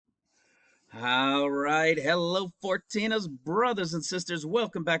All right. Hello, Fortinas, brothers and sisters.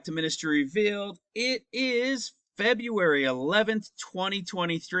 Welcome back to Ministry Revealed. It is February 11th,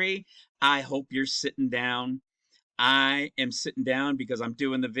 2023. I hope you're sitting down. I am sitting down because I'm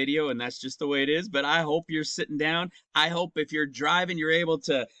doing the video and that's just the way it is. But I hope you're sitting down. I hope if you're driving, you're able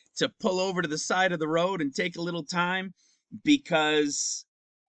to pull over to the side of the road and take a little time because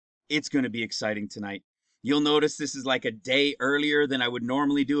it's going to be exciting tonight. You'll notice this is like a day earlier than I would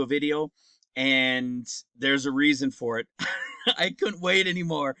normally do a video, and there's a reason for it. I couldn't wait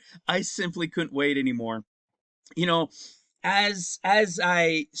anymore. I simply couldn't wait anymore. You know, as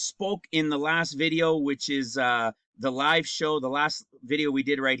I spoke in the last video, which is the live show, the last video we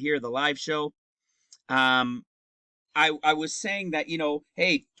did right here, the live show. Um, I was saying that,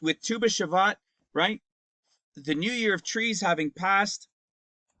 hey, with Tu B'Shavat, right? The New Year of Trees having passed,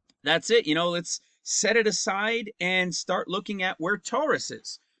 that's it. Let's set it aside and start looking at where Taurus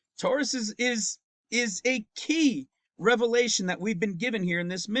is. Taurus is a key revelation that we've been given here in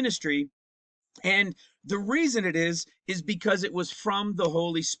this ministry. And the reason it is because it was from the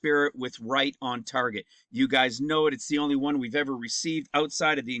Holy Spirit with right on target. You guys know it. It's the only one we've ever received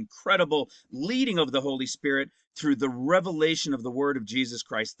outside of the incredible leading of the Holy Spirit through the revelation of the word of Jesus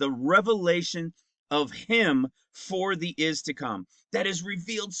Christ, the revelation of him for the is to come that is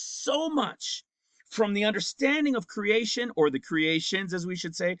revealed so much from the understanding of creation, or the creations as we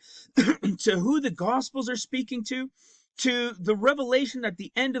should say, to who the gospels are speaking to the revelation at the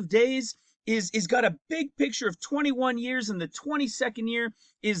end of days is got a big picture of 21 years, and the 22nd year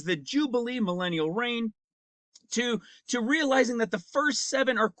is the Jubilee millennial reign, to realizing that the first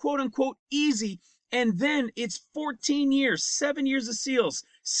 7 are quote unquote easy, and then it's 14 years, 7 years of seals,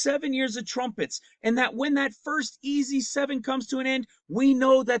 7 years of trumpets, and that when that first easy 7 comes to an end, we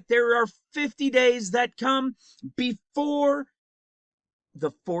know that there are 50 days that come before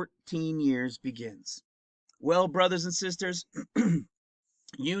the 14 years begins. Well, brothers and sisters, from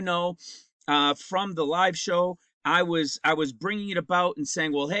the live show, I was bringing it about and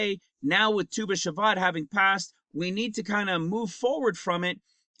saying, well, hey, now with Tu B'Shavat having passed, we need to kind of move forward from it,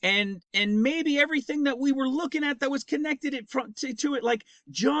 and maybe everything that we were looking at that was connected to it, like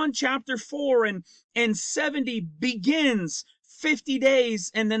John chapter 4 and 70 begins 50 days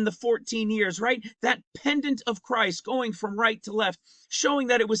and then the 14 years, right? That pendant of Christ going from right to left, showing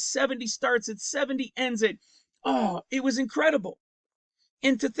that it was 70 starts at 70 ends it. Oh, it was incredible.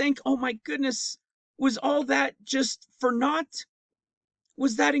 And to think, oh my goodness, was all that just for naught?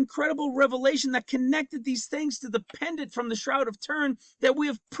 Was that incredible revelation that connected these things to the pendant from the Shroud of Turin that we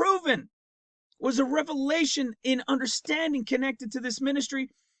have proven was a revelation in understanding connected to this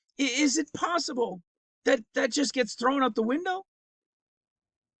ministry? Is it possible that that just gets thrown out the window?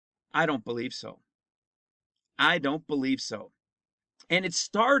 I don't believe so. I don't believe so. And it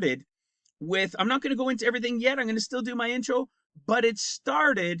started with, I'm not going to go into everything yet. I'm going to still do my intro, but it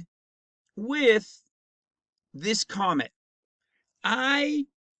started with this comet. I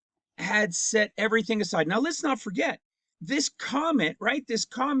had set everything aside. Now, let's not forget this comet, right? This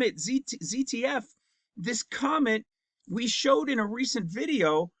comet ZTF, this comet we showed in a recent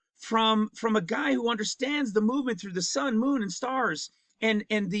video from a guy who understands the movement through the sun, moon, and stars, and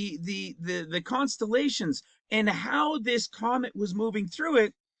the constellations, and how this comet was moving through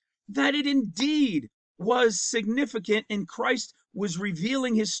it, that it indeed was significant and Christ was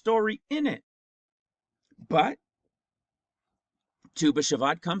revealing his story in it. But Tu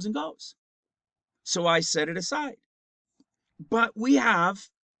B'Shavat comes and goes. So I set it aside. But we have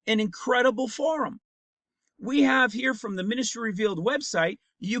an incredible forum. We have here from the Ministry Revealed website,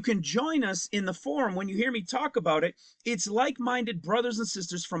 you can join us in the forum when you hear me talk about it. It's like-minded brothers and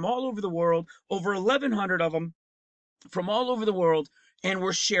sisters from all over the world, over 1,100 of them from all over the world, and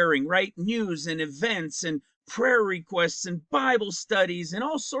we're sharing, right, news and events and prayer requests and Bible studies and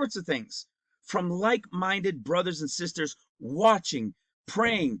all sorts of things from like-minded brothers and sisters watching,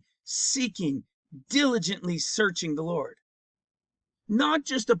 praying, seeking, diligently searching the Lord. Not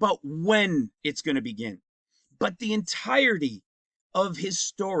just about when it's going to begin, but the entirety of his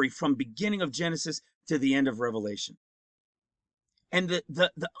story from beginning of Genesis to the end of Revelation. And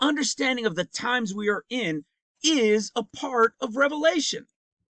the understanding of the times we are in is a part of Revelation.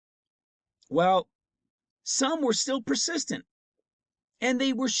 Well, some were still persistent, and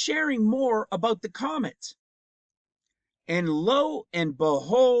they were sharing more about the comet. And lo and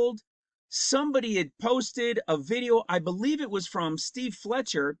behold, somebody had posted a video, I believe it was from Steve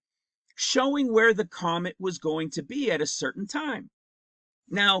Fletcher, showing where the comet was going to be at a certain time.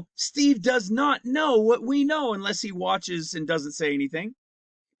 Now, Steve does not know what we know unless he watches and doesn't say anything,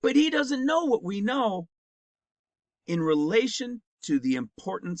 but he doesn't know what we know in relation to the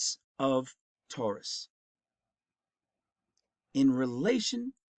importance of Taurus. In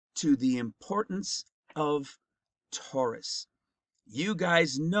relation to the importance of Taurus, you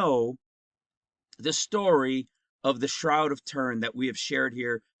guys know the story of the Shroud of Turin that we have shared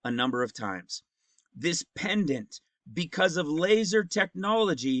here a number of times. This pendant, because of laser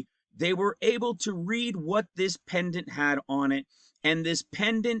technology, they were able to read what this pendant had on it. And this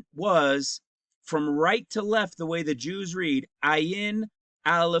pendant was from right to left, the way the Jews read, Ayin,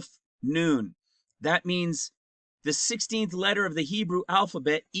 Aleph, Nun. That means the 16th letter of the Hebrew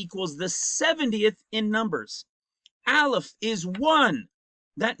alphabet equals the 70th in numbers. Aleph is 1.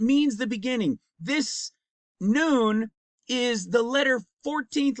 That means the beginning. This Nun is the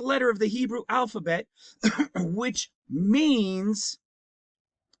 14th letter of the Hebrew alphabet, which means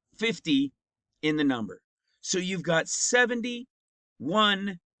 50 in the number. So you've got 70,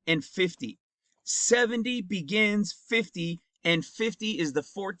 1, and 50. 70 begins 50, and 50 is the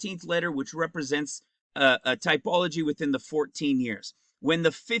 14th letter, which represents a typology within the 14 years. When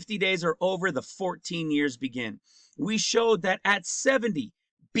the 50 days are over, the 14 years begin. We showed that at 70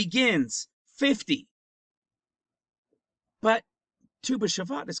 begins 50. But Tu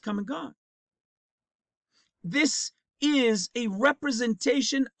B'Shavat has come and gone. This is a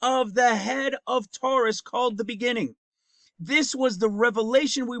representation of the head of Taurus called the beginning. This was the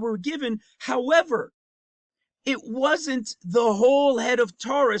revelation we were given. However, it wasn't the whole head of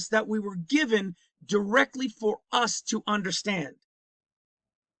Taurus that we were given directly for us to understand.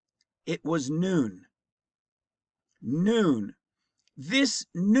 It was Nun. Nun. This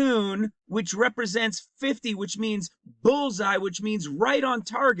Nun, which represents 50, which means bullseye, which means right on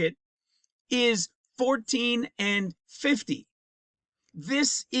target, is 14 and 50.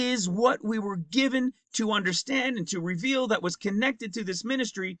 This is what we were given to understand and to reveal that was connected to this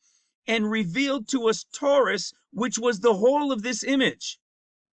ministry and revealed to us Taurus, which was the whole of this image,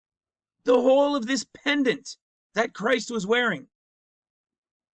 the whole of this pendant that Christ was wearing.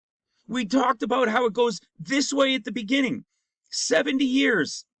 We talked about how it goes this way at the beginning. 70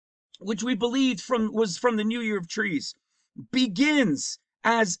 years, which we believed was from the New Year of Trees, begins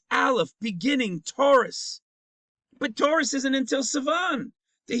as Aleph, beginning Taurus. But Taurus isn't until Sivan,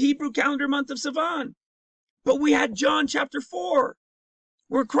 the Hebrew calendar month of Sivan. But we had John chapter 4,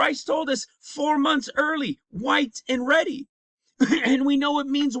 where Christ told us 4 months early, white and ready. And we know it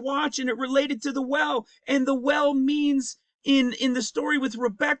means watch, and it related to the well. And the well means, in the story with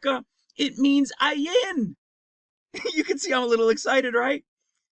Rebecca, it means ayin. You can see I'm a little excited, right?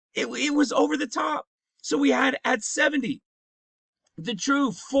 It was over the top. So we had at 70, the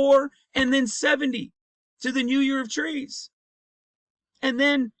true 4, and then 70 to the New Year of Trees. And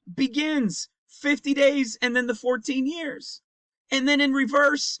then begins 50 days and then the 14 years. And then in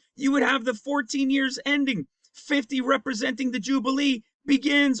reverse, you would have the 14 years ending. 50 representing the Jubilee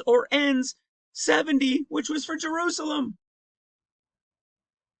begins or ends 70, which was for Jerusalem.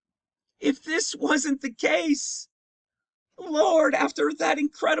 If this wasn't the case, Lord, after that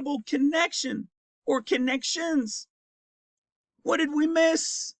incredible connection or connections, what did we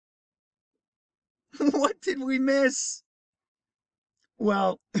miss? What did we miss?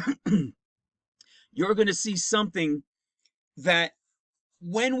 Well, you're going to see something that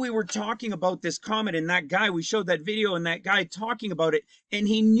when we were talking about this comet and that guy, we showed that video and that guy talking about it, and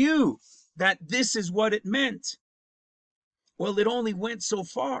he knew that this is what it meant. Well, it only went so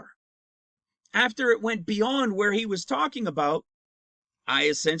far. After it went beyond where he was talking about, I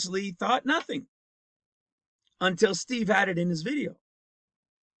essentially thought nothing until Steve had it in his video,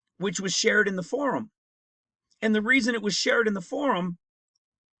 which was shared in the forum. And the reason it was shared in the forum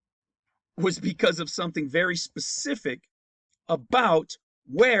was because of something very specific about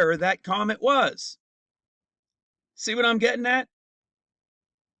where that comet was. See what I'm getting at?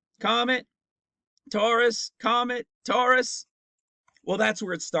 Comet, Taurus, comet, Taurus. Well, that's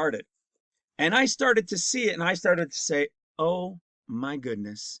where it started. And I started to see it and I started to say, oh my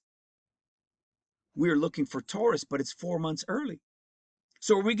goodness. We're looking for Taurus, but it's 4 months early.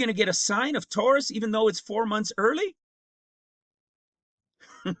 So are we going to get a sign of Taurus even though it's 4 months early?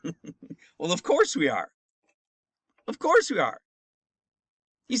 Well, of course we are. Of course we are.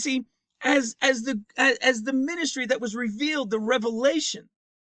 You see, as the ministry that was revealed, the revelation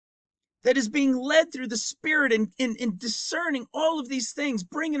that is being led through the Spirit in discerning all of these things,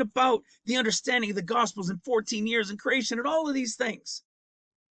 bringing about the understanding of the Gospels in 14 years and creation and all of these things,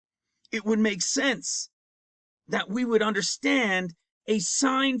 it would make sense that we would understand a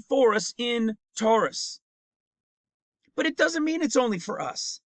sign for us in Taurus. But it doesn't mean it's only for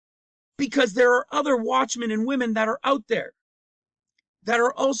us, because there are other watchmen and women that are out there that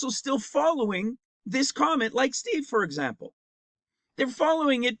are also still following this comet, like Steve, for example. They're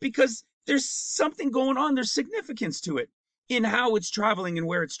following it because There's something going on. There's significance to it in how it's traveling and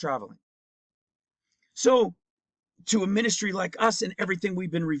where it's traveling. So to a ministry like us and everything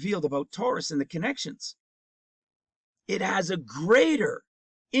we've been revealed about Taurus and the connections, it has a greater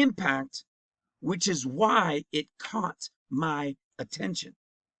impact, which is why it caught my attention.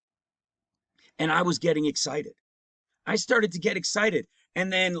 And I was getting excited. I started to get excited.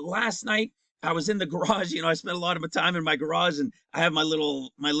 And then last night I was in the garage. I spent a lot of my time in my garage, and I have my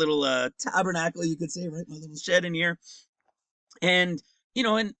little tabernacle, you could say, right? My little shed in here. And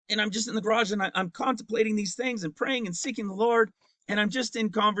and I'm just in the garage, and I'm contemplating these things and praying and seeking the Lord. And I'm just in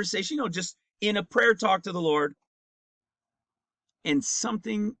conversation, just in a prayer talk to the Lord. And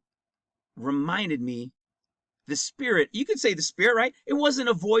something reminded me, the Spirit, you could say the Spirit, right? It wasn't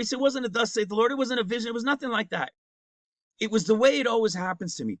a voice. It wasn't a thus saith the Lord. It wasn't a vision. It was nothing like that. It was the way it always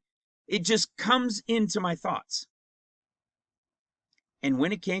happens to me. It just comes into my thoughts. And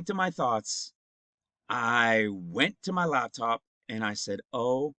when it came to my thoughts, I went to my laptop and I said,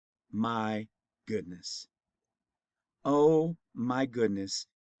 oh my goodness. Oh my goodness,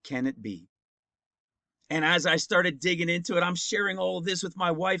 can it be? And as I started digging into it, I'm sharing all of this with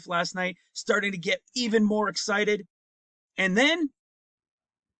my wife last night, starting to get even more excited. And then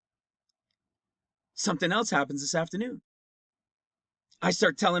something else happens this afternoon. I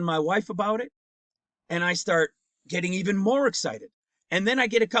start telling my wife about it, and I start getting even more excited. And then I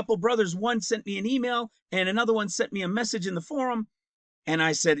get a couple brothers. One sent me an email, and another one sent me a message in the forum. And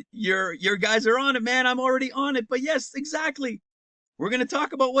I said, your guys are on it, man. I'm already on it. But yes, exactly. We're going to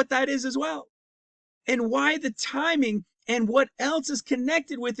talk about what that is as well, and why the timing and what else is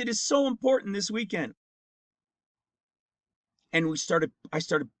connected with it is so important this weekend. And I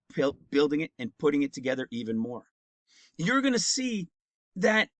started building it and putting it together even more. You're going to see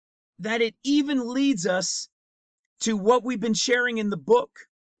that it even leads us to what we've been sharing in the book.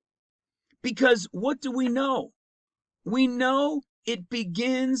 Because what do we know? We know it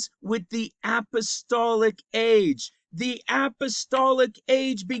begins with the apostolic age. The apostolic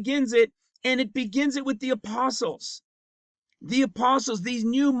age begins it, and it begins it with the apostles. The apostles, these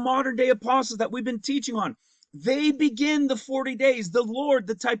new modern day apostles that we've been teaching on, they begin the 40 days. The Lord,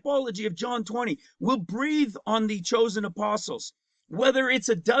 the typology of John 20, will breathe on the chosen apostles. Whether it's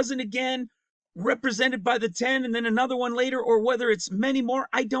a dozen again, represented by the 10, and then another one later, or whether it's many more,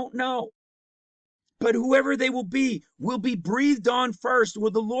 I don't know. But whoever they will be breathed on first, where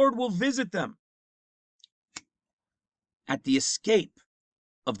the Lord will visit them at the escape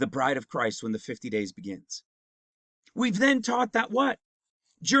of the bride of Christ when the 50 days begins. We've then taught that what?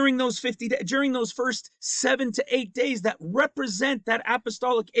 During those 50 days, during those first 7 to 8 days that represent that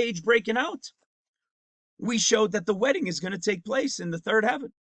apostolic age breaking out, we showed that the wedding is going to take place in the third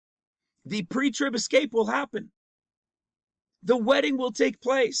heaven. The pre-trib escape will happen. The wedding will take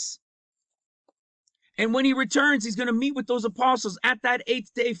place. And when he returns, he's going to meet with those apostles at that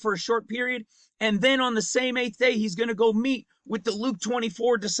 8th day for a short period. And then on the same 8th day, he's going to go meet with the Luke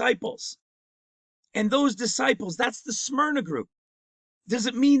 24 disciples. And those disciples, that's the Smyrna group. Does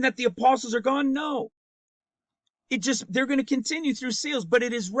it mean that the apostles are gone? No. They're going to continue through seals, but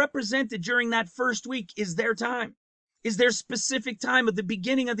it is represented during that first week is their time, is their specific time of the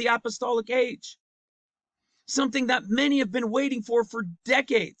beginning of the apostolic age. Something that many have been waiting for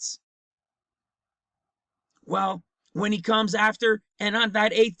decades. Well, when he comes after, and on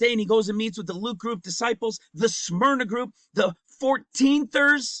that 8th day, and he goes and meets with the Luke group disciples, the Smyrna group, the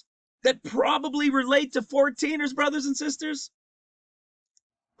 14thers that probably relate to 14ers, brothers and sisters.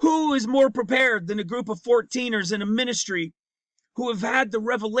 Who is more prepared than a group of 14ers in a ministry who have had the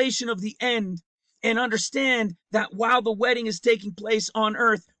revelation of the end and understand that while the wedding is taking place on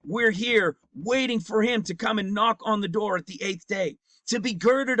earth, we're here waiting for him to come and knock on the door at the 8th day, to be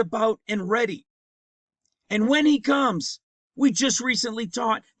girded about and ready. And when he comes, we just recently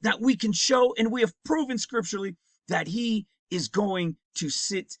taught that we can show, and we have proven scripturally, that he is going to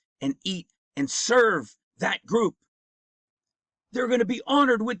sit and eat and serve that group. They're going to be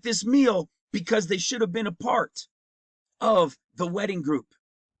honored with this meal because they should have been a part of the wedding group.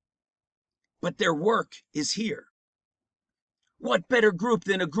 But their work is here. What better group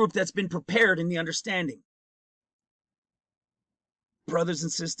than a group that's been prepared in the understanding? Brothers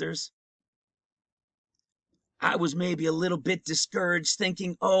and sisters, I was maybe a little bit discouraged,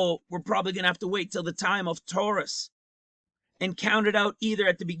 thinking, oh, we're probably going to have to wait till the time of Taurus and count it out either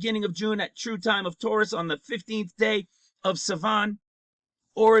at the beginning of June at true time of Taurus on the 15th day of Sivan,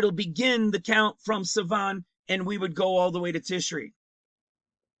 or it'll begin the count from Sivan and we would go all the way to Tishri.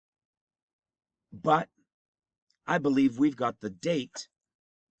 But I believe we've got the date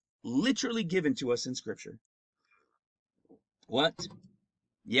literally given to us in Scripture. What?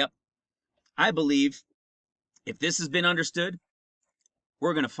 Yep. I believe if this has been understood,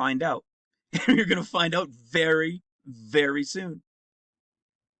 we're going to find out. And you're going to find out very, very soon.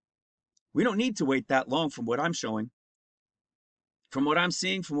 We don't need to wait that long from what I'm showing. From what I'm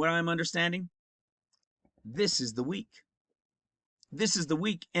seeing, from what I'm understanding, this is the week. This is the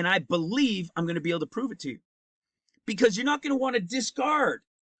week, and I believe I'm going to be able to prove it to you. Because you're not going to want to discard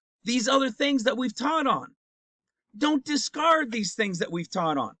these other things that we've taught on. Don't discard these things that we've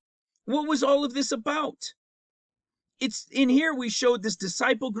taught on. What was all of this about? It's in here we showed this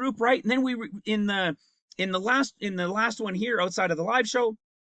disciple group, right? And then we in the last one here outside of the live show,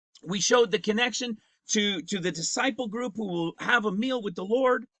 we showed the connection to the disciple group who will have a meal with the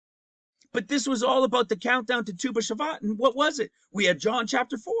Lord. But this was all about the countdown to Tu B'Shavat. And what was it? We had John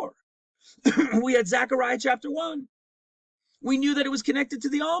chapter 4. We had Zechariah chapter 1. We knew that it was connected to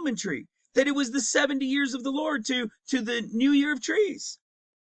the almond tree, that it was the 70 years of the Lord to the new year of trees.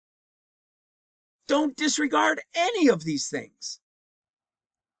 Don't disregard any of these things,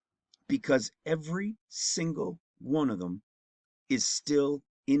 because every single one of them is still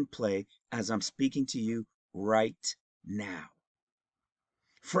in play as I'm speaking to you right now.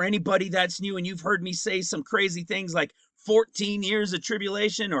 For anybody that's new and you've heard me say some crazy things like 14 years of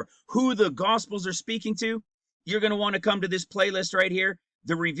tribulation or who the Gospels are speaking to, you're going to want to come to this playlist right here,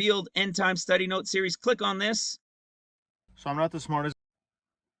 the Revealed End Time Study Note Series. Click on this. So I'm not the smartest.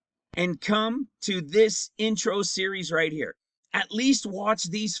 And come to this intro series right here. At least watch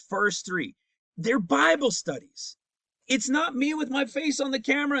these first 3. They're Bible studies. It's not me with my face on the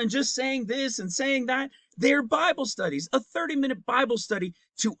camera and just saying this and saying that. They're Bible studies, a 30-minute Bible study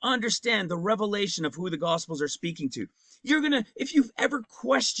to understand the revelation of who the Gospels are speaking to. You're going to, if you've ever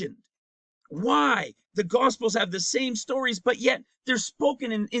questioned why the Gospels have the same stories, but yet they're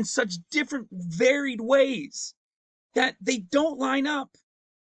spoken in such different, varied ways that they don't line up.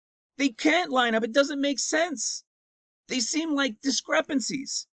 They can't line up. It doesn't make sense. They seem like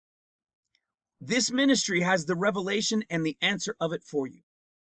discrepancies. This ministry has the revelation and the answer of it for you.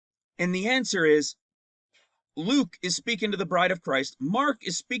 And the answer is, Luke is speaking to the bride of Christ. Mark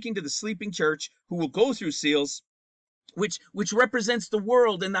is speaking to the sleeping church who will go through seals, which represents the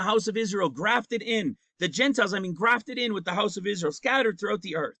world and the house of Israel grafted in. The Gentiles, grafted in with the house of Israel, scattered throughout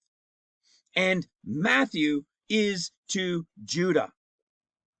the earth. And Matthew is to Judah.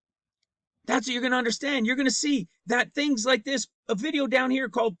 That's what you're going to understand. You're going to see that things like this, a video down here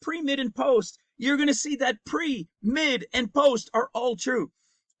called pre, mid, and post, you're going to see that pre, mid, and post are all true.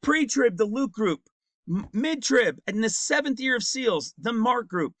 Pre-trib, the Luke group. Mid-trib, in the 7th year of seals, the Mark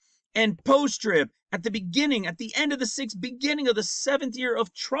group. And post-trib, at the beginning, at the end of the 6th, beginning of the 7th year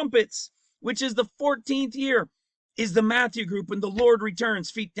of trumpets, which is the 14th year, is the Matthew group when the Lord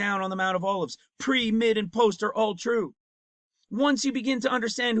returns, feet down on the Mount of Olives. Pre, mid, and post are all true. Once you begin to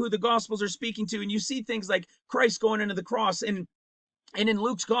understand who the Gospels are speaking to, and you see things like Christ going into the cross, and in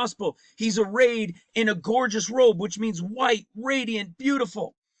Luke's Gospel, he's arrayed in a gorgeous robe, which means white, radiant,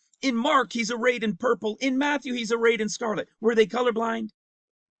 beautiful. In Mark, he's arrayed in purple. In Matthew, he's arrayed in scarlet. Were they colorblind?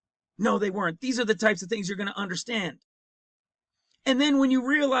 No, they weren't. These are the types of things you're going to understand. And then when you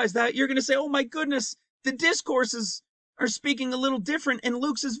realize that, you're going to say, oh my goodness, the discourses are speaking a little different, and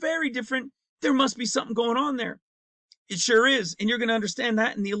Luke's is very different. There must be something going on there. It sure is, and you're going to understand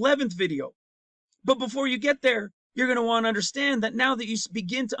that in the 11th video. But before you get there, you're going to want to understand that now that you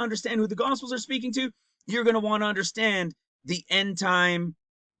begin to understand who the Gospels are speaking to, you're going to want to understand the end time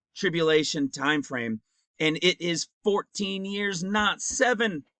tribulation time frame. And it is 14 years, not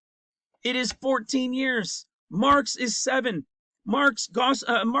 7. It is 14 years. Mark's is 7. Mark's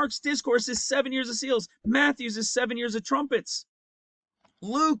discourse is 7 years of seals. Matthew's is 7 years of trumpets.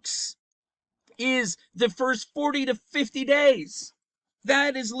 Luke's is the first 40 to 50 days.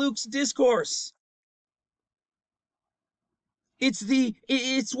 That is Luke's discourse.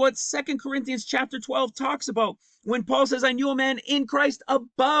 It's what 2 Corinthians chapter 12 talks about when Paul says, I knew a man in Christ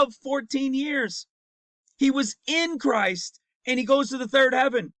above 14 years. He was in Christ and he goes to the third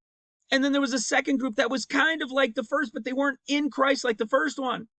heaven. And then there was a second group that was kind of like the first, but they weren't in Christ like the first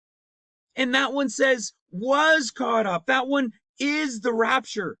one. And that one says was caught up. That one is the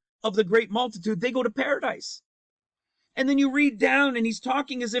rapture of the great multitude. They go to paradise. And then you read down and he's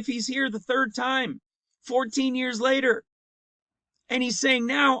talking as if he's here the third time, 14 years later. And he's saying,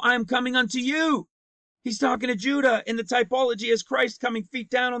 now I'm coming unto you. He's talking to Judah in the typology as Christ coming feet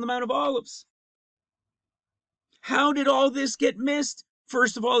down on the Mount of Olives. How did all this get missed?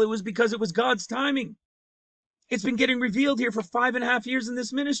 First of all, it was because it was God's timing. It's been getting revealed here for 5.5 years in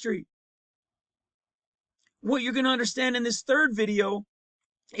this ministry. What you're going to understand in this third video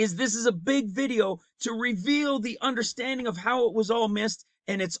is this is a big video to reveal the understanding of how it was all missed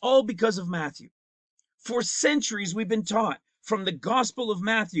And it's all because of Matthew. For centuries, we've been taught from the Gospel of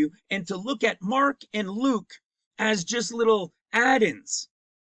Matthew and to look at Mark and Luke as just little add-ins.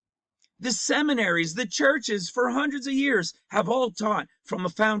 The seminaries, the churches for hundreds of years have all taught from a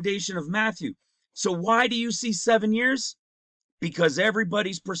foundation of Matthew. So why do you see 7 years? Because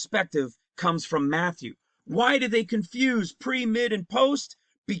everybody's perspective comes from Matthew. Why do they confuse pre, mid, and post?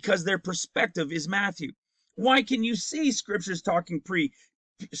 Because their perspective is Matthew. Why can you see scriptures talking pre,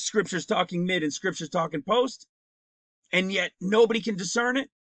 scriptures talking mid, and scriptures talking post, and yet nobody can discern it?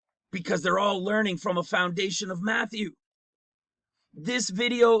 Because they're all learning from a foundation of Matthew. This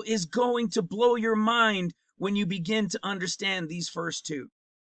video is going to blow your mind when you begin to understand these first two.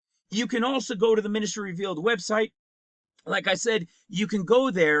 You can also go to the Ministry Revealed website. Like I said, you can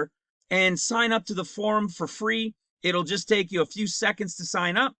go there and sign up to the forum for free. It'll just take you a few seconds to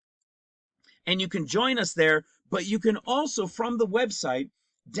sign up, and you can join us there. But you can also, from the website,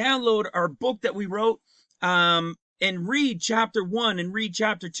 download our book that we wrote and read chapter 1 and read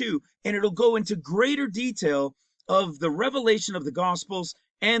chapter 2, and it'll go into greater detail of the revelation of the Gospels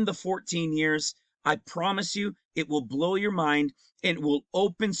and the 14 years. I promise you, it will blow your mind and it will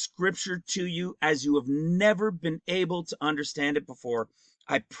open scripture to you as you have never been able to understand it before.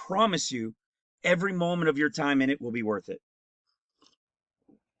 I promise you, every moment of your time in it will be worth it.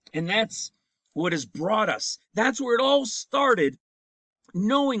 And that's what has brought us. That's where it all started.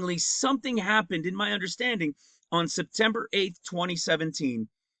 Knowingly, something happened in my understanding on September 8th, 2017.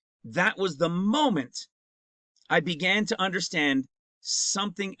 That was the moment I began to understand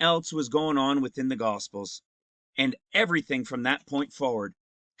something else was going on within the Gospels, and everything from that point forward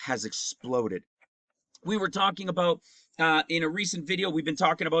has exploded. We were talking about in a recent video, we've been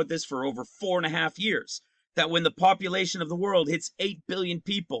talking about this for over 4.5 years, that when the population of the world hits 8 billion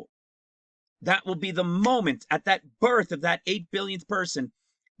people, that will be the moment at that birth of that 8 billionth person,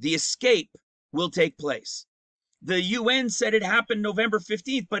 the escape will take place. The UN said it happened November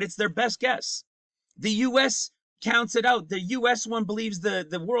 15th, but it's their best guess. The US counts it out. The US one believes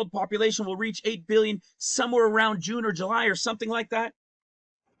the world population will reach 8 billion somewhere around June or July or something like that.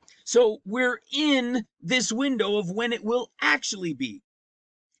 So we're in this window of when it will actually be.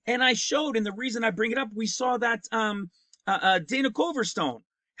 And I showed, and the reason I bring it up, we saw that Dana Coverstone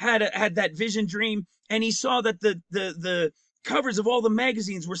had that vision dream, and he saw that the covers of all the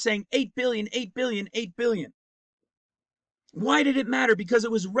magazines were saying 8 billion, 8 billion, 8 billion. Why did it matter? Because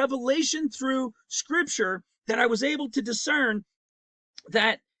it was revelation through scripture that I was able to discern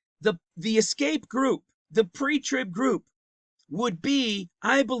that the escape group, the pre-trib group, would be,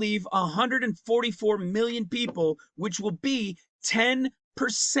 I believe, 144 million people, which will be 10%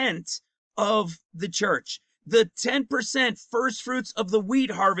 of the church. The 10% first fruits of the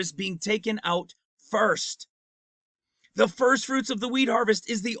wheat harvest being taken out first. The first fruits of the wheat harvest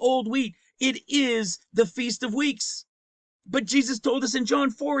is the old wheat. It is the Feast of Weeks. But Jesus told us in John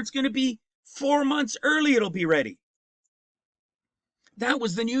 4, it's going to be 4 months early, it'll be ready. That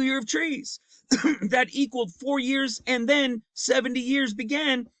was the New Year of Trees. That equaled 4 years, and then 70 years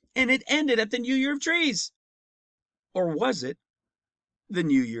began, and it ended at the New Year of Trees. Or was it the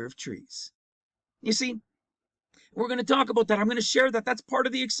New Year of Trees? You see, we're going to talk about that. I'm going to share that. That's part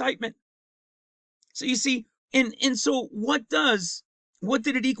of the excitement. So you see, and so what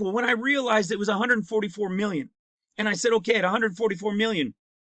did it equal? When I realized it was 144 million, and I said, okay, at 144 million,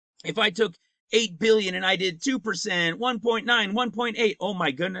 if I took 8 billion and I did 2%, 1.9, 1.8, oh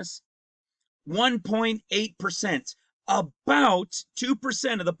my goodness, 1.8%, about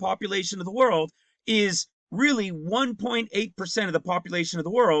 2% of the population of the world is really 1.8% of the population of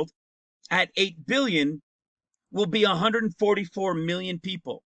the world. At 8 billion will be 144 million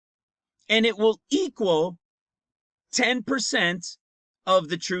people, and it will equal 10% of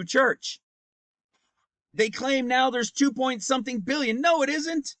the true church. They claim now there's 2 point something billion. No, it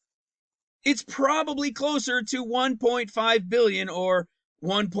isn't. It's probably closer to 1.5 billion or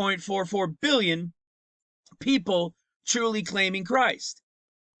 1.44 billion people truly claiming Christ.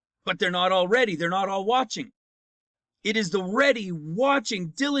 But they're not all ready. They're not all watching. It is the ready,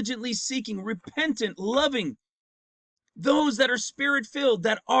 watching, diligently seeking, repentant, loving, those that are spirit-filled,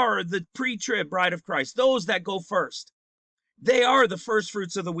 that are the pre-trib bride of Christ, those that go first. They are the first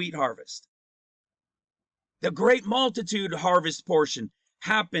fruits of the wheat harvest. The great multitude harvest portion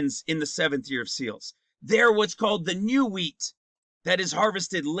happens in the 7th year of seals. They're what's called the new wheat that is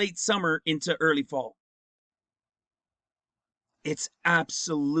harvested late summer into early fall. It's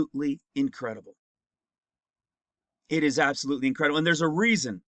absolutely incredible. It is absolutely incredible. And there's a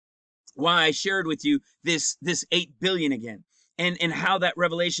reason why I shared with you this 8 billion again, and how that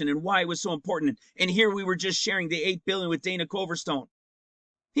revelation and why it was so important. And here we were just sharing the 8 billion with Dana Coverstone.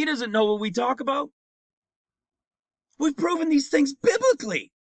 He doesn't know what we talk about. We've proven these things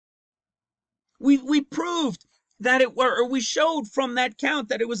biblically. We proved that or we showed from that count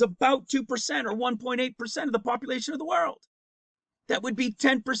that it was about 2% or 1.8% of the population of the world. That would be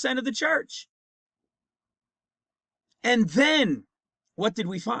 10% of the church. And then what did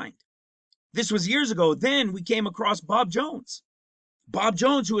we find? This was years ago. Then we came across Bob Jones. Bob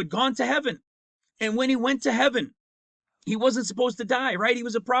Jones, who had gone to heaven. And when he went to heaven, he wasn't supposed to die, right? He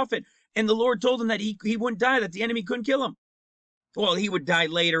was a prophet. And the Lord told him that he wouldn't die, that the enemy couldn't kill him. Well, he would die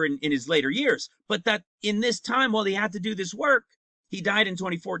later in his later years. But that in this time, while he had to do this work, he died in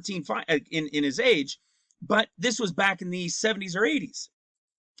 2014 in his age. But this was back in the 70s or 80s.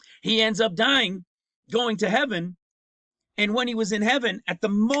 He ends up dying, going to heaven. And when he was in heaven, at the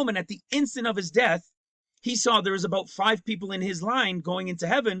moment, at the instant of his death, he saw there was about 5 people in his line going into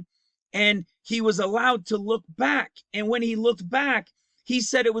heaven, and he was allowed to look back. And when he looked back, he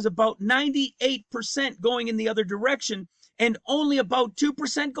said it was about 98% going in the other direction and only about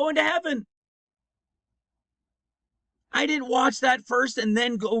 2% going to heaven. I didn't watch that first and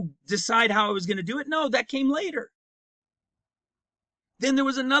then go decide how I was going to do it. No, that came later. Then there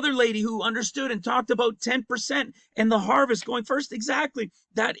was another lady who understood and talked about 10% and the harvest going first. Exactly.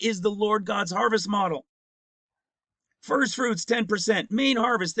 That is the Lord God's harvest model. First fruits, 10%, main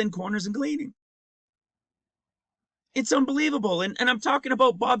harvest, then corners and gleaning. It's unbelievable. And I'm talking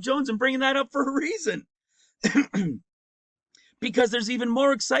about Bob Jones and bringing that up for a reason. Because there's even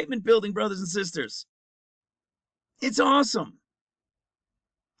more excitement building, brothers and sisters. It's awesome.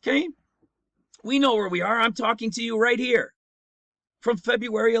 Okay? We know where we are. I'm talking to you right here from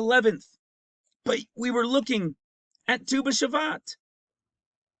February 11th. But we were looking at Tu B'Shavat.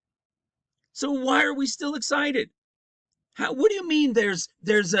 So why are we still excited? What do you mean there's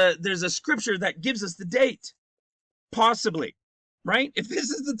a scripture that gives us the date? Possibly, right? If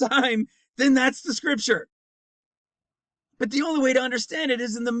this is the time, then that's the scripture. But the only way to understand it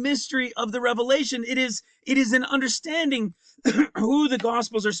is in the mystery of the revelation. It is an understanding who the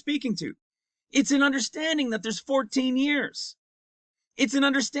Gospels are speaking to. It's an understanding that there's 14 years. It's an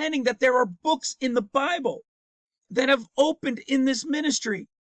understanding that there are books in the Bible that have opened in this ministry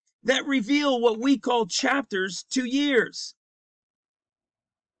that reveal what we call chapters to years.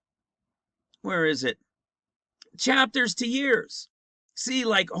 Where is it? Chapters to years. See,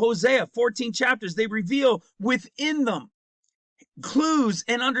 like Hosea, 14 chapters, they reveal within them clues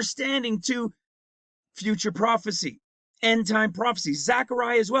and understanding to future prophecy, end time prophecy.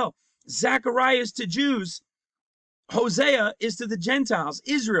 Zechariah as well. Zechariah is to Jews. Hosea is to the Gentiles,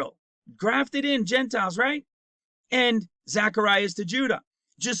 Israel, grafted in Gentiles, right? And Zechariah is to Judah.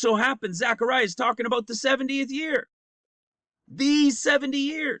 Just so happens Zechariah is talking about the 70th year. These 70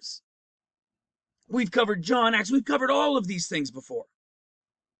 years. We've covered John, Acts. We've covered all of these things before.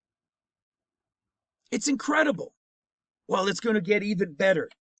 It's incredible. Well, it's going to get even better.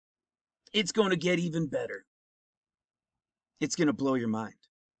 It's going to get even better. It's going to blow your mind.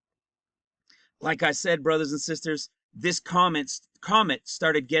 Like I said, brothers and sisters, this comet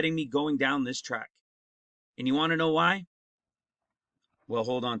started getting me going down this track. And you want to know why? Well,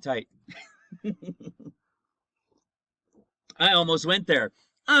 hold on tight. I almost went there.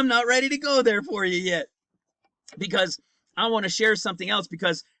 I'm not ready to go there for you yet. Because I want to share something else,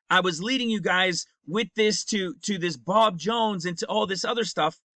 because I was leading you guys with this to this Bob Jones and to all this other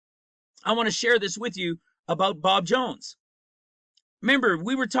stuff. I want to share this with you about Bob Jones. Remember,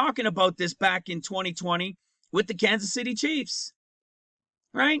 we were talking about this back in 2020 with the Kansas City Chiefs,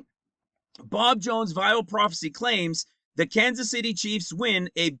 right? Bob Jones' viral prophecy claims the Kansas City Chiefs win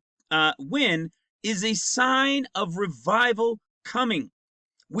is a sign of revival coming.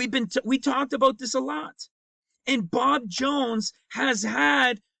 We talked about this a lot. And Bob Jones has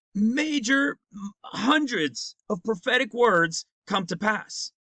had major hundreds of prophetic words come to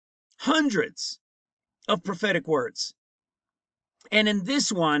pass. Hundreds of prophetic words. And in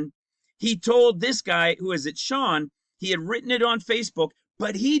this one, he told this guy, who is it, Sean, he had written it on Facebook,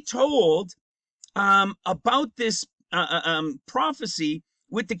 but he told about this prophecy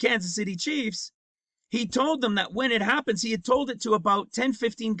with the Kansas City Chiefs. He told them that when it happens, he had told it to about 10,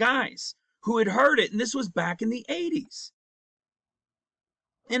 15 guys who had heard it. And this was back in the 80s.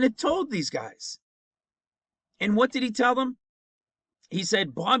 And it told these guys. And what did he tell them? He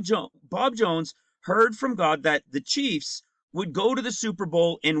said Bob Jones heard from God that the Chiefs would go to the Super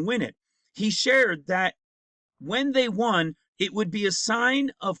Bowl and win it. He shared that when they won, it would be a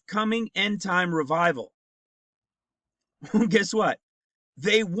sign of coming end time revival. Guess what?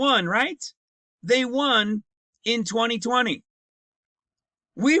 They won, right? They won in 2020.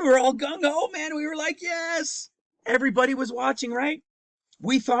 We were all gung-ho, man. We were like, yes. Everybody was watching, right?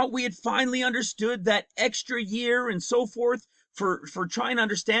 We thought we had finally understood that extra year and so forth for trying to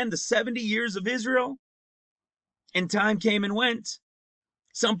understand the 70 years of Israel. And time came and went.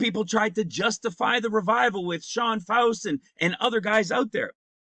 Some people tried to justify the revival with Sean Faust and other guys out there.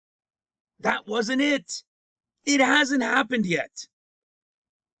 That wasn't it. It hasn't happened yet.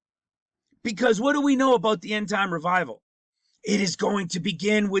 Because what do we know about the end time revival? It is going to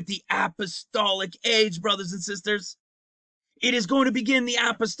begin with the apostolic age, brothers and sisters. It is going to begin the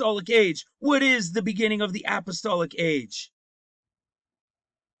apostolic age. What is the beginning of the apostolic age?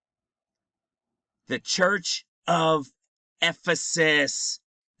 The church of Ephesus.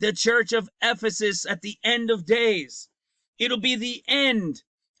 The church of Ephesus at the end of days. It'll be the end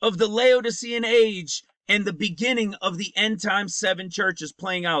of the Laodicean age and the beginning of the end time 7 churches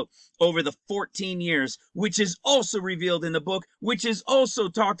playing out over the 14 years, which is also revealed in the book, which is also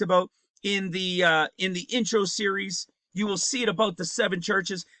talked about in the intro series. You will see it about the 7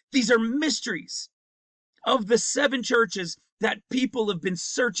 churches. These are mysteries of the 7 churches that people have been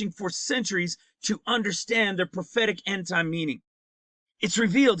searching for centuries to understand their prophetic end time meaning. It's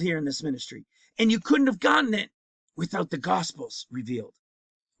revealed here in this ministry, and you couldn't have gotten it without the Gospels revealed,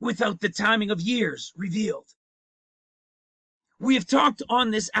 without the timing of years revealed. We have talked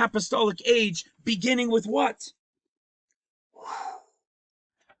on this apostolic age beginning with what?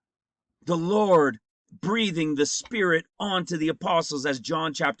 The Lord breathing the Spirit onto the apostles, as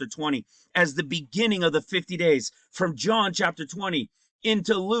John chapter 20, as the beginning of the 50 days, from John chapter 20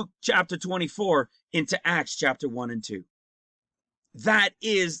 into Luke chapter 24 into Acts chapter 1 and 2. That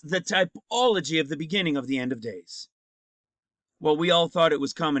is the typology of the beginning of the end of days. Well, we all thought it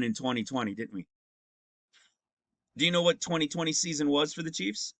was coming in 2020, didn't we? Do you know what 2020 season was for the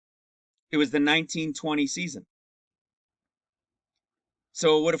Chiefs? It was the 1920 season.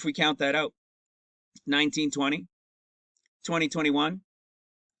 So what if we count that out? 1920, 2021,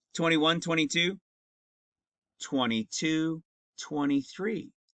 21, 22, 22, 23.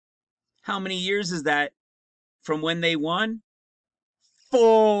 How many years is that from when they won?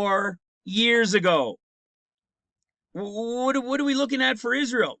 4 years ago. What are we looking at for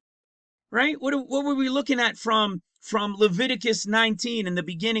Israel? Right? What were we looking at from Leviticus 19 in the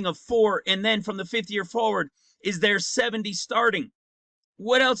beginning of 4, and then from the 5th year forward? Is there 70 starting?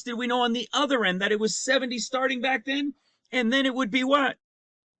 What else did we know on the other end? That it was 70 starting back then? And then it would be what?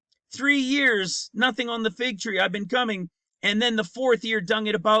 3 years, nothing on the fig tree. I've been coming. And then the 4th year, dung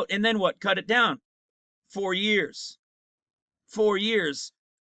it about. And then what? Cut it down. 4 years. 4 years.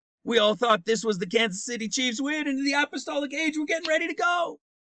 We all thought this was the Kansas City Chiefs win into the apostolic age. We're getting ready to go.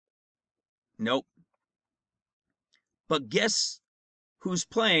 Nope. But guess who's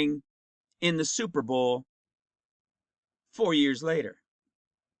playing in the Super Bowl 4 years later?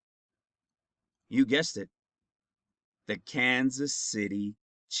 You guessed it. The Kansas City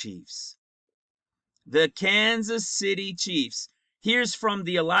Chiefs. The Kansas City Chiefs. Here's from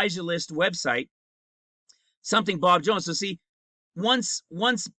the Elijah List website. Something Bob Jones. So see, once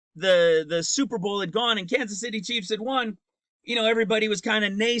the Super Bowl had gone and Kansas City Chiefs had won, you know, everybody was kind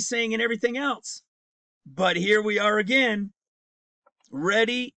of naysaying and everything else. But here we are again,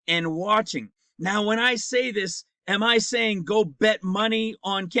 ready and watching. Now, when I say this, am I saying go bet money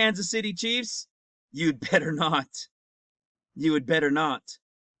on Kansas City Chiefs? You'd better not. You had better not.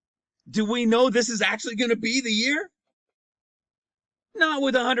 Do we know this is actually going to be the year? Not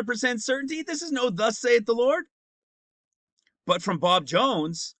with 100% certainty. This is no thus saith the Lord. But from Bob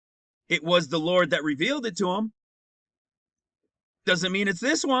Jones, it was the Lord that revealed it to him. Doesn't mean it's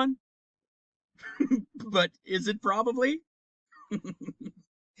this one. But is it probably?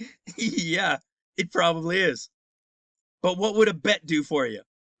 Yeah, it probably is. But what would a bet do for you,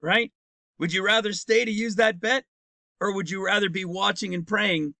 right? Would you rather stay to use that bet? Or would you rather be watching and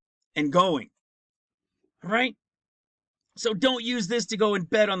praying and going? All right? So don't use this to go and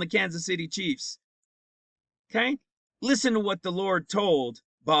bet on the Kansas City Chiefs. Okay? Listen to what the Lord told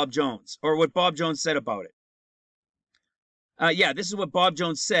Bob Jones, or what Bob Jones said about it. This is what Bob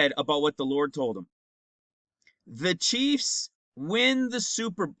Jones said about what the Lord told him. The Chiefs when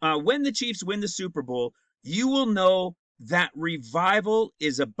the Chiefs win the Super Bowl, you will know that revival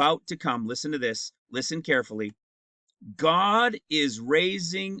is about to come. Listen to this. Listen carefully. God is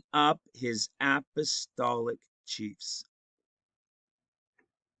raising up his apostolic chiefs.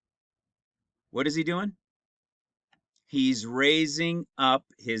 What is he doing? He's raising up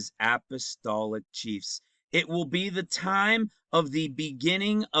his apostolic chiefs. It will be the time of the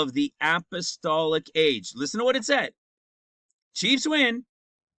beginning of the apostolic age. Listen to what it said. Chiefs win.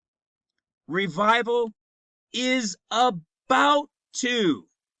 Revival is about to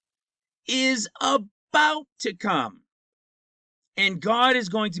come. And God is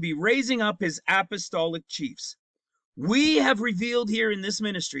going to be raising up his apostolic chiefs. We have revealed here in this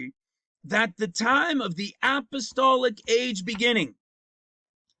ministry that the time of the apostolic age beginning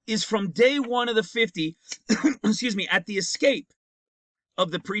is from day one of the 50, excuse me, at the escape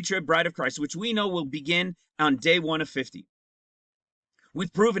of the pre-trib bride of Christ, which we know will begin on day one of 50.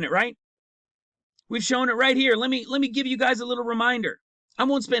 We've proven it, right? We've shown it right here. Let me give you guys a little reminder. I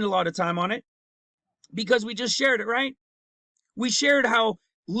won't spend a lot of time on it because we just shared it, right? We shared how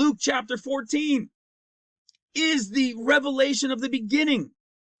Luke chapter 14 is the revelation of the beginning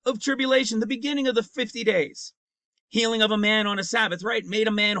of tribulation, the beginning of the 50 days. Healing of a man on a Sabbath, right? Made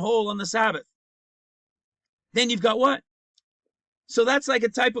a man whole on the Sabbath. Then you've got what? So that's like a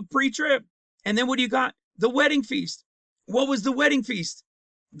type of pre-trib. And then what do you got? The wedding feast. What was the wedding feast?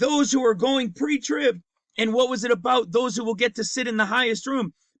 Those who are going pre-trib. And what was it about? Those who will get to sit in the highest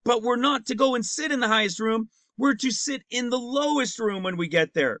room. But we're not to go and sit in the highest room. We're to sit in the lowest room when we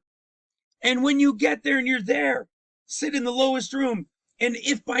get there. And when you get there and you're there, sit in the lowest room. And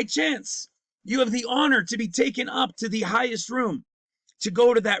if by chance you have the honor to be taken up to the highest room, to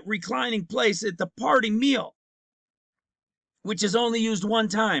go to that reclining place at the party meal, which is only used one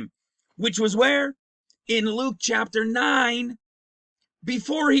time, which was where? In Luke chapter 9,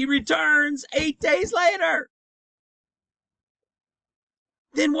 before he returns 8 days later.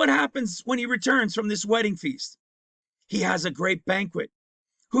 Then what happens when he returns from this wedding feast? He has a great banquet.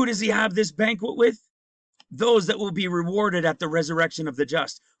 Who does he have this banquet with? Those that will be rewarded at the resurrection of the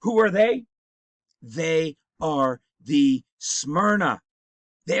just. Who are they? They are the Smyrna.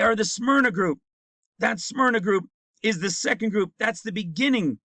 They are the Smyrna group. That Smyrna group is the second group. That's the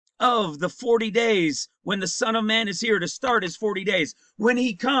beginning of the 40 days when the Son of Man is here to start his 40 days. When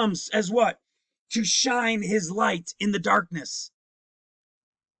he comes as what? To shine his light in the darkness.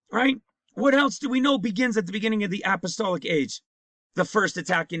 Right? What else do we know begins at the beginning of the apostolic age? The first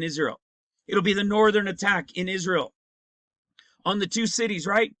attack in Israel. It'll be the northern attack in Israel on the two cities,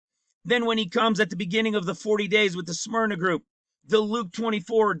 right? Then when he comes at the beginning of the 40 days with the Smyrna group, the Luke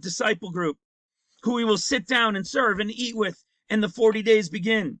 24 disciple group, who he will sit down and serve and eat with, and the 40 days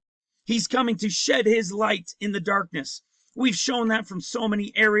begin. He's coming to shed his light in the darkness. We've shown that from so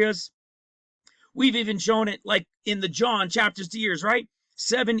many areas. We've even shown it like in the John chapters to years, right?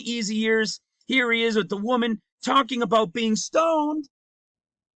 7 easy years. Here he is with the woman talking about being stoned.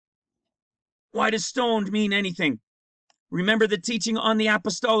 Why does stoned mean anything? Remember the teaching on the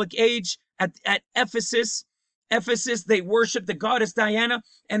apostolic age at Ephesus? Ephesus, they worshiped the goddess Diana,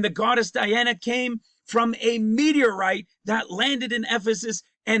 and the goddess Diana came from a meteorite that landed in Ephesus,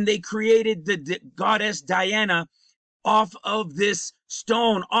 and they created the goddess Diana off of this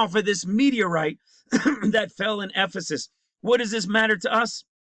stone, off of this meteorite that fell in Ephesus. What does this matter to us?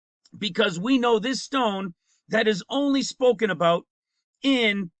 Because we know this stone that is only spoken about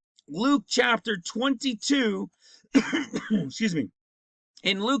in Luke chapter 22, excuse me,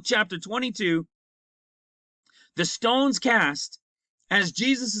 in Luke chapter 22, the stones cast as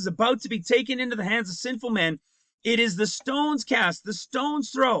Jesus is about to be taken into the hands of sinful men. It is the stones cast, the stones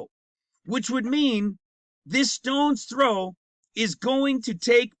throw, which would mean this stones throw is going to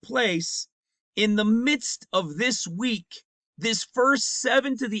take place in the midst of this week, this first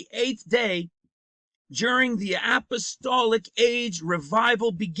 7th to the 8th day during the apostolic age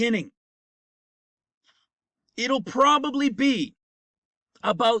revival beginning. It'll probably be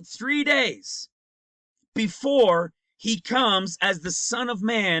about 3 days before he comes as the Son of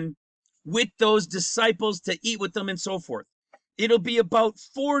Man with those disciples to eat with them and so forth. It'll be about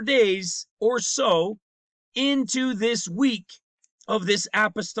 4 days or so into this week of this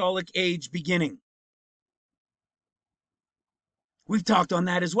apostolic age beginning. We've talked on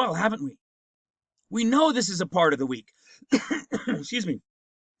that as well, haven't we? We know this is a part of the week. Excuse me.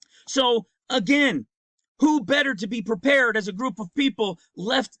 So again, who better to be prepared as a group of people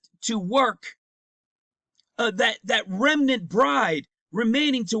left to work, that remnant bride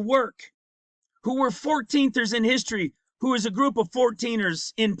remaining to work, who were 14thers in history, who is a group of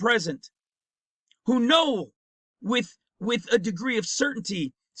 14ers in present, who know with a degree of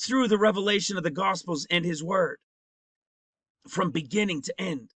certainty through the revelation of the Gospels and his word from beginning to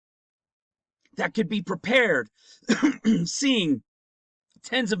end, that could be prepared seeing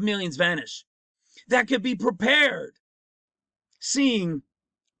tens of millions vanish, that could be prepared seeing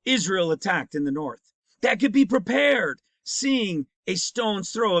Israel attacked in the north, that could be prepared seeing a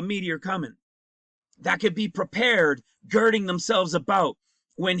stone's throw, a meteor coming, that could be prepared girding themselves about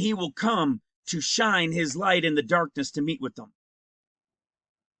when he will come to shine his light in the darkness to meet with them.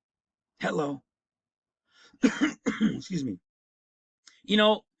 Hello. Excuse me. You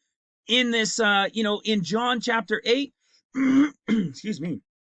know, in this, in John chapter 8, Excuse me.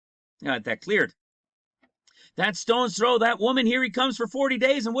 Got that cleared. That stone's throw, that woman, here he comes for 40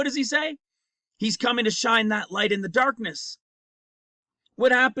 days. And what does he say? He's coming to shine that light in the darkness.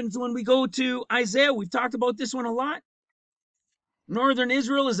 What happens when we go to Isaiah? We've talked about this one a lot. Northern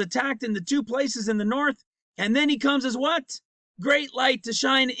Israel is attacked in the two places in the north. And then he comes as what? Great light to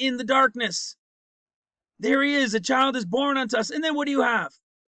shine in the darkness. There he is. A child is born unto us. And then what do you have?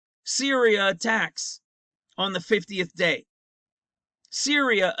 Syria attacks on the 50th day.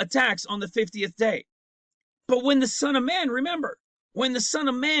 Syria attacks on the 50th day. But when the Son of Man, remember, when the Son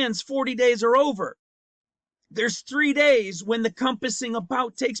of Man's 40 days are over, there's 3 days when the compassing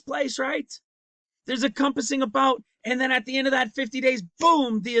about takes place, right? There's a compassing about, and then at the end of that 50 days,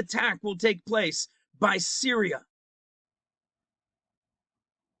 boom, the attack will take place by Syria.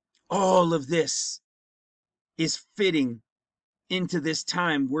 All of this is fitting into this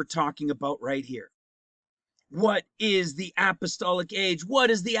time we're talking about right here. What is the apostolic age? What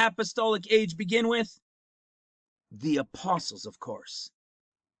does the apostolic age begin with? The apostles, of course.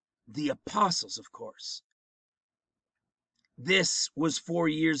 The apostles, of course. This was 4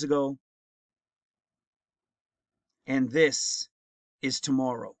 years ago, and this is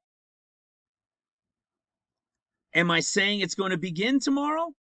tomorrow. Am I saying it's going to begin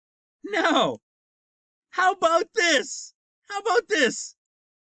tomorrow? No. How about this? How about this?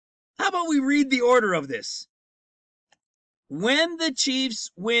 How about we read the order of this? When the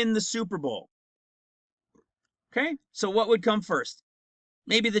Chiefs win the Super Bowl. Okay, so what would come first?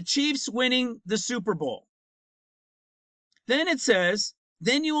 Maybe the Chiefs winning the Super Bowl. Then it says,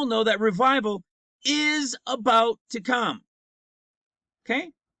 then you will know that revival is about to come.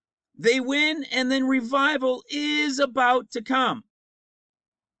 Okay? They win, and then revival is about to come.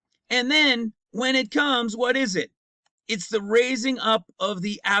 And then when it comes, what is it? It's the raising up of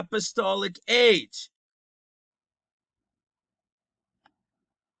the apostolic age.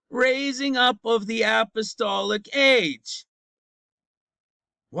 Raising up of the apostolic age.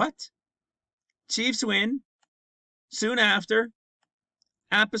 What? Chiefs win. Soon after,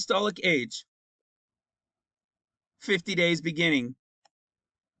 apostolic age. 50 days beginning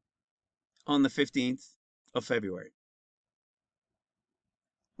on the 15th of February.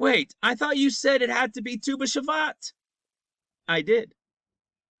 Wait, I thought you said it had to be Tu B'Shavat. I did.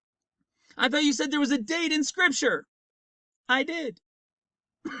 I thought you said there was a date in Scripture. I did.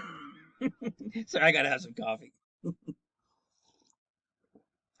 Sorry, I gotta have some coffee.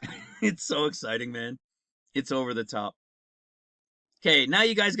 It's so exciting, man. It's over the top. Okay, now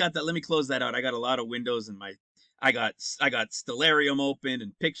you guys got that. Let me close that out. I got a lot of windows in my... I got Stellarium open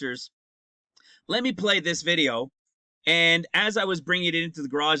and pictures. Let me play this video. And as I was bringing it into the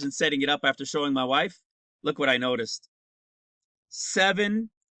garage and setting it up after showing my wife, look what I noticed. 7:17.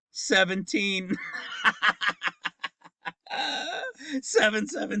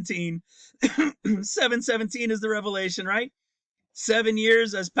 7:17. 7:17 is the revelation, right? 7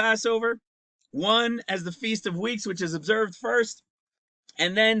 years as Passover, 1 as the Feast of Weeks, which is observed first,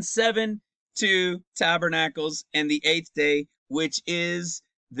 and then 7 to Tabernacles, and the 8th day, which is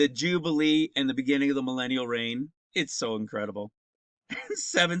the Jubilee and the beginning of the millennial reign. It's so incredible.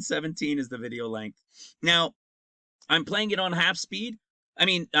 7:17 is the video length. Now, I'm playing it on half speed. I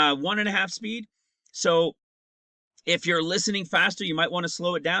mean, 1.5 speed. So if you're listening faster, you might want to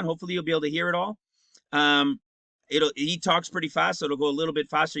slow it down. Hopefully you'll be able to hear it all. He talks pretty fast, so it'll go a little bit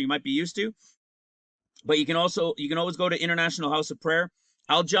faster. You might be used to. But you can always go to International House of Prayer.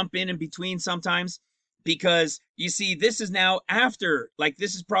 I'll jump in between sometimes, because you see, this is now after, like,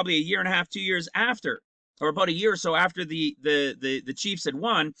 this is probably 1.5 years, 2 years after, or about a year or so after the Chiefs had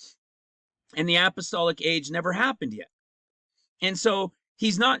won, and the apostolic age never happened yet. And so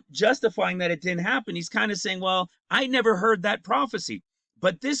he's not justifying that it didn't happen. He's kind of saying, well, I never heard that prophecy,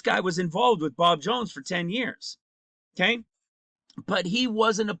 but this guy was involved with Bob Jones for 10 years. Okay? But he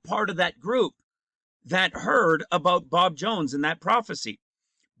wasn't a part of that group that heard about Bob Jones and that prophecy.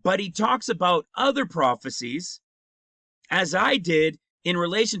 But he talks about other prophecies, as I did, in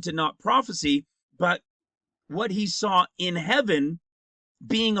relation to not prophecy, but what he saw in heaven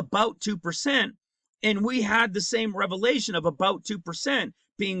being about 2%. And we had the same revelation of about 2%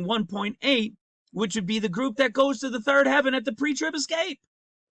 being 1.8, which would be the group that goes to the third heaven at the pre-trib escape.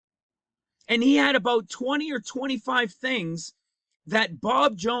 And he had about 20 or 25 things that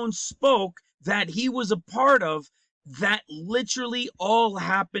Bob Jones spoke that he was a part of that literally all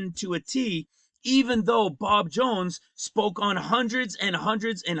happened to a T, even though Bob Jones spoke on hundreds and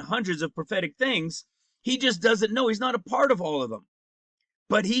hundreds and hundreds of prophetic things. He just doesn't know. He's not a part of all of them.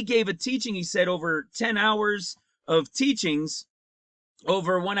 But he gave a teaching, he said, over 10 hours of teachings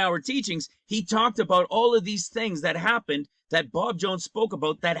over 1 hour teachings, he talked about all of these things that happened that Bob Jones spoke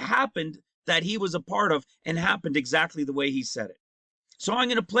about that happened that he was a part of and happened exactly the way he said it. So I'm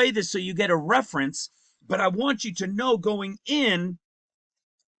going to play this so you get a reference, but I want you to know going in,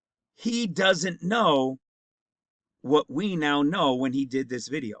 he doesn't know what we now know when he did this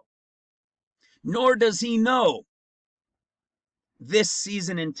video. Nor does he know this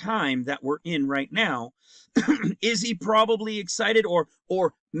season in time that we're in right now. Is he probably excited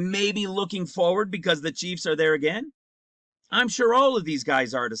or maybe looking forward because the Chiefs are there again? I'm sure all of these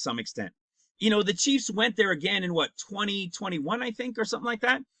guys are to some extent. You know, the Chiefs went there again in what, 2021, I think, or something like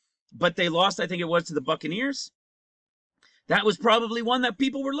that. But they lost, I think it was, to the Buccaneers. That was probably one that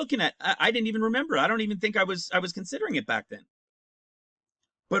people were looking at. I didn't even remember. I don't even think I was considering it back then.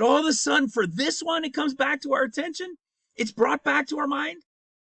 But all of a sudden, for this one, it comes back to our attention. It's brought back to our mind.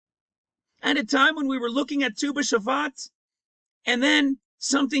 At a time when we were looking at Tu B'Shavat, and then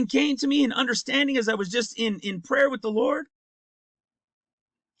something came to me in understanding as I was just in prayer with the Lord.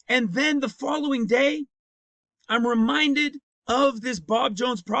 And then the following day, I'm reminded of this Bob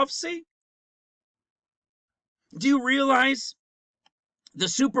Jones prophecy. Do you realize the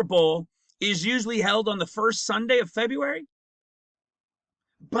Super Bowl is usually held on the first Sunday of February?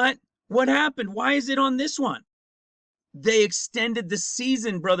 But what happened? Why is it on this one? They extended the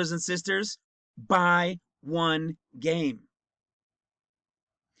season, brothers and sisters, by 1 game.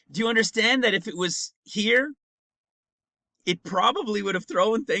 Do you understand that if it was here, it probably would have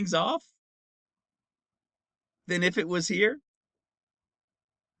thrown things off than if it was here?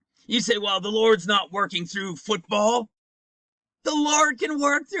 You say, well, the Lord's not working through football. The Lord can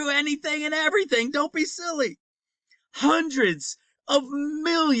work through anything and everything. Don't be silly. Hundreds of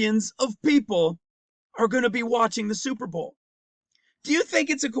millions of people are going to be watching the Super Bowl. Do you think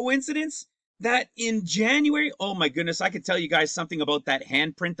it's a coincidence that in January, oh my goodness, I could tell you guys something about that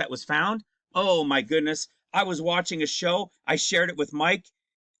handprint that was found. Oh my goodness. I was watching a show. I shared it with Mike.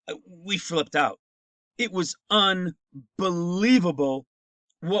 We flipped out. It was unbelievable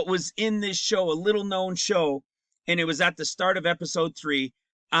what was in this show, a little known show. And it was at the start of episode 3.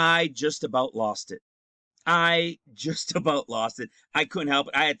 I just about lost it. I couldn't help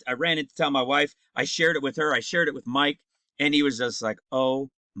it. I ran in to tell my wife. I shared it with her. I shared it with Mike. And he was just like, oh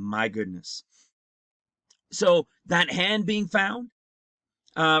my goodness. So that hand being found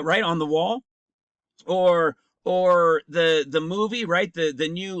right on the wall, or the movie, right? The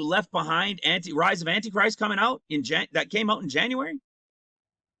new Left Behind, Rise of Antichrist coming out that came out in January.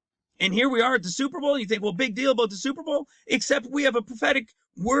 And here we are at the Super Bowl. You think, well, big deal about the Super Bowl, except we have a prophetic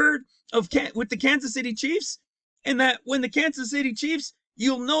word with the Kansas City Chiefs, and that when the Kansas City Chiefs,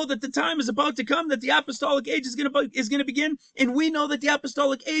 you'll know that the time is about to come, that the apostolic age is going to begin. And we know that the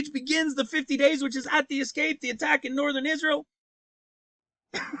apostolic age begins the 50 days, which is at the escape, the attack in northern Israel.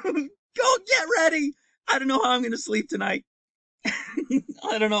 Go get ready. I don't know how I'm going to sleep tonight.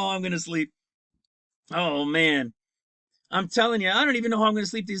 I don't know how I'm going to sleep. Oh, man. I'm telling you, I don't even know how I'm going to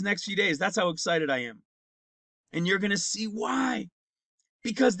sleep these next few days. That's how excited I am. And you're going to see why.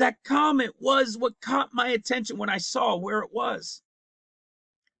 Because that comment was what caught my attention when I saw where it was.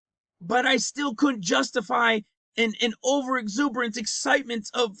 But I still couldn't justify an over-exuberant excitement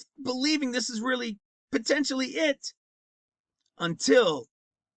of believing this is really potentially it. Until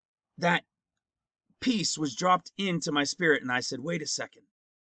that peace was dropped into my spirit and I said, wait a second.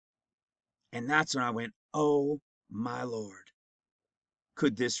 And that's when I went, oh my Lord,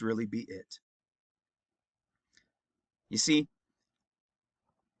 could this really be it? You see,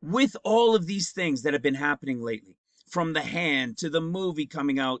 with all of these things that have been happening lately, from the hand to the movie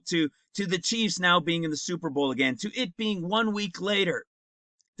coming out to the Chiefs now being in the Super Bowl again, to it being 1 week later,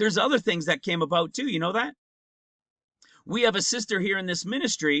 there's other things that came about too. You know that? We have a sister here in this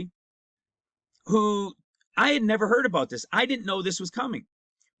ministry who I had never heard about this. I didn't know this was coming,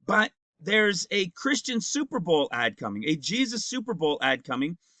 but there's a Christian Super Bowl ad coming, a Jesus Super Bowl ad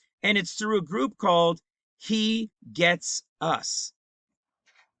coming, and it's through a group called He Gets Us.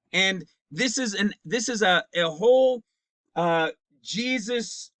 And this is a whole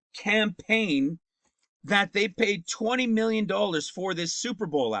Jesus campaign that they paid $20 million for this Super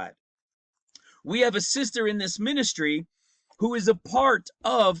Bowl ad. We have a sister in this ministry who is a part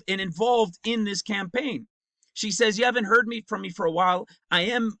of and involved in this campaign. She says, you haven't heard from me for a while. I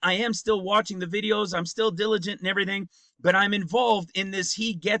am still watching the videos. I'm still diligent and everything, but I'm involved in this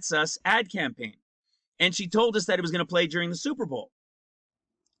He Gets Us ad campaign. And she told us that it was going to play during the Super Bowl.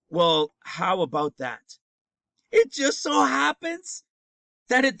 Well, how about that? It just so happens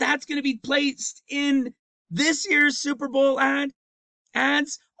that that's going to be placed in this year's Super Bowl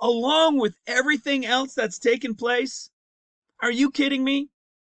ads, along with everything else that's taken place. Are you kidding me?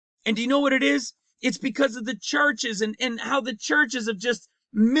 And do you know what it is? It's because of the churches and how the churches have just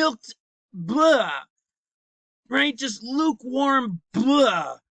milked blah, right? Just lukewarm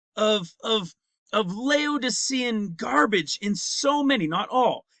blah of Laodicean garbage in so many, not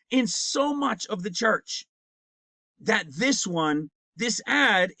all, in so much of the church, that this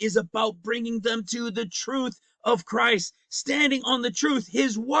ad is about bringing them to the truth of Christ, standing on the truth,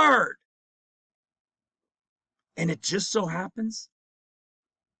 his word. And it just so happens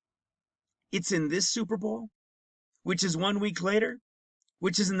it's in this Super Bowl, which is 1 week later,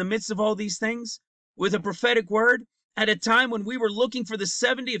 which is in the midst of all these things, with a prophetic word at a time when we were looking for the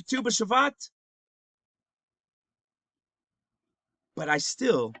 70 of Tu B'Shavat. But I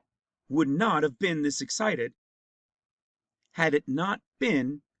still would not have been this excited had it not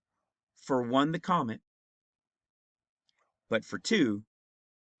been for one, the comet, but for two,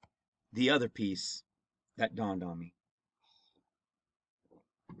 the other piece that dawned on me.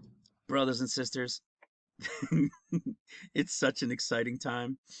 Brothers and sisters, it's such an exciting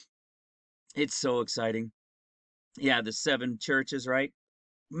time. It's so exciting. Yeah, the 7 churches, right?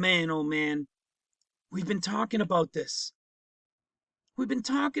 Man, oh man, we've been talking about this. We've been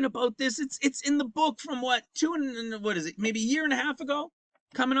talking about this. It's in the book from what is it? Maybe a year and a half ago?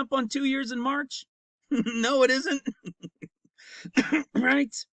 Coming up on 2 years in March? No, it isn't.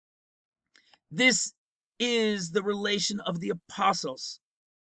 Right? This is the relation of the apostles,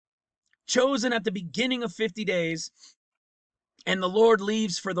 chosen at the beginning of 50 days, and the Lord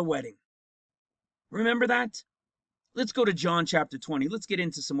leaves for the wedding. Remember that? Let's go to John chapter 20. Let's get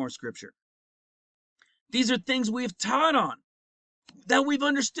into some more scripture. These are things we've taught on, that we've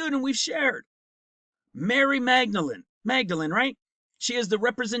understood and we've shared. Mary Magdalene, right? She has the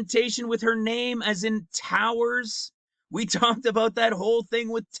representation with her name as in towers. We talked about that whole thing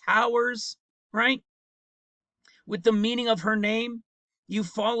with towers, right? With the meaning of her name. You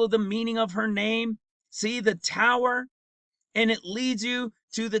follow the meaning of her name. See the tower, and it leads you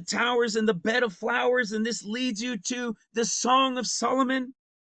to the towers and the bed of flowers, and this leads you to the Song of Solomon.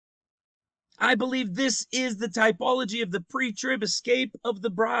 I believe this is the typology of the pre-trib escape of the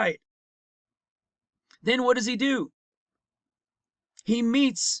bride. Then what does he do? He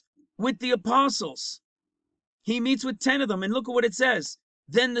meets with the apostles. He meets with 10 of them, and look at what it says.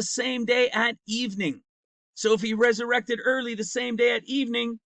 Then the same day at evening. So if he resurrected early, the same day at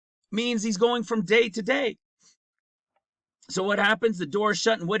evening means he's going from day to day. So what happens? The door is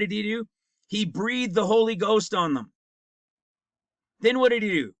shut, and what did he do? He breathed the Holy Ghost on them. Then what did he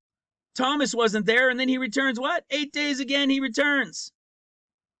do? Thomas wasn't there, and then he returns what? 8 days again, he returns.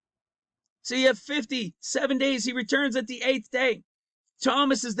 So you have 57 days, he returns at the 8th day.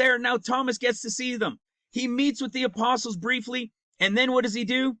 Thomas is there, and now Thomas gets to see them. He meets with the apostles briefly, and then what does he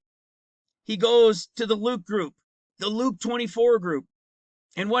do? He goes to the Luke group, the Luke 24 group.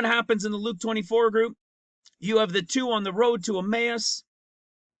 And what happens in the Luke 24 group? You have the 2 on the road to Emmaus.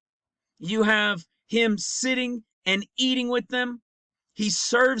 You have him sitting and eating with them. He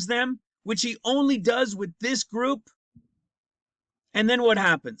serves them, which he only does with this group. And then what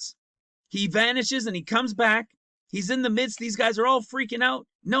happens? He vanishes and he comes back. He's in the midst. These guys are all freaking out,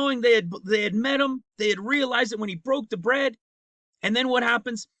 knowing they had met him. They had realized it when he broke the bread. And then what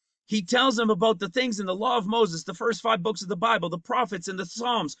happens? He tells them about the things in the law of Moses, the first 5 books of the Bible, the prophets and the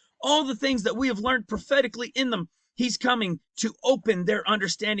Psalms, all the things that we have learned prophetically in them. He's coming to open their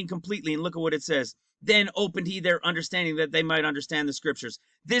understanding completely. And look at what it says. Then opened he their understanding that they might understand the scriptures.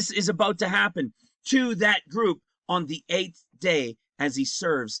 This is about to happen to that group on the 8th day as he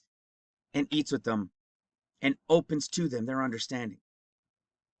serves and eats with them and opens to them their understanding.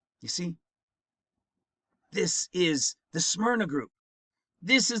 You see? This is the Smyrna group.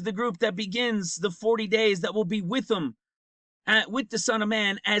 This is the group that begins the 40 days that will be with him, with the Son of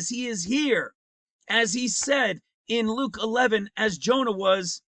Man as he is here. As he said in Luke 11, as Jonah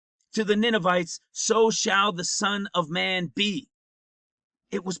was to the Ninevites, so shall the Son of Man be.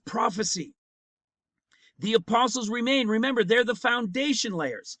 It was prophecy. The apostles remain. Remember, they're the foundation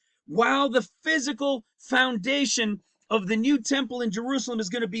layers. While the physical foundation of the new temple in Jerusalem is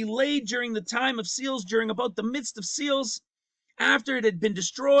going to be laid during the time of seals, during about the midst of seals, after it had been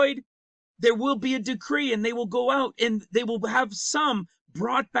destroyed, there will be a decree, and they will go out and they will have some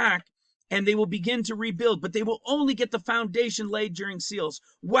brought back, and they will begin to rebuild, but they will only get the foundation laid during seals.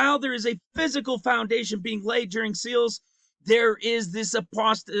 While there is a physical foundation being laid during seals, there is this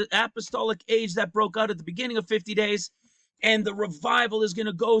apostolic age that broke out at the beginning of 50 days, and the revival is going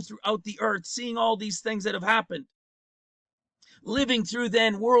to go throughout the earth, seeing all these things that have happened. Living through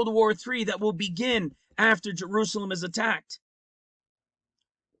then World War III that will begin after Jerusalem is attacked.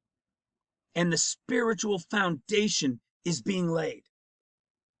 And the spiritual foundation is being laid.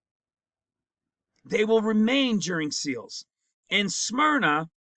 They will remain during seals. And Smyrna,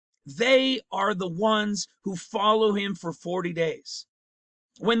 they are the ones who follow him for 40 days.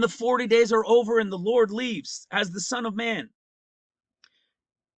 When the 40 days are over and the Lord leaves as the Son of Man,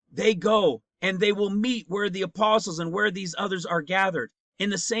 they go and they will meet where the apostles and where these others are gathered in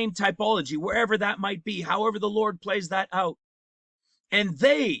the same typology, wherever that might be, however the Lord plays that out. And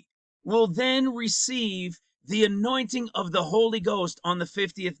they will then receive the anointing of the Holy Ghost on the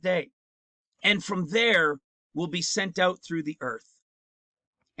 50th day. And from there will be sent out through the earth.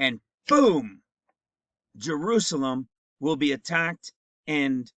 And boom, Jerusalem will be attacked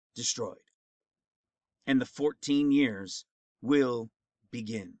and destroyed. And the 14 years will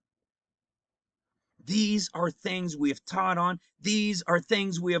begin. These are things we have taught on. These are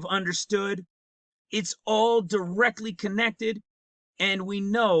things we have understood. It's all directly connected, and we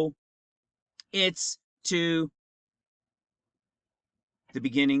know it's to the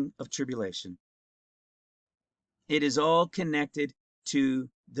beginning of tribulation. It is all connected to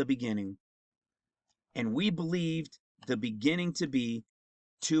the beginning. And we believed the beginning to be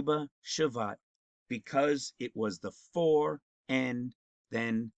Tu B'Shavat because it was the 4 and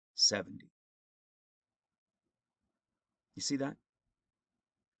then 70. You see that?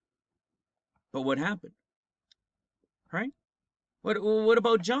 But what happened? Right? What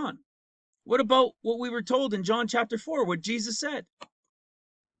about John? What about what we were told in John chapter 4, what Jesus said?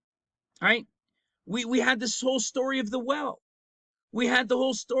 Right? We had this whole story of the well. We had the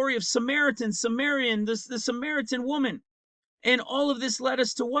whole story of Samaritan, the Samaritan woman. And all of this led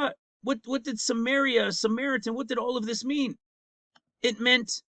us to what? What did Samaritan, what did all of this mean? It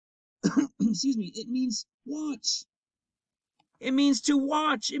meant, excuse me, it means watch. It means to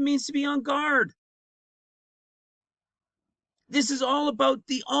watch. It means to be on guard. This is all about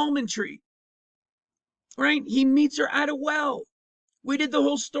the almond tree, right? He meets her at a well. We did the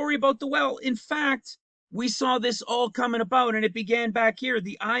whole story about the well. In fact, we saw this all coming about, and it began back here,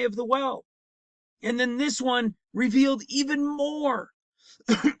 the eye of the well. And then this one revealed even more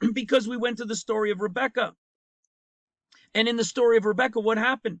because we went to the story of Rebecca. And in the story of Rebecca, what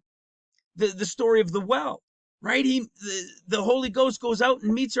happened? The story of the well, right? The Holy Ghost goes out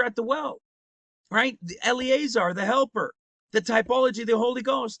and meets her at the well, right? The Eleazar, the helper, the typology of the Holy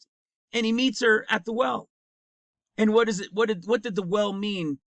Ghost, and he meets her at the well. And what is it? What did the well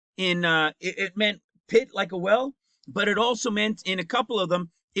mean? It meant pit, like a well, but it also meant, in a couple of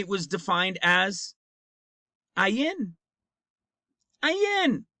them, it was defined as ayin.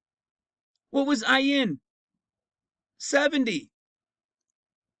 Ayin. What was ayin? 70.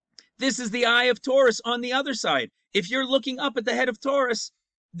 This is the eye of Taurus on the other side. If you're looking up at the head of Taurus,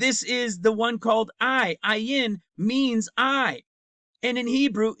 this is the one called eye. Ayin means eye. And in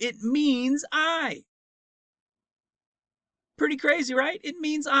Hebrew, it means eye. Pretty crazy, right? It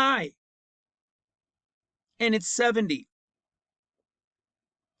means eye. And it's 70.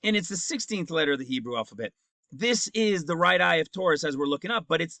 And it's the 16th letter of the Hebrew alphabet. This is the right eye of Taurus as we're looking up,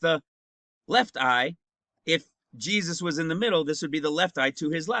 but it's the left eye. If Jesus was in the middle, this would be the left eye to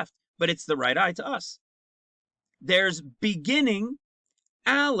his left, but it's the right eye to us. There's beginning,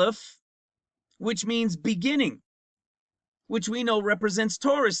 Aleph, which means beginning, which we know represents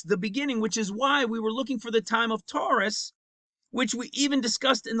Taurus, the beginning, which is why we were looking for the time of Taurus, which we even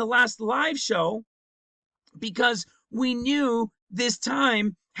discussed in the last live show, because we knew this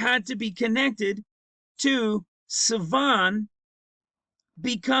time had to be connected to Sivan,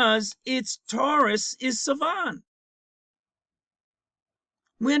 because its Taurus is Sivan.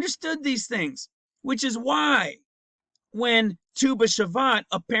 We understood these things, which is why when Tu B'Shavat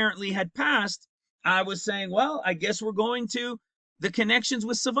apparently had passed, I was saying, well, I guess we're going to the connections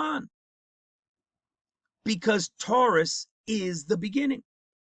with Sivan, because Taurus is the beginning.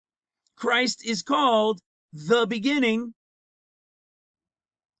 Christ is called the beginning,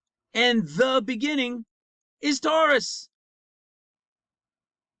 and the beginning is Taurus.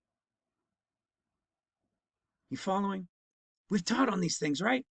 You following? We've taught on these things,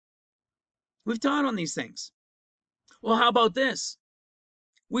 right? We've taught on these things. Well, how about this?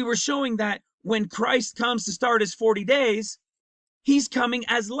 We were showing that when Christ comes to start his 40 days, he's coming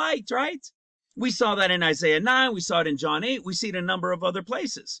as light, right? We saw that in Isaiah 9. We saw it in John 8. We see it in a number of other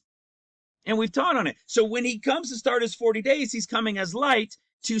places. And we've taught on it. So when he comes to start his 40 days, he's coming as light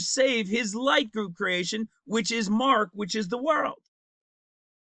to save his light group creation, which is Mark, which is the world.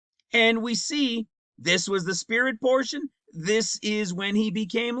 And we see this was the spirit portion. This is when he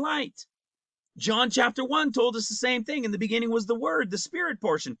became light. John chapter 1 told us the same thing. In the beginning was the Word, the spirit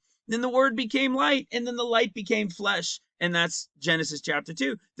portion. Then the Word became light, and then the light became flesh. And that's Genesis chapter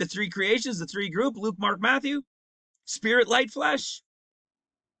 2. The three creations, the three group, Luke, Mark, Matthew. Spirit, light, flesh.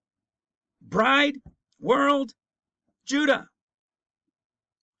 Bride, world, Judah.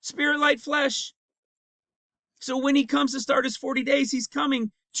 Spirit, light, flesh. So when he comes to start his 40 days, he's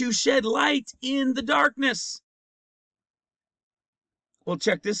coming to shed light in the darkness. Well,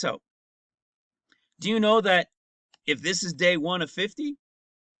 check this out. Do you know that if this is day 1 of 50,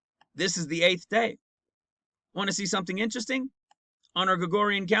 this is the 8th day? Want to see something interesting? On our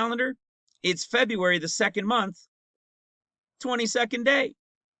Gregorian calendar, it's February the 2nd month, 22nd day.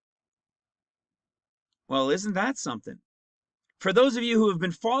 Well, isn't that something? For those of you who have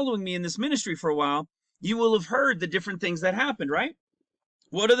been following me in this ministry for a while, you will have heard the different things that happened, right?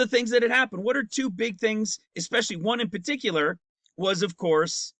 What are the things that had happened? What are two big things, especially one in particular, was, of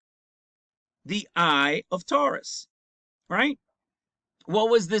course, the Eye of Taurus, right? What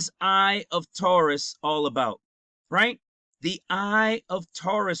was this Eye of Taurus all about, right? The Eye of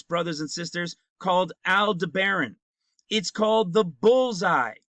Taurus, brothers and sisters, called Aldebaran. It's called the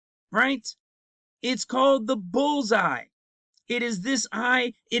bullseye, right? It's called the bullseye. It is this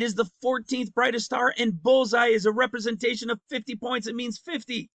eye. It is the 14th brightest star, and bullseye is a representation of 50 points. It means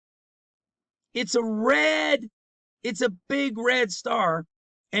 50. It's a big red star,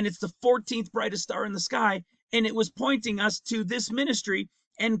 and it's the 14th brightest star in the sky, and it was pointing us to this ministry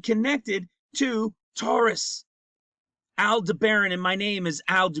and connected to Taurus. Aldebaran, and my name is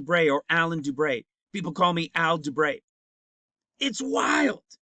Al Dubray or Alan Dubray. People call me Al Dubray. It's wild.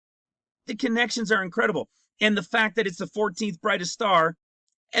 The connections are incredible. And the fact that it's the 14th brightest star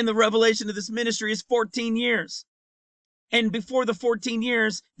and the revelation of this ministry is 14 years. And before the 14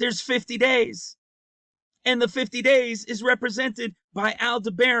 years, there's 50 days. And the 50 days is represented by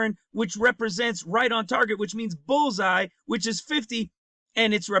Aldebaran, which represents right on target, which means bullseye, which is 50.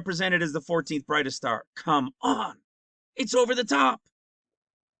 And it's represented as the 14th brightest star. Come on. It's over the top.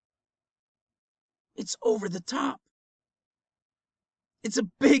 It's over the top. It's a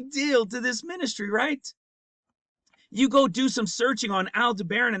big deal to this ministry, right? You go do some searching on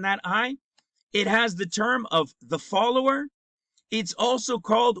Aldebaran and that eye. It has the term of the follower. It's also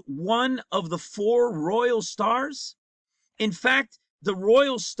called one of the 4 royal stars. In fact, the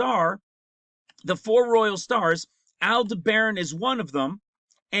royal star, the 4 royal stars, Aldebaran is one of them.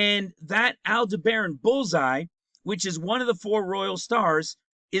 And that Aldebaran bullseye, which is one of the 4 royal stars,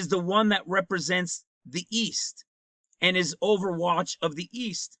 is the one that represents the East and is overwatch of the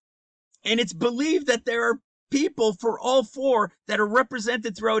East. And it's believed that there are people for all 4 that are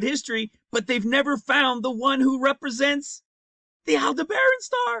represented throughout history, but they've never found the one who represents the Aldebaran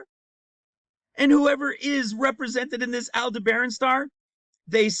star. And whoever is represented in this Aldebaran star,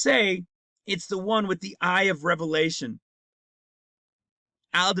 they say it's the one with the eye of revelation.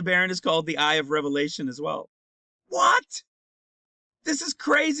 Aldebaran is called the eye of revelation as well. What? This is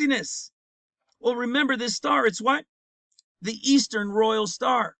craziness. Well, remember this star, it's what? The Eastern Royal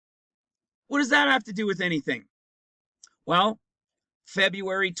Star. What does that have to do with anything? Well,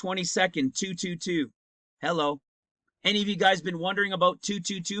 February 22nd, 222. Hello. Any of you guys been wondering about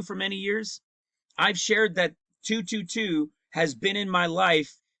 222 for many years? I've shared that 222 has been in my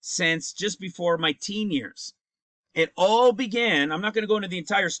life since just before my teen years. It all began, I'm not going to go into the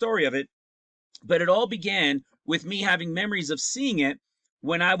entire story of it, but it all began with me having memories of seeing it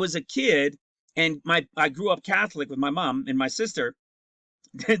when I was a kid, and I grew up Catholic with my mom and my sister.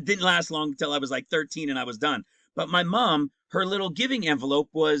 It didn't last long until I was like 13 and I was done. But my mom, her little giving envelope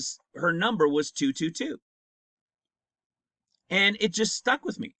was, her number was 222. And it just stuck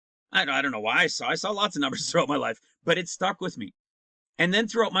with me. I don't know why I saw lots of numbers throughout my life, but it stuck with me. And then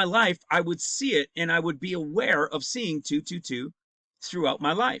throughout my life, I would see it and I would be aware of seeing 222 throughout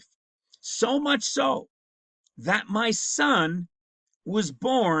my life. So much so that my son was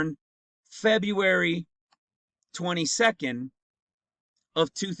born February 22nd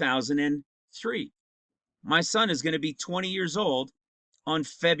of 2003. My son is going to be 20 years old on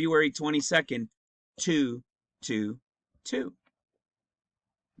February 22nd, 222.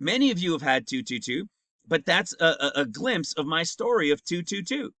 Many of you have had 222, but that's a glimpse of my story of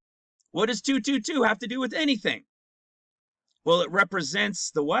 222. What does 222 have to do with anything? Well, it represents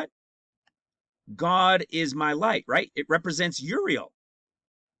the what? God is my light, right? It represents Uriel.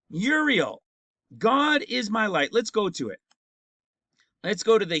 Uriel. God is my light. Let's go to it. Let's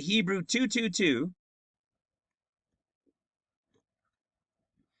go to the Hebrew 222.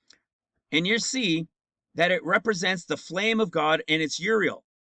 And you see that it represents the flame of God, and it's Uriel.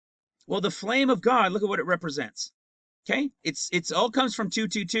 Well, the flame of God, look at what it represents. Okay? It's all comes from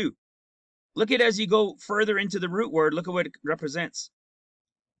 222. Look at as you go further into the root word, look at what it represents.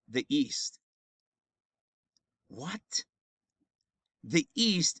 The East. What? The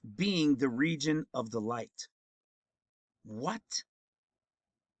East being the region of the light. What?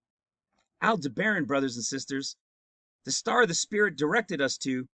 Aldebaran, brothers and sisters, the star the Spirit directed us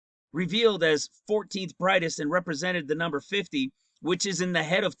to, revealed as 14th brightest and represented the number 50, which is in the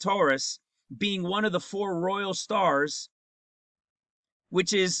head of Taurus, being one of the four royal stars,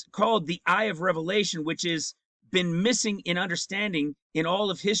 which is called the Eye of Revelation, which has been missing in understanding in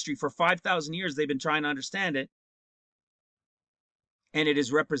all of history. For 5,000 years, they've been trying to understand it. And it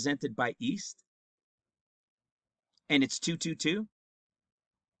is represented by East. And it's 222.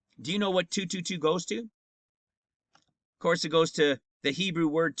 Do you know what 222 goes to? Of course, it goes to the Hebrew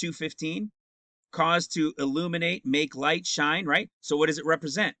word 215, cause to illuminate, make light, shine, right? So what does it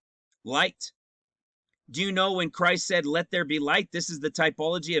represent? Light. Do you know when Christ said, let there be light? This is the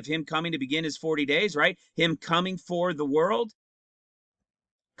typology of him coming to begin his 40 days, right? Him coming for the world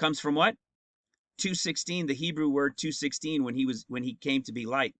comes from what? 216, the Hebrew word 216, when he came to be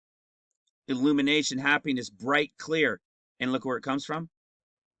light. Illumination, happiness, bright, clear. And look where it comes from.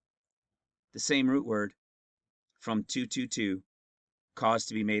 The same root word from 222, cause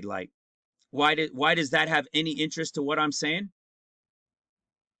to be made light. Why does that have any interest to what I'm saying?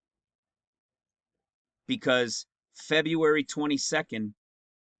 Because February 22nd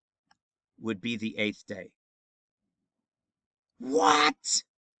would be the 8th day. What?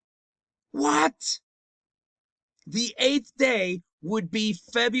 What? The 8th day would be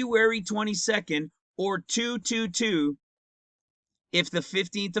February 22nd or 222 if the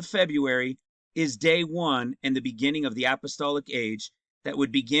 15th of February is day 1 and the beginning of the apostolic age that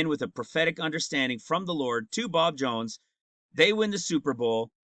would begin with a prophetic understanding from the Lord to Bob Jones. They win the Super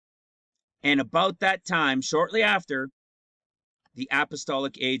Bowl. And about that time, shortly after, the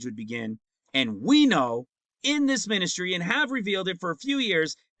apostolic age would begin. And we know in this ministry and have revealed it for a few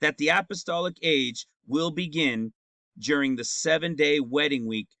years that the apostolic age will begin during the 7-day wedding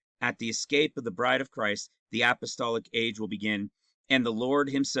week at the escape of the bride of Christ. The apostolic age will begin, and the Lord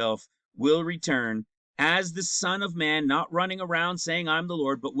himself will return as the Son of Man, not running around saying, I'm the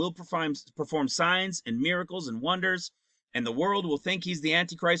Lord, but will perform signs and miracles and wonders, and the world will think he's the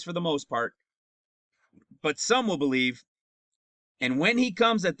Antichrist for the most part. But some will believe, and when he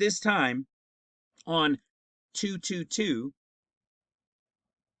comes at this time on 222,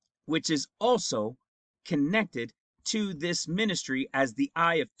 which is also connected to this ministry as the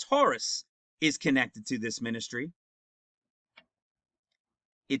Eye of Taurus is connected to this ministry.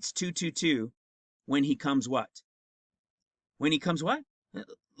 It's 222 when he comes what? When he comes what?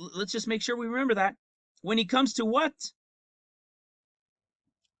 Let's just make sure we remember that. When he comes to what?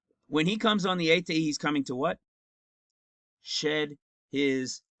 When he comes on the 8th day, he's coming to what? Shed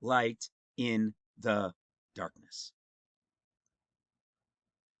his light in the darkness.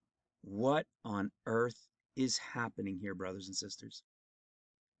 What on earth is happening here, brothers and sisters?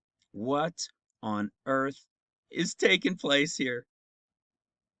 What on earth is taking place here?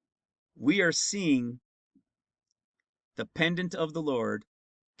 We are seeing the pendant of the Lord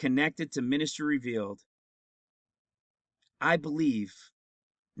connected to ministry revealed. I believe,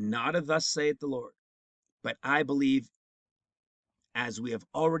 not of thus saith the Lord, but I believe, as we have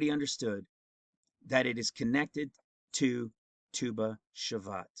already understood, that it is connected to Tu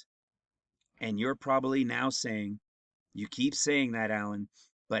B'Shavat. And you're probably now saying, you keep saying that, Alan,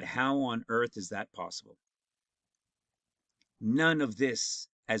 but how on earth is that possible? None of this,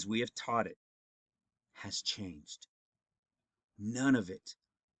 as we have taught it, has changed. None of it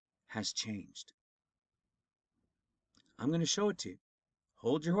has changed. I'm going to show it to you.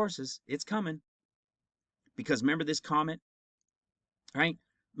 Hold your horses. It's coming. Because remember this comet, right?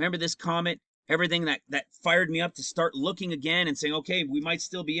 Remember this comet, everything that fired me up to start looking again and saying, okay, we might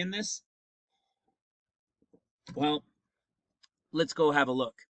still be in this. Well, let's go have a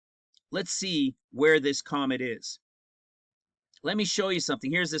look. Let's see where this comet is. Let me show you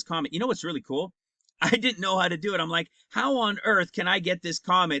something. Here's this comet. You know what's really cool? I didn't know how to do it. I'm like, how on earth can I get this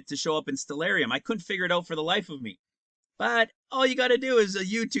comet to show up in Stellarium? I couldn't figure it out for the life of me. But all you got to do is a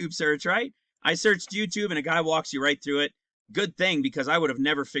YouTube search, right? I searched YouTube and a guy walks you right through it. Good thing, because I would have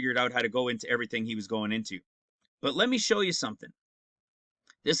never figured out how to go into everything he was going into. But let me show you something.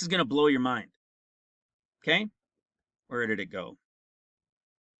 This is going to blow your mind. Okay? Where did it go?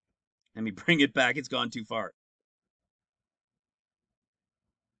 Let me bring it back. It's gone too far.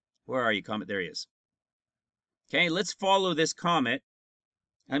 Where are you, comet? There he is. Okay, let's follow this comet.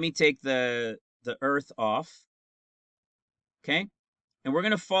 Let me take the Earth off. Okay? And we're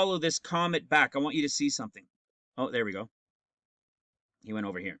going to follow this comet back. I want you to see something. Oh, there we go. He went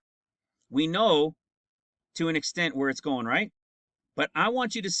over here. We know to an extent where it's going, right? But I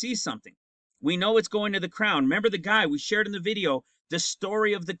want you to see something. We know it's going to the crown. Remember the guy we shared in the video the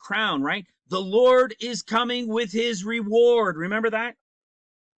story of the crown, right? The Lord is coming with his reward. Remember that?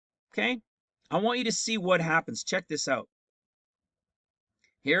 Okay? I want you to see what happens. Check this out.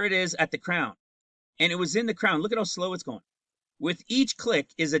 Here it is at the crown. And it was in the crown. Look at how slow it's going. With each click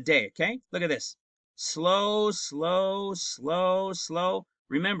is a day, okay? Look at this. Slow, slow, slow, slow.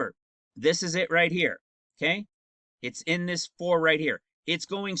 Remember, this is it right here, okay? It's in this 4 right here. It's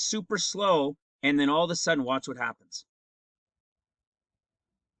going super slow, and then all of a sudden, watch what happens.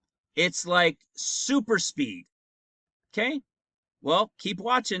 It's like super speed, okay? Well, keep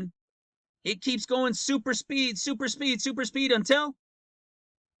watching. It keeps going super speed, super speed, super speed until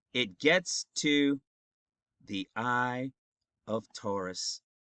it gets to the eye of Taurus.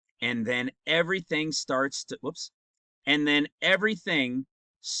 And then everything starts to, whoops, and then everything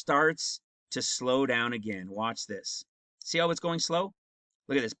starts to slow down again. Watch this. See how it's going slow?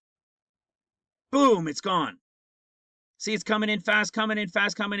 Look at this. Boom, it's gone. See, it's coming in fast, coming in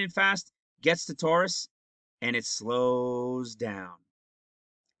fast, coming in fast. Gets to Taurus, and it slows down.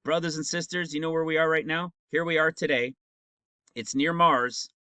 Brothers and sisters, you know where we are right now? Here we are today. It's near Mars.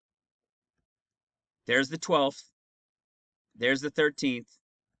 There's the 12th. There's the 13th.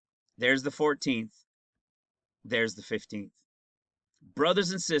 There's the 14th. There's the 15th.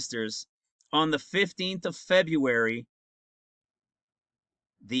 Brothers and sisters, on the 15th of February,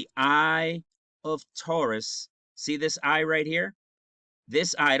 the eye of Taurus, see this eye right here?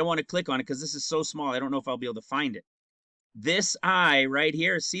 This eye, I don't want to click on it because this is so small, I don't know if I'll be able to find it. This eye right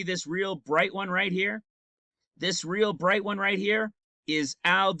here, see this real bright one right here? This real bright one right here is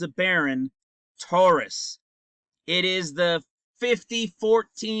Aldebaran Taurus. It is the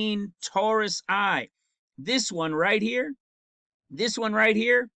 5014 Taurus eye. This one right here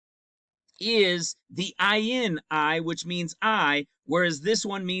is the Ayin eye, which means eye, whereas this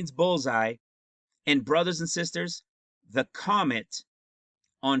one means bullseye. And brothers and sisters, the comet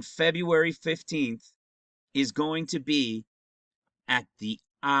on February 15th is going to be at the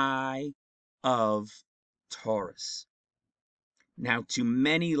eye of Taurus. Now, to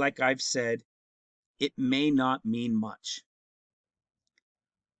many, like I've said, it may not mean much,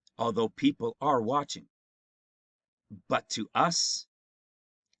 although people are watching. But to us,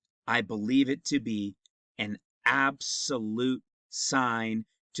 I believe it to be an absolute sign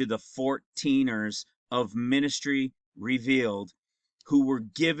to the 14ers of ministry revealed, who were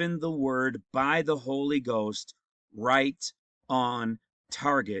given the word by the Holy Ghost right on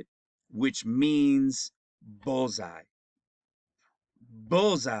target, which means bullseye.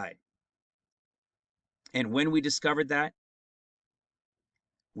 Bullseye. And when we discovered that,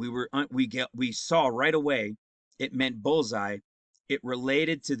 we saw right away it meant bullseye. It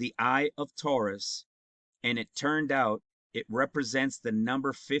related to the eye of Taurus, and it turned out it represents the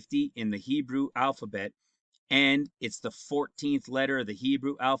number 50 in the Hebrew alphabet, and it's the 14th letter of the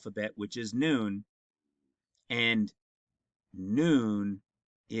Hebrew alphabet, which is Nun, and Nun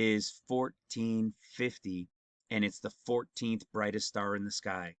is 1450, and it's the 14th brightest star in the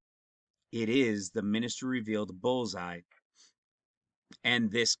sky. It is the ministry revealed bullseye.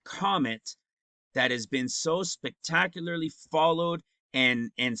 And this comet that has been so spectacularly followed and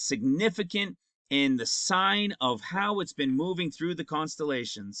significant in the sign of how it's been moving through the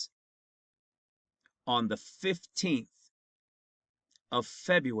constellations, on the 15th of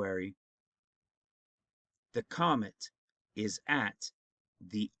February, the comet is at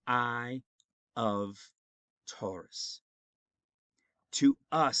the eye of Taurus. To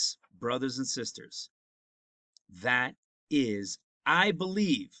us, brothers and sisters, that is, I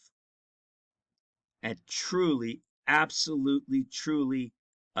believe, and truly, absolutely, truly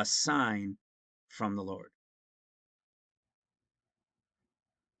a sign from the Lord.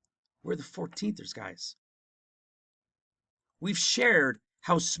 We're the 14thers, guys. We've shared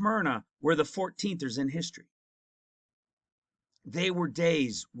how Smyrna were the 14thers in history. They were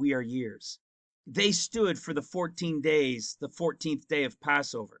days, we are years. They stood for the 14 days, the 14th day of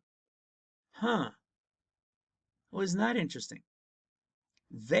Passover. Huh. Well, isn't that interesting?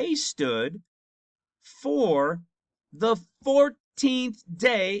 They stood for the 14th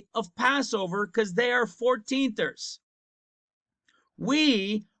day of Passover because they are 14thers.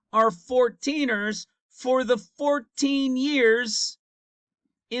 We are 14ers for the 14 years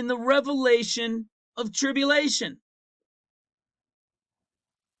in the revelation of tribulation.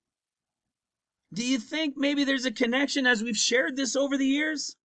 Do you think maybe there's a connection as we've shared this over the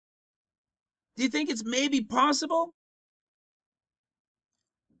years? Do you think it's maybe possible?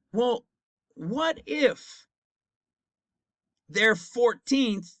 Well, what if their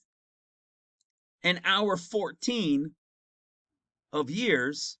 14th and our 14 of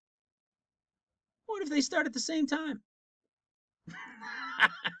years, what if they start at the same time?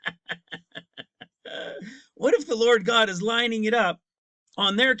 What if the Lord God is lining it up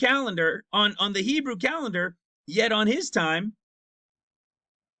on their calendar, on the Hebrew calendar, yet on his time,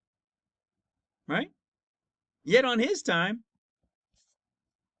 right? Yet on his time,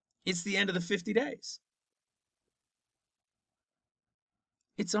 it's the end of the 50 days.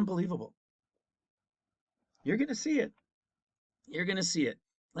 It's unbelievable. You're going to see it. You're going to see it.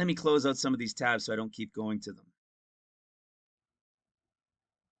 Let me close out some of these tabs so I don't keep going to them.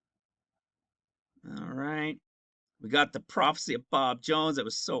 All right. We got the prophecy of Bob Jones. That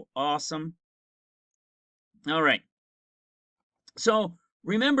was so awesome. All right. So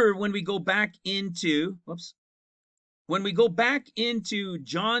remember when we go back into, when we go back into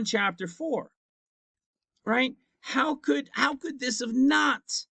John chapter 4, right? How could this have not?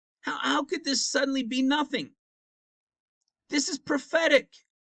 How could this suddenly be nothing? This is prophetic.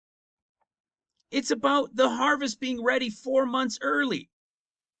 It's about the harvest being ready 4 months early,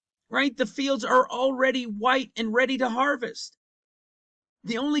 right? The fields are already white and ready to harvest.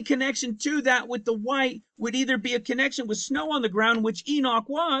 The only connection to that with the white would either be a connection with snow on the ground, which Enoch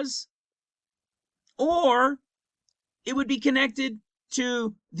was, or it would be connected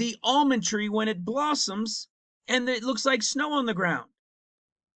to the almond tree when it blossoms and it looks like snow on the ground.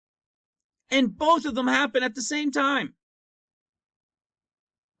 And both of them happen at the same time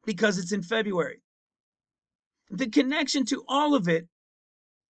because it's in February. The connection to all of it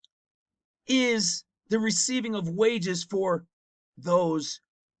is the receiving of wages for those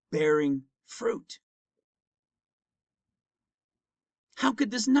bearing fruit. How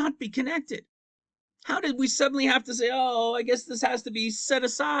could this not be connected? How did we suddenly have to say, oh, I guess this has to be set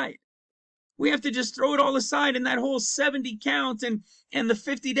aside? We have to just throw it all aside in that whole 70 count and the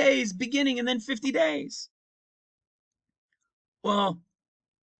 50 days beginning and then 50 days. Well,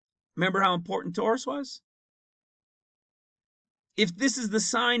 remember how important Taurus was? If this is the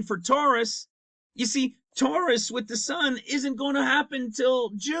sign for Taurus, you see, Taurus with the sun isn't going to happen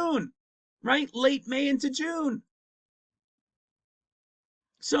till June, right? Late May into June.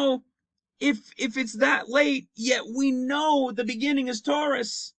 So if it's that late, yet we know the beginning is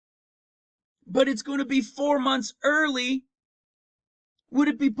Taurus, but it's going to be 4 months early, would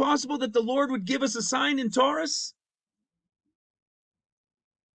it be possible that the Lord would give us a sign in Taurus?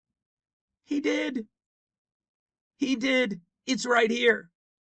 He did. He did. It's right here.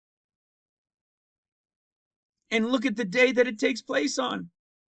 And look at the day that it takes place on.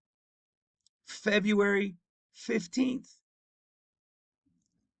 February 15th.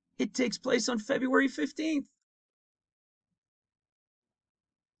 It takes place on February 15th.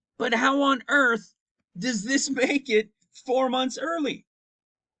 But how on earth does this make it 4 months early?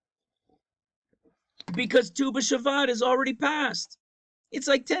 Because Tu B'Shavat is already passed. It's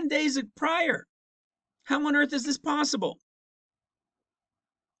like 10 days prior. How on earth is this possible?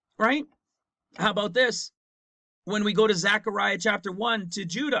 Right? How about this? When we go to Zechariah chapter 1 to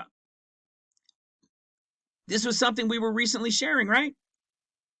Judah. This was something we were recently sharing, right?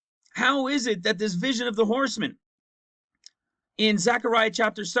 How is it that this vision of the horseman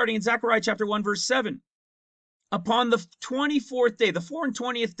starting in Zechariah chapter 1 verse 7, upon the 24th day, the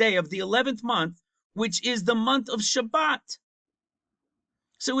 24th day of the 11th month, which is the month of Shabbat.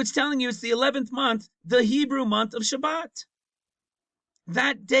 So it's telling you it's the 11th month, the Hebrew month of Shabbat.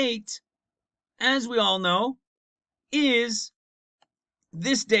 That date, as we all know, is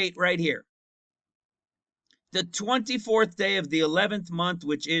this date right here. The 24th day of the 11th month,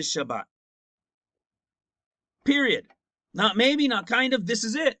 which is Shabbat. Period. Not maybe, not kind of, this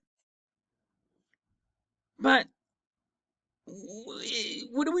is it. But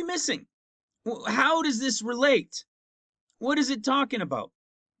what are we missing? How does this relate? What is it talking about?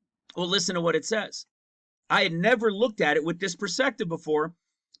 Well, listen to what it says. I had never looked at it with this perspective before,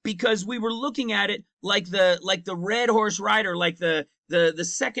 because we were looking at it like the red horse rider, like the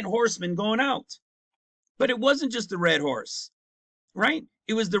second horseman going out. But it wasn't just the red horse, right?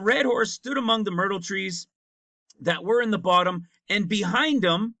 It was the red horse stood among the myrtle trees that were in the bottom, and behind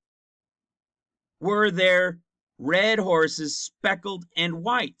them were their red horses, speckled and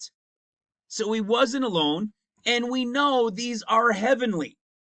white. So he wasn't alone, and we know these are heavenly.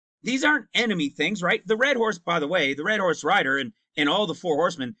 These aren't enemy things, right? The red horse, by the way, the red horse rider and all the four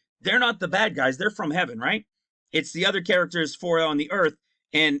horsemen, they're not the bad guys. They're from heaven, right? It's the other characters for on the earth,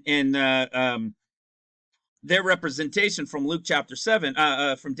 and their representation from Luke chapter 7,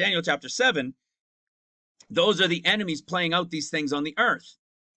 from Daniel chapter 7. Those are the enemies playing out these things on the earth.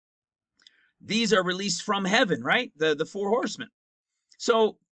 These are released from heaven, right? The four horsemen.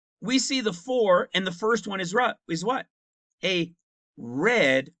 So we see the four, and the first one is what? A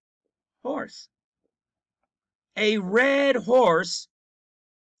red horse. A red horse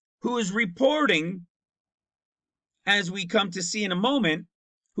who is reporting, as we come to see in a moment,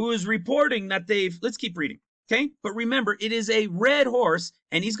 who is reporting that let's keep reading, okay? But remember, it is a red horse,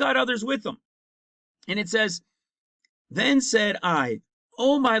 and he's got others with him. And it says, then said I,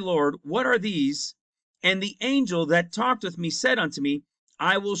 O my Lord, what are these? And the angel that talked with me said unto me,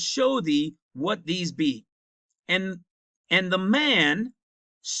 I will show thee what these be. And the man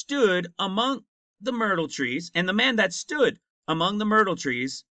stood among the myrtle trees, and the man that stood among the myrtle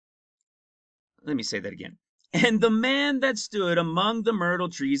trees, let me say that again. And the man that stood among the myrtle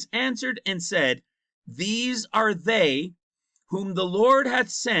trees answered and said, these are they whom the Lord hath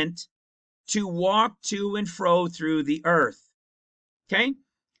sent to walk to and fro through the earth. Okay?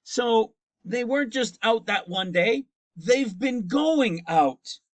 So they weren't just out that one day. They've been going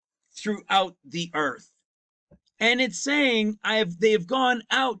out throughout the earth. And it's saying they've gone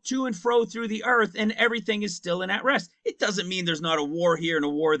out to and fro through the earth, and everything is still in at rest. It doesn't mean there's not a war here and a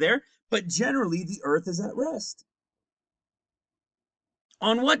war there, but generally the earth is at rest.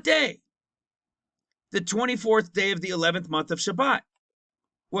 On what day? The 24th day of the 11th month of Shabbat.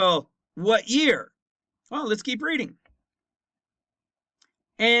 Well, what year? Well, let's keep reading.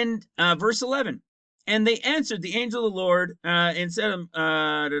 And verse 11. And they answered the angel of the Lord and said,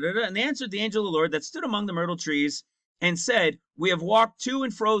 and they answered the angel of the Lord that stood among the myrtle trees and said, we have walked to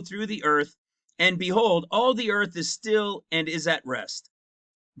and fro through the earth, and behold, all the earth is still and is at rest.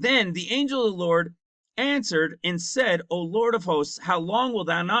 Then the angel of the Lord answered and said, O Lord of hosts, how long wilt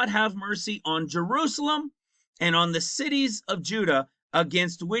thou not have mercy on Jerusalem and on the cities of Judah,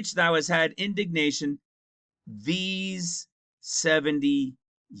 against which thou hast had indignation these 70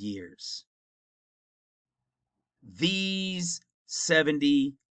 years? These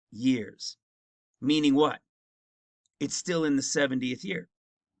 70 years. Meaning what? It's still in the 70th year.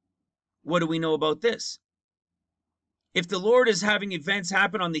 What do we know about this? If the Lord is having events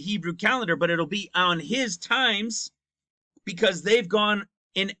happen on the Hebrew calendar, but it'll be on his times because they've gone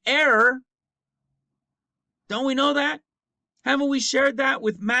in error, don't we know that? Haven't we shared that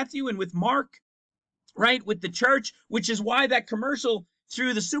with Matthew and with Mark, right? With the church, which is why that commercial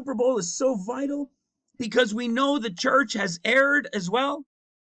through the Super Bowl is so vital, because we know the church has erred as well.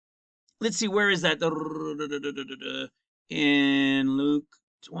 Let's see, where is that? In Luke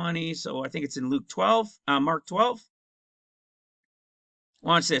 20, so I think it's in Luke 12, Mark 12.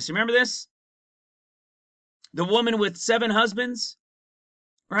 Watch this. Remember this? The woman with 7 husbands,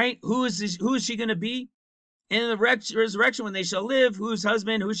 right? Who is she going to be? In the resurrection, when they shall live, whose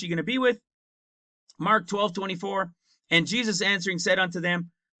husband, who is she going to be with? Mark 12:24. And Jesus answering said unto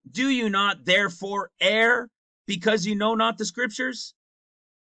them, do you not therefore err, because you know not the scriptures?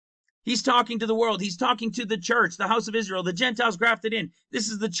 He's talking to the world. He's talking to the church, the house of Israel, the Gentiles grafted in. This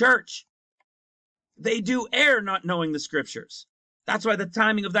is the church. They do err not knowing the scriptures. That's why the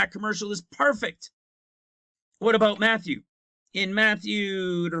timing of that commercial is perfect. What about Matthew? In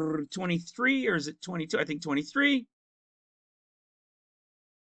Matthew 23, or is it 22? I think 23.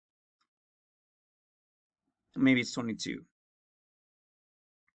 Maybe it's 22.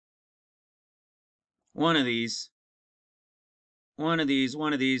 One of these.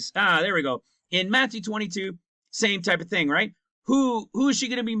 There we go. In Matthew 22, same type of thing, right? Who is she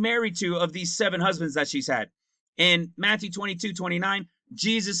going to be married to of these 7 husbands that she's had? In Matthew 22:29,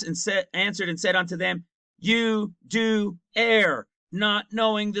 Jesus answered and said unto them, you do err, not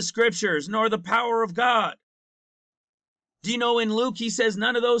knowing the scriptures, nor the power of God. Do you know in Luke, he says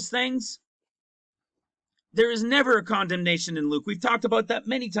none of those things? There is never a condemnation in Luke. We've talked about that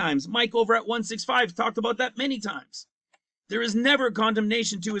many times. Mike over at 165 talked about that many times. There is never a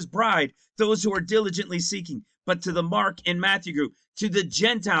condemnation to his bride, those who are diligently seeking, but to the Mark and Matthew group, to the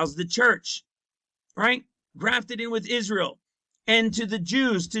Gentiles, the church, right? Grafted in with Israel, and to the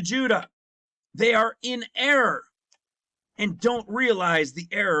Jews, to Judah. They are in error and don't realize the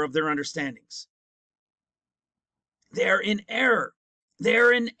error of their understandings. They are in error. They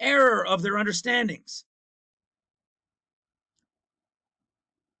are in error of their understandings.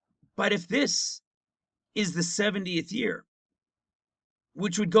 But if this is the 70th year,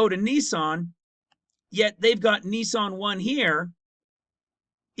 which would go to Nisan, yet they've got Nisan 1 here,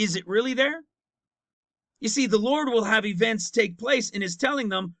 is it really there? You see, the Lord will have events take place and is telling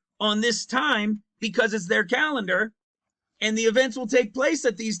them on this time because it's their calendar, and the events will take place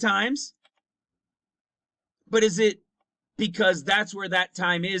at these times. But is it because that's where that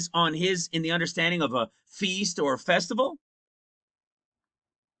time is on his, in the understanding of a feast or a festival?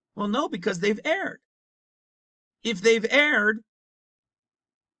 Well, no, because they've erred. If they've erred,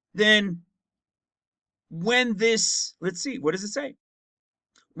 then when this, let's see, what does it say?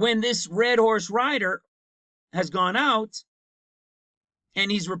 When this red horse rider has gone out,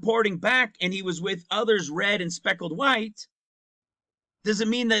 and he's reporting back and he was with others red and speckled white, does it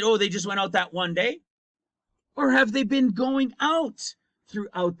mean that, oh, they just went out that one day? Or have they been going out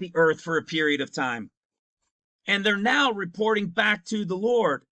throughout the earth for a period of time? And they're now reporting back to the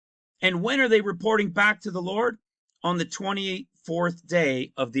Lord. And when are they reporting back to the Lord? On the 24th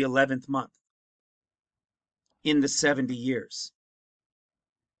day of the 11th month in the 70 years.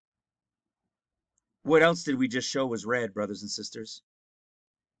 What else did we just show was red, brothers and sisters?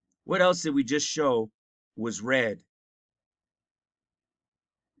 What else did we just show was red?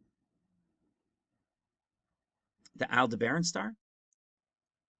 The Aldebaran star?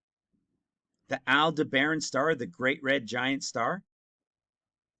 The Aldebaran star, the great red giant star?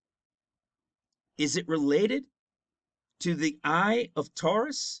 Is it related to the eye of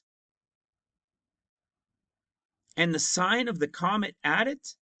Taurus and the sign of the comet at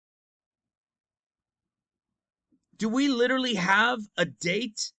it? Do we literally have a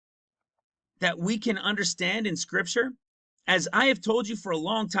date that we can understand in Scripture? As I have told you for a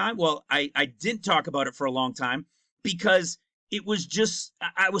long time, well, I didn't talk about it for a long time because it was just,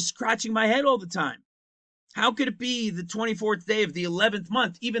 I was scratching my head all the time. How could it be the 24th day of the 11th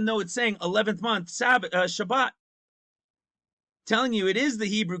month, even though it's saying 11th month, Sabbath, Shabbat? Telling you it is the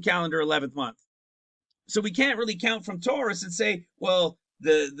Hebrew calendar 11th month. So we can't really count from Taurus and say, well,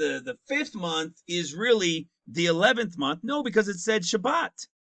 the 5th month is really the 11th month. No, because it said Shabbat.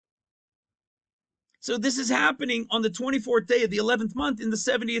 So this is happening on the 24th day of the 11th month in the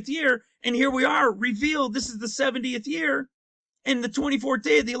 70th year. And here we are revealed. This is the 70th year. And the 24th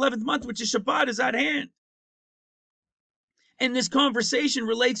day of the 11th month, which is Shabbat, is at hand. And this conversation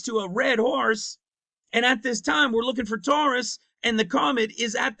relates to a red horse. And at this time, we're looking for Taurus. And the comet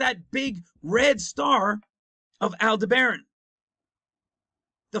is at that big red star of Aldebaran.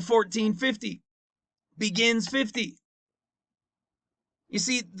 The 1450 begins 50. You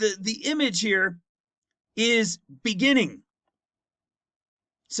see, the image here is beginning.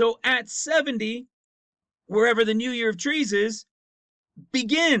 So at 70, wherever the New Year of Trees is,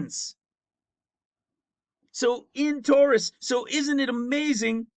 begins. So in Taurus, so isn't it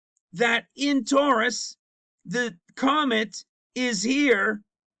amazing that in Taurus, the comet is here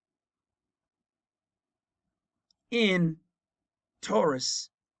in Taurus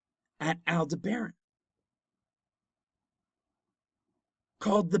at Aldebaran,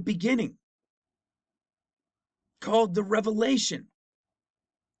 called the beginning, called the revelation.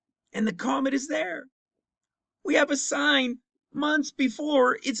 And the comet is there. We have a sign months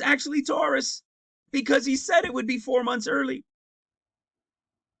before it's actually Taurus because he said it would be 4 months early.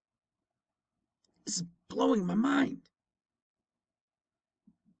 This is blowing my mind.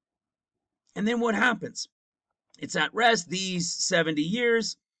 And then what happens? It's at rest these 70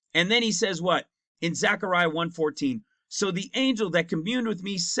 years. And then he says what? In Zechariah 1:14. So the angel that communed with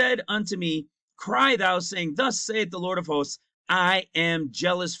me said unto me, cry thou, saying, thus saith the Lord of hosts, I am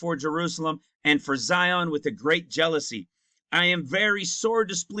jealous for Jerusalem and for Zion with a great jealousy. I am very sore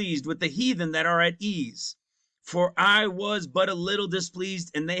displeased with the heathen that are at ease. For I was but a little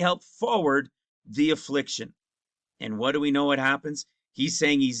displeased, and they helped forward the affliction. And what do we know what happens? He's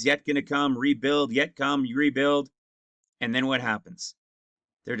saying he's yet going to come, rebuild, yet come, rebuild. And then what happens?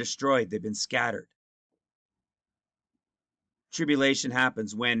 They're destroyed. They've been scattered. Tribulation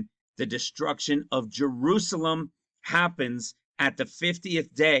happens when the destruction of Jerusalem happens at the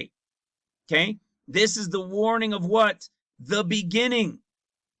 50th day. Okay? This is the warning of what? The beginning.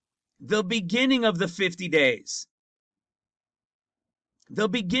 The beginning of the 50 days. The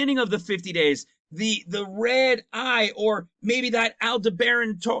beginning of the 50 days. The red eye, or maybe that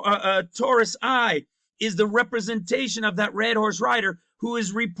Aldebaran Taurus eye, is the representation of that red horse rider who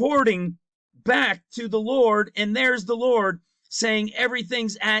is reporting back to the Lord. And there's the Lord saying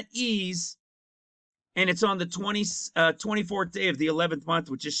everything's at ease. And it's on the 24th day of the 11th month,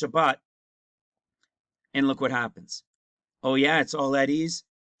 which is Shabbat. And look what happens. Oh yeah, it's all at ease.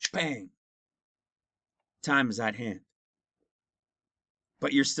 Bang. Time is at hand.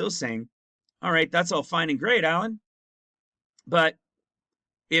 But you're still saying, all right, that's all fine and great, Alan. But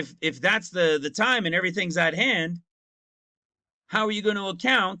if that's the time and everything's at hand, how are you going to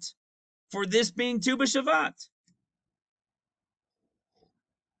account for this being Tu B'Shavat?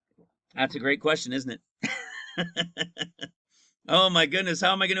 That's a great question, isn't it? Oh my goodness,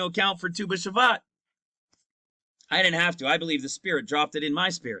 how am I going to account for Tu B'Shavat? I didn't have to. I believe the Spirit dropped it in my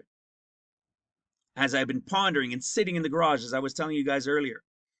spirit. As I've been pondering and sitting in the garage, as I was telling you guys earlier,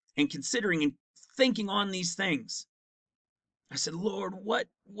 and considering and thinking on these things, I said, Lord, what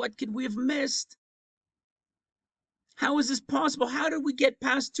could we have missed? How is this possible? How did we get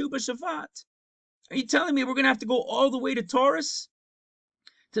past Tu B'Shavat? Are you telling me we're going to have to go all the way to Taurus?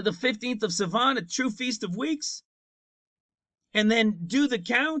 to the 15th of Sivan, a true Feast of Weeks, and then do the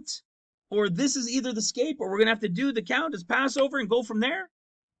count, or this is either the scape, or we're going to have to do the count as Passover and go from there?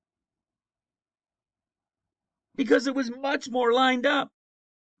 Because it was much more lined up.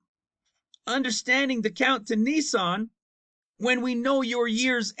 Understanding the count to Nisan, when we know your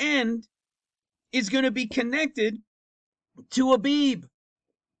year's end is going to be connected to Abib.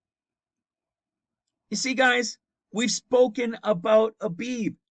 You see, guys, we've spoken about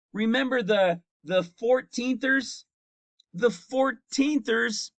Abib. Remember the 14thers? The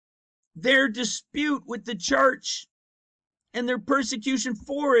 14thers, their dispute with the church and their persecution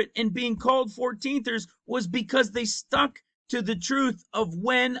for it and being called 14thers was because they stuck to the truth of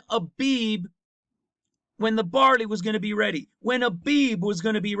when Abib, when the barley was going to be ready, when Abib was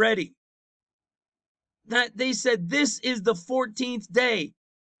going to be ready. That they said, this is the 14th day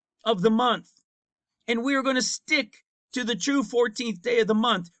of the month, and we are going to stick to the true 14th day of the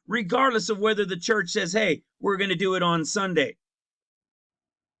month, regardless of whether the church says, hey, we're going to do it on Sunday.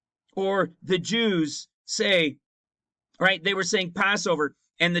 Or the Jews say, right, they were saying Passover,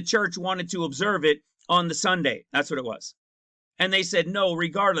 and the church wanted to observe it on the Sunday. That's what it was. And they said, no,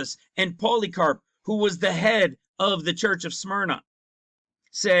 regardless. And Polycarp, who was the head of the church of Smyrna,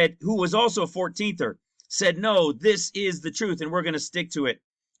 said, who was also a 14ther, said, no, this is the truth, and we're going to stick to it.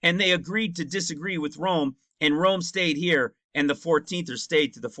 And they agreed to disagree with Rome, and Rome stayed here, and the 14thers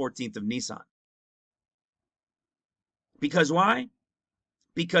stayed to the 14th of Nisan. Because why?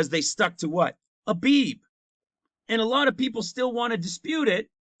 Because they stuck to what? Abib. And a lot of people still want to dispute it,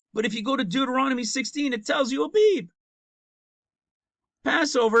 but if you go to Deuteronomy 16, it tells you Abib.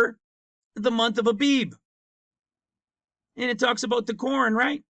 Passover, the month of Abib. And it talks about the corn,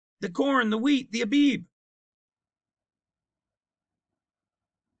 right? The corn, the wheat, the Abib.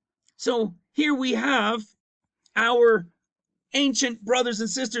 So here we have our ancient brothers and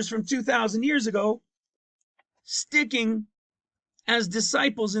sisters from 2,000 years ago sticking as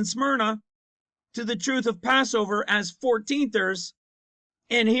disciples in Smyrna to the truth of Passover as 14thers.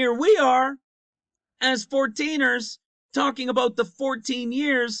 And here we are as 14ers talking about the 14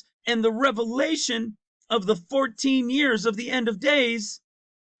 years and the revelation of the 14 years of the end of days.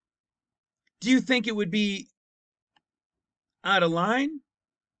 Do you think it would be out of line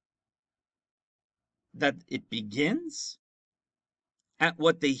that it begins at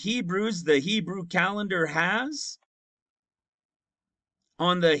what the Hebrew calendar has?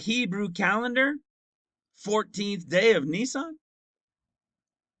 On the Hebrew calendar, 14th day of Nisan?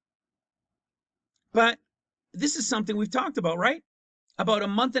 But this is something we've talked about, right? About a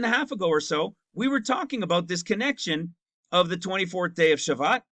month and a half ago or so, we were talking about this connection of the 24th day of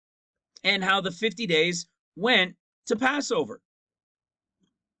Shavat and how the 50 days went to Passover.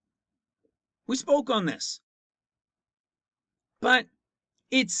 We spoke on this. But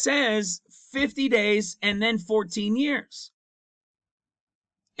it says 50 days and then 14 years.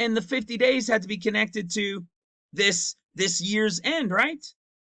 And the 50 days had to be connected to this year's end, right?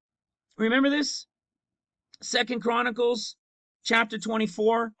 Remember this? 2 Chronicles chapter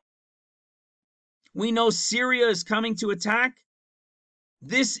 24. We know Syria is coming to attack.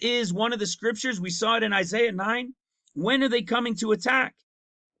 This is one of the scriptures. We saw it in Isaiah 9. When are they coming to attack?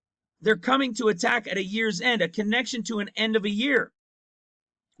 They're coming to attack at a year's end, a connection to an end of a year.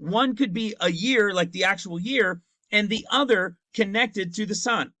 One could be a year, like the actual year, and the other connected to the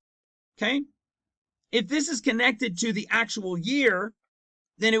sun. Okay? If this is connected to the actual year,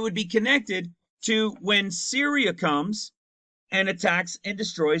 then it would be connected to when Syria comes and attacks and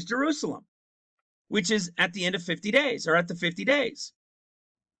destroys Jerusalem, which is at the end of 50 days, or at the 50 days.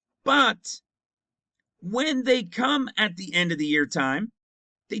 But when they come at the end of the year time,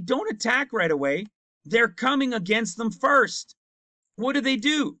 they don't attack right away. They're coming against them first. What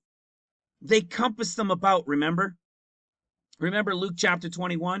do? They compass them about, remember? Remember Luke chapter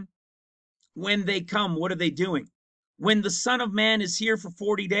 21? When they come, what are they doing? When the Son of Man is here for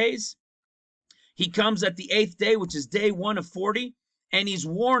 40 days, he comes at the 8th day, which is day 1 of 40, and he's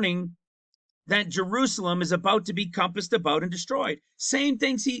warning that Jerusalem is about to be compassed about and destroyed. Same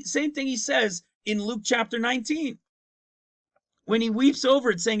thing he says in Luke chapter 19. When he weeps over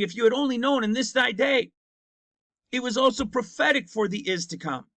it, saying, if you had only known in this thy day, it was also prophetic for the is to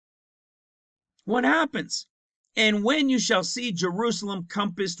come. What happens? And when you shall see Jerusalem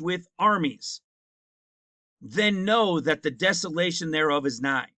compassed with armies, then know that the desolation thereof is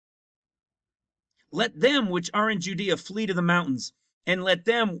nigh. Let them which are in Judea flee to the mountains, and let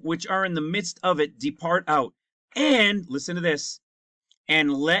them which are in the midst of it depart out. And, listen to this,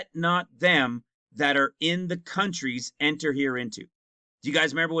 and let not them that are in the countries enter hereinto. Do you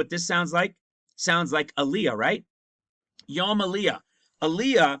guys remember what this sounds like? Sounds like Aliyah, right? Yom Aliyah.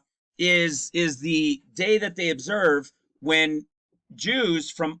 Aliyah is the day that they observe when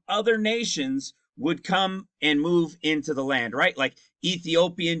Jews from other nations would come and move into the land, right? Like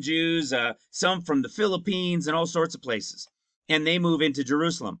Ethiopian Jews, some from the Philippines and all sorts of places. And they move into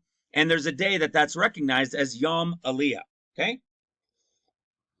Jerusalem. And there's a day that's recognized as Yom Aliyah, okay?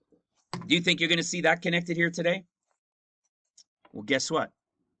 Do you think you're going to see that connected here today? Well, guess what?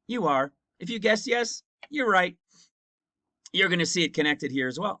 You are. If you guessed yes, you're right. You're going to see it connected here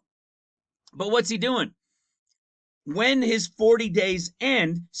as well. But what's he doing? When his 40 days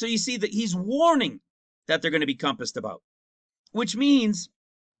end, so you see that he's warning that they're going to be compassed about, which means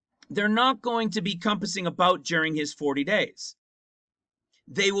they're not going to be compassing about during his 40 days.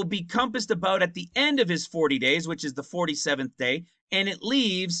 They will be compassed about at the end of his 40 days, which is the 47th day, and it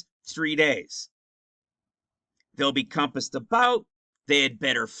leaves 3 days. They'll be compassed about, they had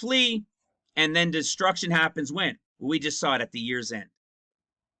better flee, and then destruction happens when? We just saw it at the year's end.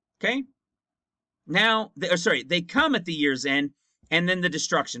 Okay? Now, they come at the year's end, and then the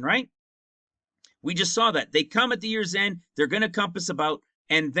destruction, right? We just saw that. They come at the year's end, they're going to compass about,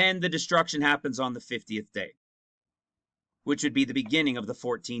 and then the destruction happens on the 50th day, which would be the beginning of the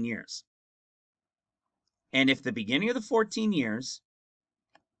 14 years. And if the beginning of the 14 years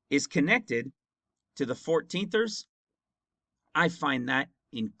is connected to the 14thers, I find that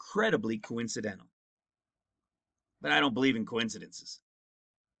incredibly coincidental. But I don't believe in coincidences.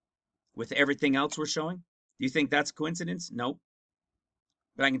 With everything else we're showing, do you think that's a coincidence? Nope.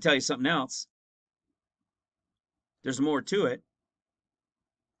 But I can tell you something else. There's more to it.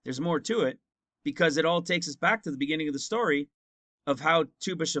 There's more to it because it all takes us back to the beginning of the story of how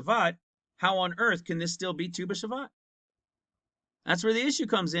Tu B'Shavat, how on earth can this still be Tu B'Shavat? That's where the issue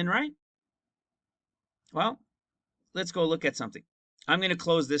comes in, right? Well, let's go look at something. I'm going to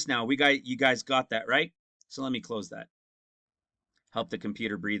close this now. You guys got that, right? So let me close that. Help the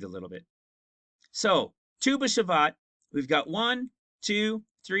computer breathe a little bit. So, Tu B'Shavat, we've got 1, 2,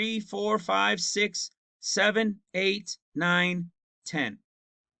 3, 4, 5, 6, 7, 8, 9, 10.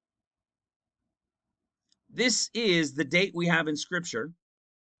 This is the date we have in Scripture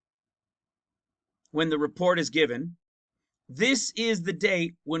when the report is given. This is the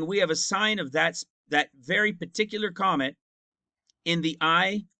date when we have a sign of that very particular comet in the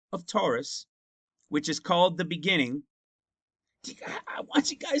eye of Taurus, which is called the beginning. I want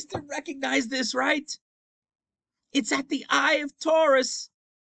you guys to recognize this, right? It's at the eye of Taurus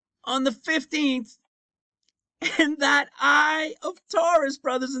on the 15th. And that eye of Taurus,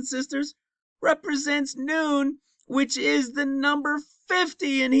 brothers and sisters, represents noon, which is the number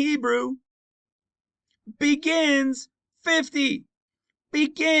 50 in Hebrew. Begins 50.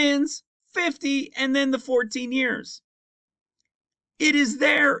 Begins 50, and then the 14 years. It is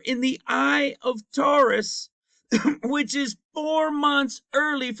there in the eye of Taurus, which is 4 months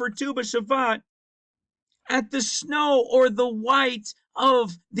early for Tu B'Shavat, at the snow or the white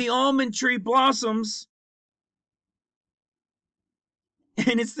of the almond tree blossoms.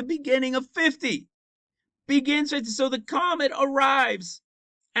 And it's the beginning of 50. Begins 50. So the comet arrives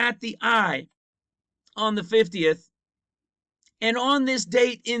at the eye on the 50th. And on this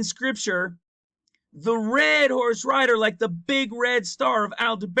date in Scripture, the red horse rider, like the big red star of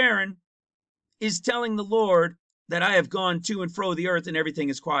Aldebaran, is telling the Lord that I have gone to and fro the earth and everything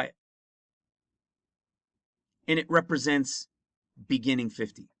is quiet. And it represents beginning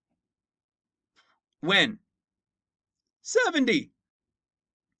 50. When? 70.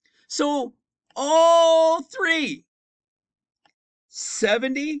 So all three,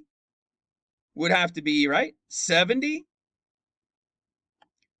 70 would have to be, right? 70,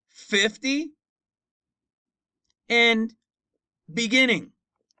 50, and beginning.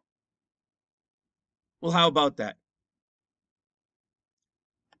 Well, how about that?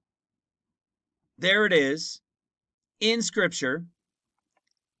 There it is in Scripture,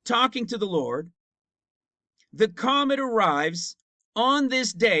 talking to the Lord. The comet arrives on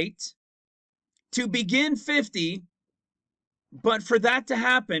this date to begin 50, but for that to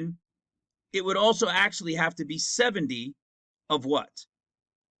happen, it would also actually have to be 70 of what?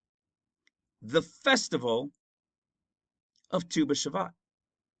 The festival of Tu B'Shavat.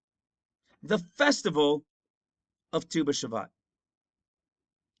 The festival of Tu B'Shavat.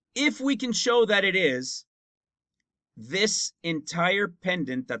 If we can show that it is, this entire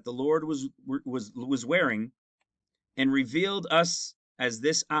pendant that the Lord was wearing and revealed us as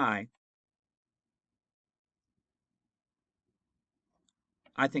this eye,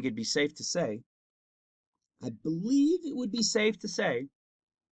 I think it'd be safe to say, I believe it would be safe to say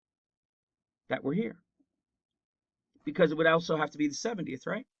that we're here. Because it would also have to be the 70th,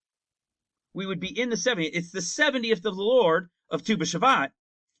 right? We would be in the 70th. It's the 70th of the Lord of Tu B'Shavat,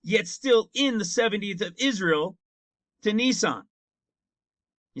 yet still in the 70th of Israel to Nisan.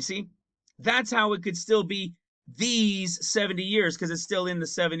 You see, that's how it could still be these 70 years, because it's still in the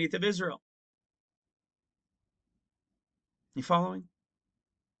 70th of Israel. You following?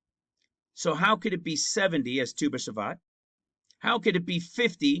 So how could it be 70 as Tu B'Shavat? How could it be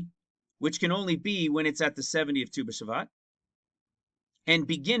 50, which can only be when it's at the 70 of Tu B'Shavat? And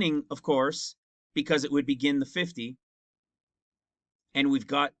beginning, of course, because it would begin the 50, and we've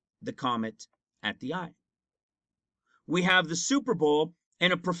got the comet at the eye. We have the Super Bowl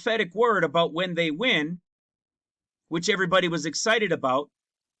and a prophetic word about when they win, which everybody was excited about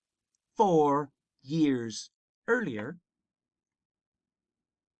 4 years earlier.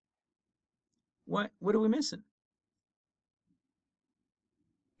 What are we missing?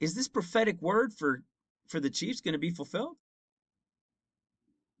 Is this prophetic word for the Chiefs going to be fulfilled?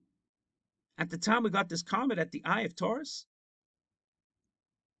 At the time we got this comet at the eye of Taurus,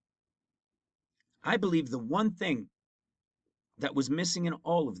 I believe the one thing that was missing in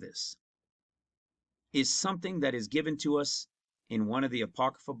all of this is something that is given to us in one of the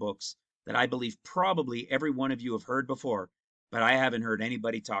Apocrypha books that I believe probably every one of you have heard before, but I haven't heard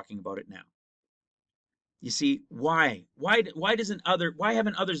anybody talking about it now. You see, why? Why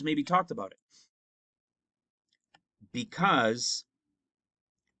haven't others maybe talked about it? Because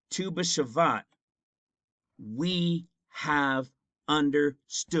Tu B'Shavat, we have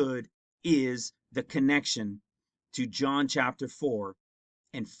understood, is the connection to John chapter 4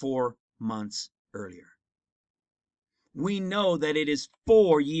 and 4 months earlier. We know that it is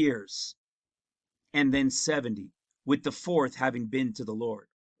 4 years and then 70, with the fourth having been to the Lord.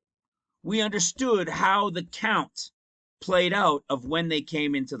 We understood how the count played out of when they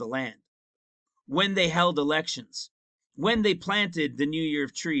came into the land, when they held elections, when they planted the New Year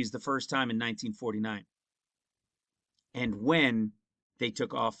of Trees the first time in 1949, and when they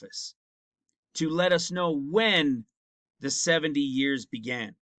took office, to let us know when the 70 years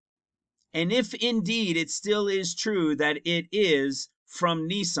began. And if indeed it still is true that it is from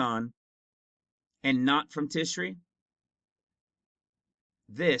Nisan and not from Tishri,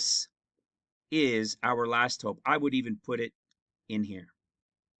 this is our last hope. I would even put it in here.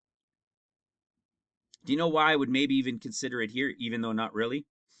 Do you know why I would maybe even consider it here, even though not really?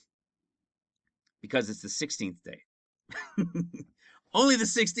 Because it's the 16th day. Only the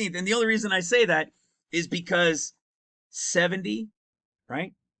 16th. And the only reason I say that is because 70,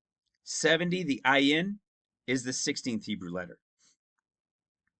 right? 70, the ayin, is the 16th Hebrew letter.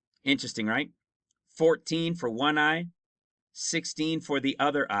 Interesting, right? 14 for one eye, 16 for the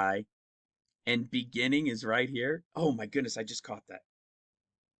other eye, and beginning is right here. Oh my goodness, I just caught that.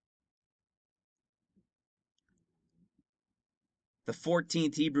 The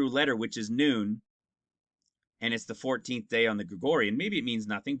 14th Hebrew letter, which is noon, and it's the 14th day on the Gregorian. Maybe it means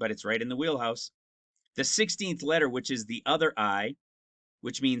nothing, but it's right in the wheelhouse. The 16th letter, which is the other eye,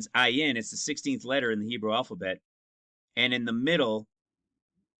 which means ayin, it's the 16th letter in the Hebrew alphabet. And in the middle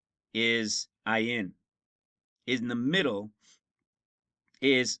is ayin. In the middle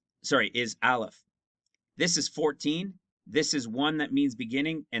is aleph. This is 14. This is 1 that means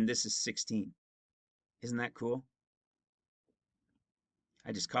beginning, and this is 16. Isn't that cool?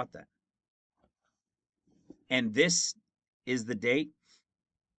 I just caught that. And this is the date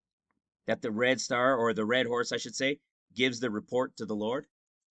that the red star, or the red horse, I should say, gives the report to the Lord.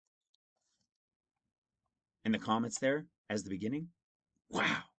 And the comet's there as the beginning.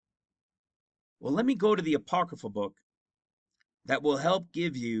 Wow. Well, let me go to the Apocrypha book that will help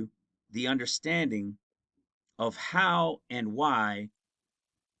give you the understanding of how and why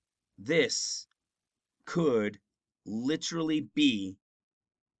this could literally be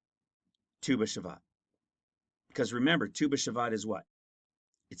Tu B'Shavat. Because remember, Tu B'Shavat is what?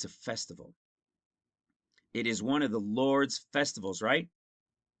 It's a festival. It is one of the Lord's festivals, right?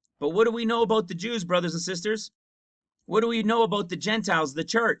 But what do we know about the Jews, brothers and sisters? What do we know about the Gentiles, the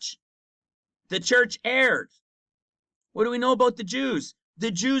church? The church erred. What do we know about the Jews?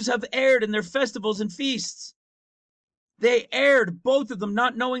 The Jews have erred in their festivals and feasts. They erred, both of them,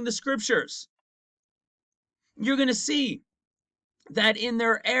 not knowing the scriptures. You're going to see that in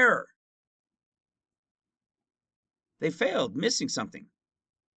their error, they failed, missing something.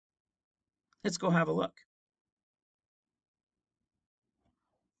 Let's go have a look.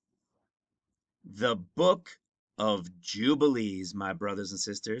 The book of Jubilees, my brothers and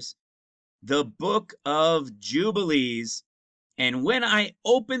sisters. The book of Jubilees. And when I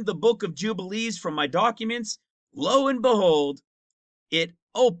opened the book of Jubilees from my documents, lo and behold, it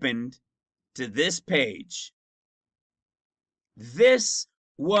opened to this page. This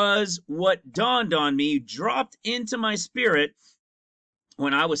was what dawned on me, dropped into my spirit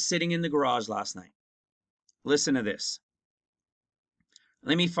when I was sitting in the garage last night. Listen to this.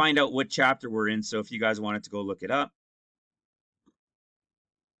 Let me find out what chapter we're in, so if you guys wanted to go look it up.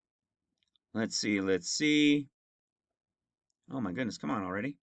 Let's see. Oh my goodness, come on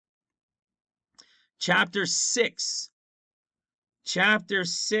already. Chapter 6. Chapter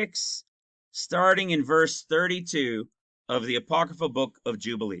 6, starting in verse 32 of the apocryphal book of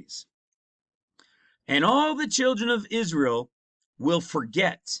Jubilees. And all the children of Israel will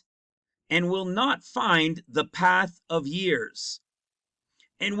forget and will not find the path of years,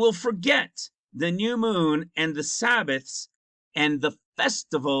 and will forget the new moon and the Sabbaths and the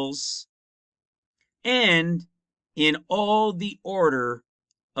festivals, and in all the order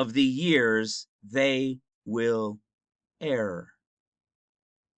of the years they will err.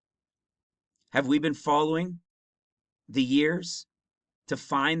 Have we been following the years to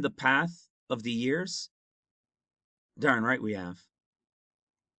find the path of the years? Darn right we have.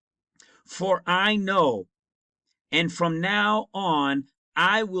 For I know, and from now on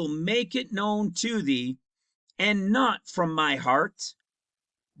I will make it known to thee, and not from my heart,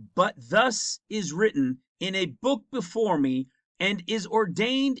 but thus is written in a book before me, and is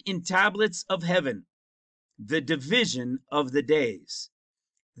ordained in tablets of heaven, the division of the days,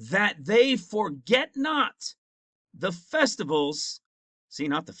 that they forget not the festivals, see,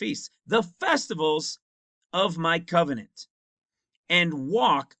 not the feasts, the festivals of my covenant, and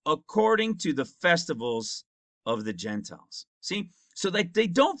walk according to the festivals of the Gentiles. See, so that they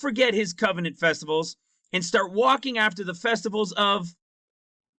don't forget his covenant festivals and start walking after the festivals of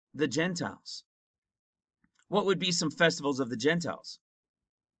the Gentiles. What would be some festivals of the Gentiles?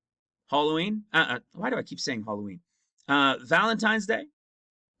 Halloween? Why do I keep saying Halloween? Valentine's Day?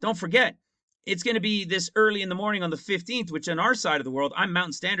 Don't forget, it's going to be this early in the morning on the 15th, which on our side of the world, I'm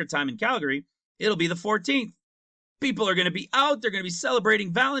Mountain Standard Time in Calgary, it'll be the 14th. People are going to be out. They're going to be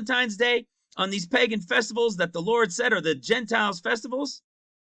celebrating Valentine's Day on these pagan festivals that the Lord said are the Gentiles' festivals.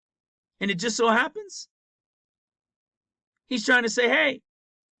 And it just so happens he's trying to say, hey,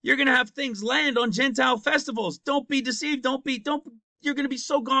 you're going to have things land on Gentile festivals. Don't be deceived. You're going to be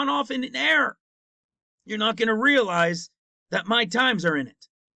so gone off in air. You're not going to realize that my times are in it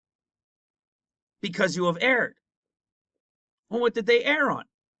because you have erred. Well, what did they err on?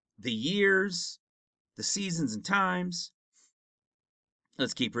 The years, the seasons and times.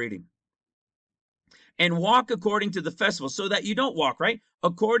 Let's keep reading. And walk according to the festivals, so that you don't walk, right?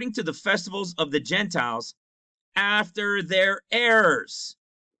 According to the festivals of the Gentiles after their errors.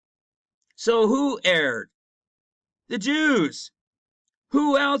 So who erred? The Jews.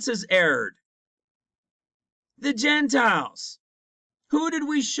 Who else has erred? The Gentiles. Who did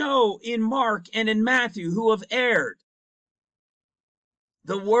we show in Mark and in Matthew who have erred?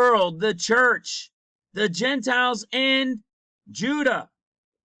 The world, the church, the Gentiles, and Judah.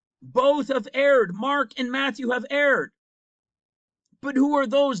 Both have erred. Mark and Matthew have erred. But who are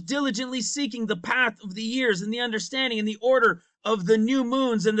those diligently seeking the path of the years and the understanding and the order of the new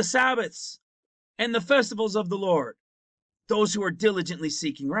moons and the Sabbaths and the festivals of the Lord? Those who are diligently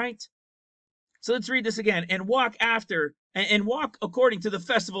seeking, right? So let's read this again. And walk according to the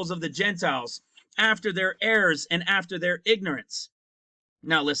festivals of the Gentiles, after their errors and after their ignorance.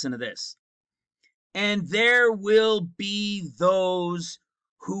 Now listen to this. And there will be those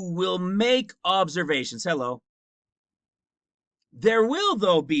who will make observations. Hello. There will,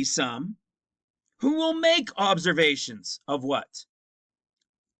 though, be some who will make observations of what?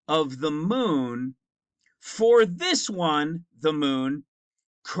 Of the moon. For this one, the moon,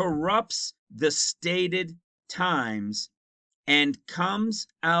 corrupts the stated times and comes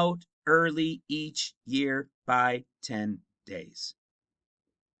out early each year by 10 days.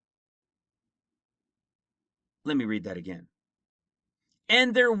 Let me read that again.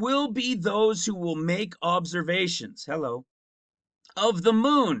 And there will be those who will make observations, hello, of the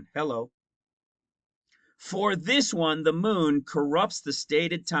moon, hello. For this one, the moon, corrupts the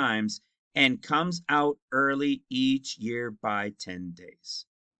stated times and comes out early each year by 10 days.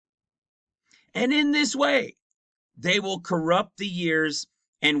 And in this way, they will corrupt the years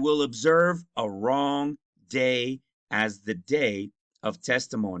and will observe a wrong day as the day of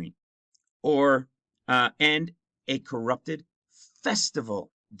testimony, and a corrupted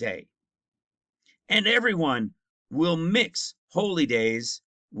festival day. And everyone will mix holy days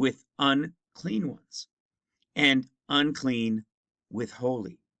with unclean ones, and unclean with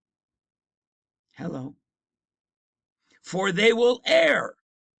holy. Hello. For they will err.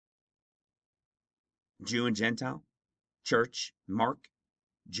 Jew and Gentile, church, Mark,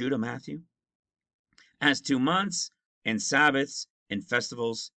 Judah, Matthew, as to months and Sabbaths and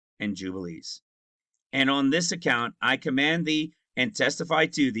festivals and jubilees. And on this account I command thee and testify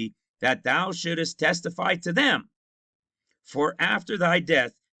to thee that thou shouldest testify to them. For after thy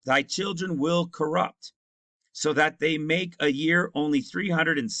death thy children will corrupt, so that they make a year only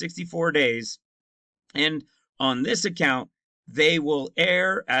 364 days. And on this account they will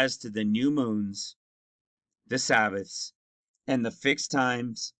err as to the new moons, the Sabbaths, and the fixed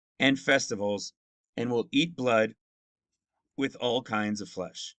times and festivals, and will eat blood with all kinds of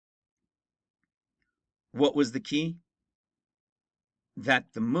flesh. What was the key? That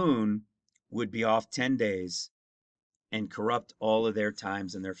the moon would be off 10 days and corrupt all of their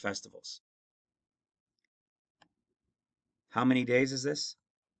times and their festivals. How many days is this?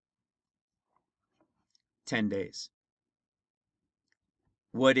 10 days.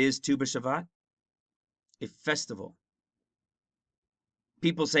 What is Tu B'Shavat? A festival.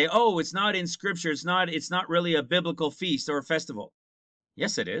 People say, oh, it's not in scripture. It's not really a biblical feast or a festival.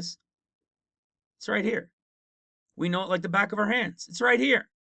 Yes, it is. It's right here. We know it like the back of our hands. It's right here.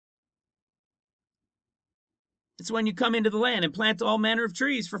 It's when you come into the land and plant all manner of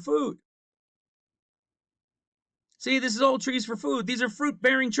trees for food. See, this is all trees for food. These are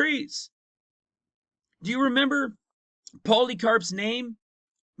fruit-bearing trees. Do you remember Polycarp's name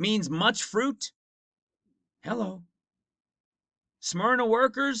means much fruit? Hello. Smyrna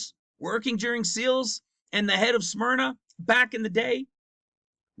workers working during seals, and the head of Smyrna back in the day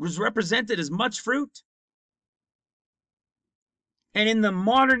was represented as much fruit. And in the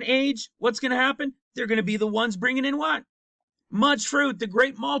modern age, what's going to happen? They're going to be the ones bringing in what? Much fruit, the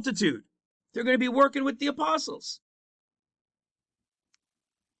great multitude. They're going to be working with the apostles.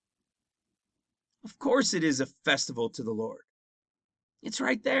 Of course it is a festival to the Lord. It's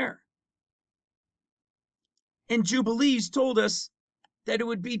right there. And Jubilees told us that it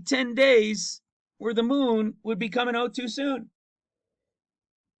would be 10 days where the moon would be coming out too soon.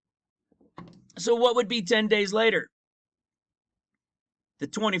 So what would be 10 days later? The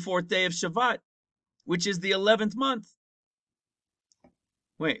 24th day of Shavat, which is the 11th month.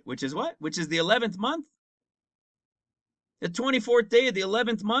 Wait, which is what? Which is the 11th month? The 24th day of the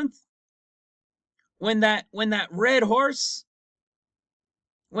 11th month? When that red horse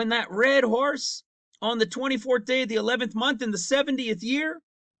on the 24th day of the 11th month in the 70th year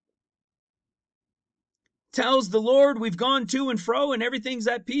tells the Lord we've gone to and fro and everything's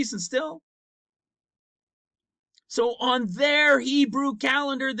at peace and still. So on their Hebrew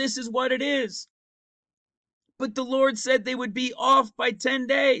calendar, this is what it is. But the Lord said they would be off by 10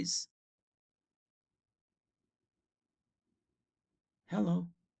 days. Hello.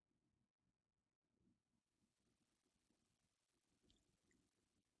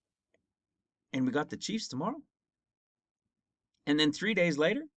 And we got the Chiefs tomorrow. And then 3 days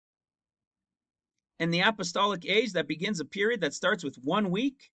later, and the apostolic age that begins a period that starts with 1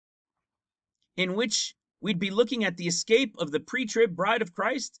 week, in which we'd be looking at the escape of the pre-trib bride of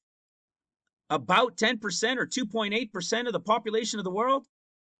Christ, about 10% or 2.8% of the population of the world,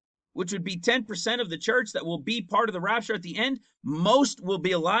 which would be 10% of the church that will be part of the rapture at the end. Most will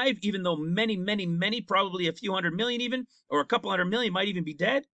be alive, even though many, many, many, probably a few hundred million even, or a couple hundred million might even be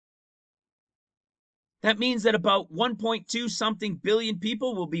dead. That means that about 1.2 something billion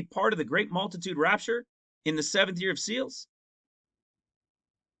people will be part of the great multitude rapture in the 7th year of seals.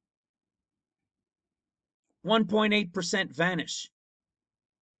 1.8% vanish.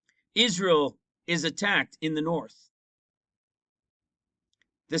 Israel is attacked in the north.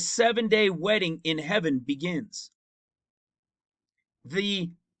 The 7-day wedding in heaven begins. The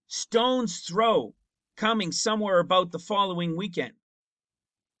stone's throw coming somewhere about the following weekend.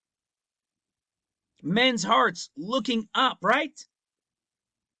 Men's hearts looking up, right?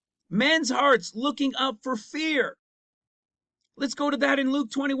 Men's hearts looking up for fear. Let's go to that in Luke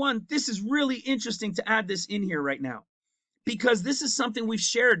 21. This is really interesting to add this in here right now, because this is something we've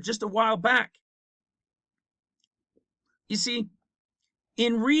shared just a while back. You see,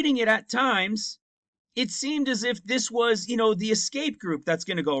 in reading it at times, it seemed as if this was, the escape group that's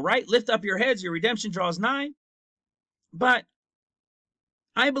going to go, right? Lift up your heads, your redemption draws nigh. But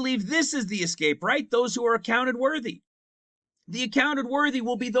I believe this is the escape, right? Those who are accounted worthy. The accounted worthy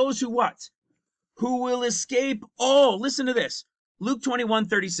will be those who what? Who will escape all. Listen to this. Luke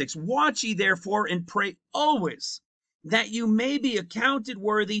 21:36. Watch ye therefore and pray always that you may be accounted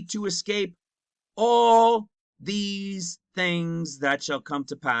worthy to escape all these things that shall come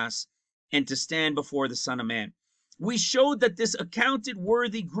to pass and to stand before the Son of Man. We showed that this accounted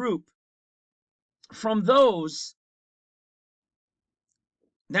worthy group, from those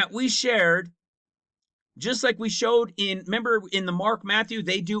that we shared, just like we showed remember in the Mark, Matthew,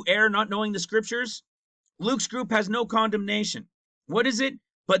 they do err not knowing the scriptures. Luke's group has no condemnation. What is it?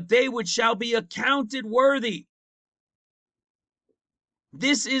 But they which shall be accounted worthy.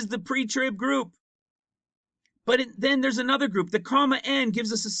 This is the pre-trib group. But then there's another group. The comma N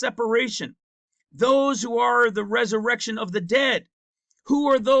gives us a separation. Those who are the resurrection of the dead. Who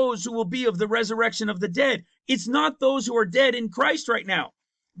are those who will be of the resurrection of the dead? It's not those who are dead in Christ right now.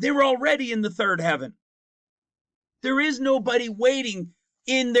 They're already in the third heaven. There is nobody waiting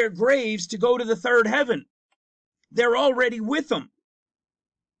in their graves to go to the third heaven. They're already with them.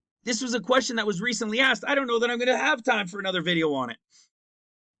 This was a question that was recently asked. I don't know that I'm going to have time for another video on it.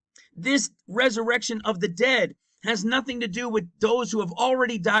 This resurrection of the dead has nothing to do with those who have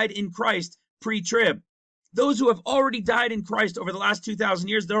already died in Christ pre-trib. Those who have already died in Christ over the last 2,000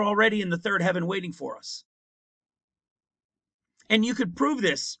 years, they're already in the third heaven waiting for us. And you could prove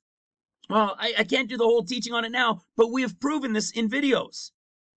this. Well, I can't do the whole teaching on it now, but we have proven this in videos.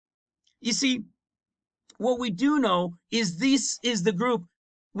 You see, what we do know is this is the group,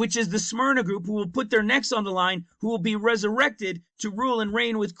 which is the Smyrna group, who will put their necks on the line, who will be resurrected to rule and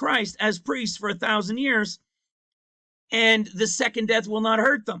reign with Christ as priests for 1,000 years, and the second death will not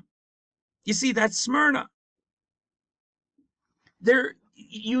hurt them. You see, that's Smyrna.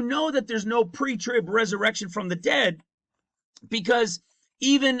 You know that there's no pre-trib resurrection from the dead, because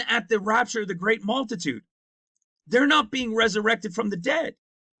even at the rapture of the great multitude, they're not being resurrected from the dead.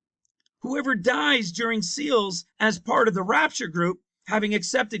 Whoever dies during seals as part of the rapture group, having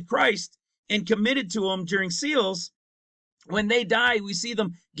accepted Christ and committed to him during seals, when they die, we see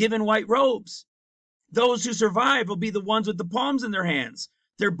them given white robes. Those who survive will be the ones with the palms in their hands.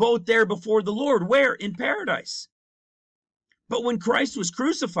 They're both there before the Lord. Where? In paradise. But when Christ was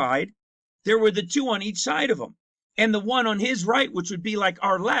crucified, there were the two on each side of him. And the one on his right, which would be like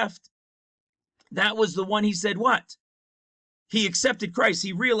our left, that was the one he said what? He accepted Christ.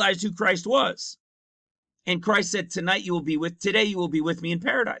 He realized who Christ was. And Christ said, today you will be with me in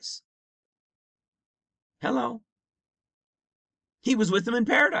paradise. Hello. He was with them in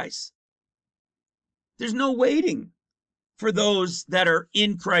paradise. There's no waiting for those that are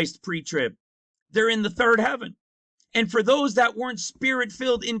in Christ pre-trib. They're in the third heaven. And for those that weren't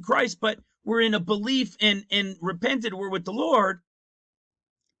spirit-filled in Christ, but were in a belief and repented, were with the Lord,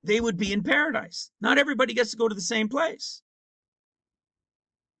 they would be in paradise. Not everybody gets to go to the same place.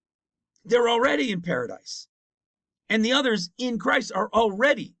 They're already in paradise. And the others in Christ are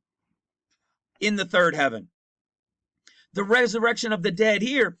already in the third heaven. The resurrection of the dead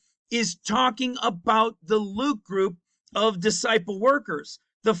here is talking about the Luke group of disciple workers.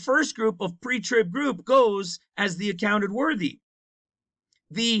 The first group of pre-trib group goes as the accounted worthy.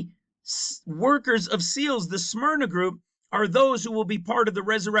 The workers of seals, the Smyrna group, are those who will be part of the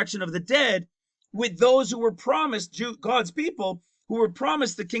resurrection of the dead, with those who were promised, God's people, who were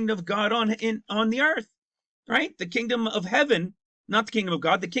promised the kingdom of God on the earth, right? The kingdom of heaven, not the kingdom of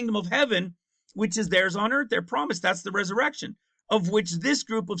God, the kingdom of heaven, which is theirs on earth. They're promised. That's the resurrection, of which this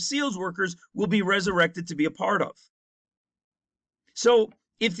group of seals workers will be resurrected to be a part of. So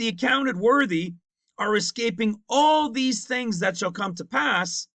if the accounted worthy are escaping all these things that shall come to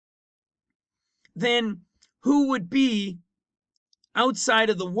pass, then who would be outside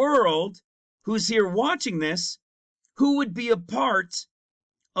of the world, who's here watching this, who would be a part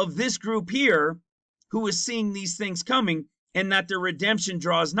of this group here, who is seeing these things coming and that their redemption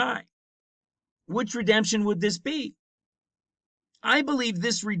draws nigh? Which redemption would this be? I believe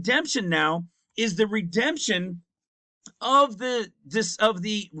this redemption now is the redemption of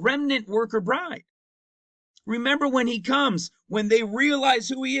the remnant worker bride. Remember when he comes, when they realize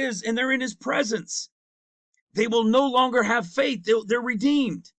who he is and they're in his presence, they will no longer have faith. They're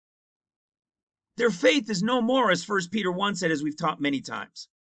redeemed. Their faith is no more, as 1 Peter 1 said, as we've taught many times.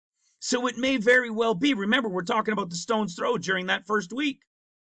 So it may very well be, remember, we're talking about the stone's throw during that first week,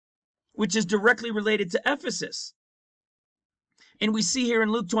 which is directly related to Ephesus. And we see here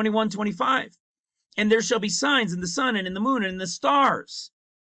in Luke 21:25, and there shall be signs in the sun and in the moon and in the stars.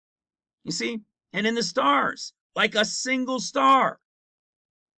 You see? And in the stars, like a single star.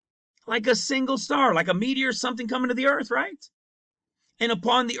 Like a single star, like a meteor, something coming to the earth, right? And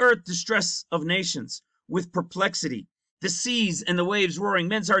upon the earth, distress of nations with perplexity, the seas and the waves roaring,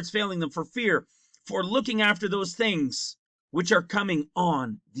 men's hearts failing them for fear, for looking after those things which are coming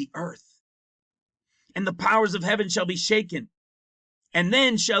on the earth. And the powers of heaven shall be shaken. And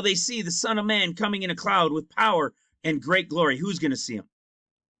then shall they see the Son of Man coming in a cloud with power and great glory. Who's going to see him?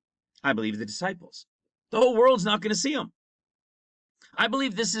 I believe the disciples. The whole world's not going to see him. I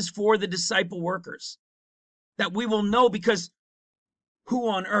believe this is for the disciple workers, that we will know, because who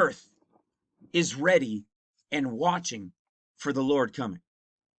on earth is ready and watching for the Lord coming?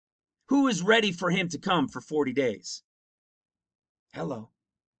 Who is ready for him to come for 40 days? Hello.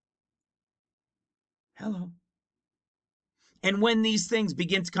 Hello. And when these things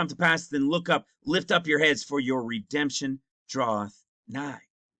begin to come to pass, then look up, lift up your heads, for your redemption draweth nigh.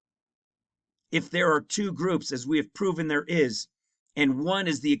 If there are two groups, as we have proven there is, and one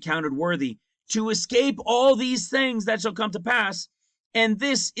is the accounted worthy to escape all these things that shall come to pass, and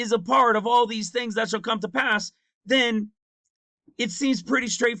this is a part of all these things that shall come to pass, then it seems pretty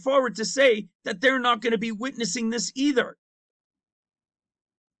straightforward to say that they're not going to be witnessing this either.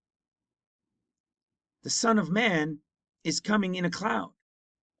 The Son of Man is coming in a cloud.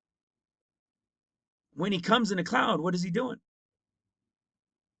 When he comes in a cloud, what is he doing?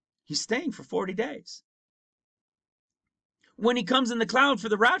 He's staying for 40 days. When he comes in the cloud for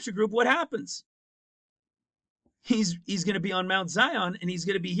the rapture group, what happens? He's going to be on Mount Zion, and he's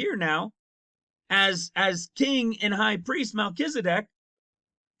going to be here now as king and high priest Melchizedek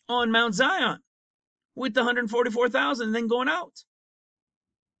on Mount Zion with the 144,000 and then going out.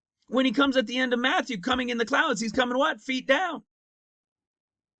 When he comes at the end of Matthew, coming in the clouds, he's coming what? Feet down.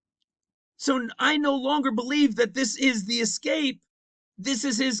 So I no longer believe that this is the escape. This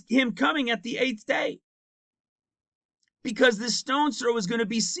is him coming at the 8th day. Because this stone's throw is going to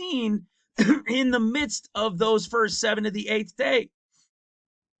be seen in the midst of those first 7 of the 8th day.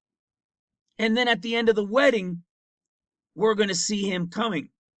 And then at the end of the wedding, we're going to see him coming.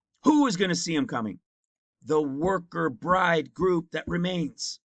 Who is going to see him coming? The worker bride group that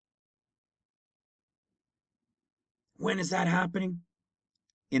remains. When is that happening?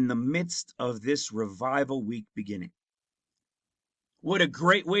 In the midst of this revival week beginning. What a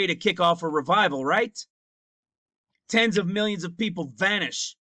great way to kick off a revival, right? Tens of millions of people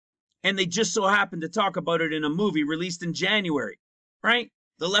vanish, and they just so happen to talk about it in a movie released in January, right?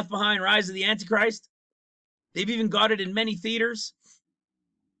 The Left Behind Rise of the Antichrist. They've even got it in many theaters.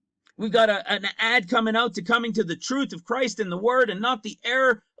 We've got an ad coming out to coming to the truth of Christ and the word, and not the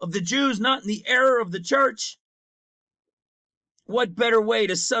error of the Jews, not in the error of the church. What better way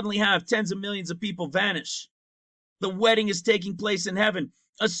to suddenly have tens of millions of people vanish? The wedding is taking place in heaven.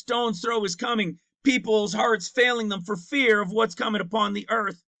 A stone's throw is coming. People's hearts failing them for fear of what's coming upon the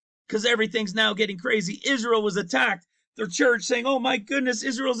earth, because everything's now getting crazy. Israel was attacked. The church saying, oh my goodness,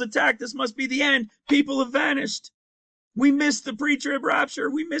 Israel's attacked. This must be the end. People have vanished. We missed the pre-trib rapture.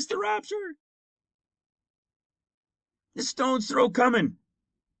 We missed the rapture. The stone's throw coming.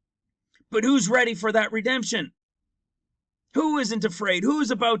 But who's ready for that redemption? Who isn't afraid?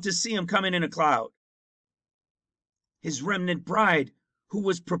 Who's about to see him coming in a cloud? His remnant bride, who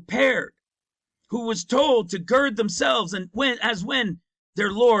was prepared, who was told to gird themselves, and when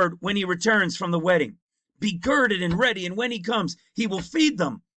their Lord, when he returns from the wedding, be girded and ready, and when he comes, he will feed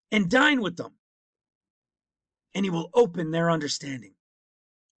them and dine with them, and he will open their understanding,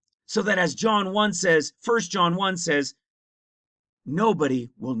 so that as John 1 says, 1 John 1 says,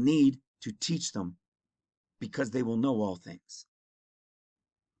 nobody will need to teach them, because they will know all things.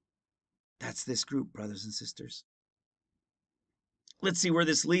 That's this group, brothers and sisters. Let's see where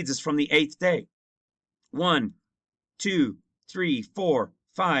this leads us from the 8th day. 1, 2, 3, 4,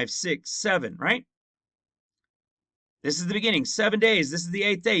 5, 6, 7, right? This is the beginning, 7 days. This is the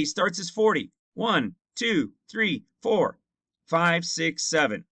 8th day. He starts his 40. 1, 2, 3, 4, 5, 6,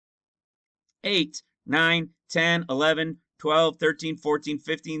 7, 8, 9, 10, 11, 12, 13, 14,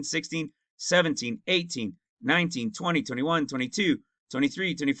 15, 16, 17, 18, 19, 20, 21, 22,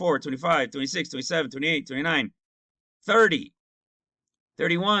 23, 24, 25, 26, 27, 28, 29, 30,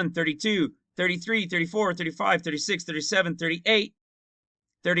 31, 32, 33, 34, 35, 36, 37, 38,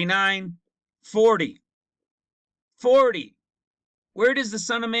 39, 40. 40. Where does the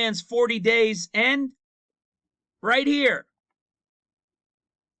Son of Man's 40 days end? Right here.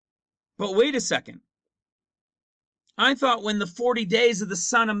 But wait a second. I thought when the 40 days of the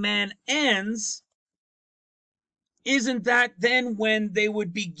Son of Man ends, isn't that then when they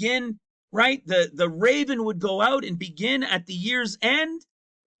would begin, right? The raven would go out and begin at the year's end?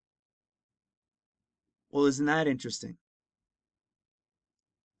 Well, isn't that interesting?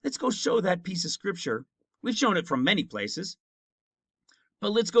 Let's go show that piece of scripture. We've shown it from many places.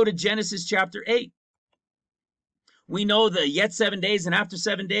 But let's go to Genesis chapter 8. We know the yet 7 days and after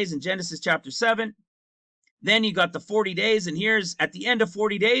 7 days in Genesis chapter 7. Then you got the 40 days, and here's at the end of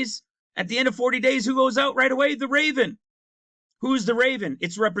 40 days. At the end of 40 days, who goes out right away? The raven. Who's the raven?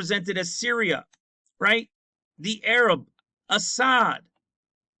 It's represented as Syria, right? The Arab, Assad.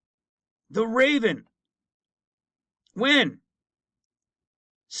 The raven. When?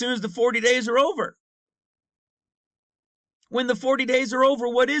 As soon as the 40 days are over. When the 40 days are over,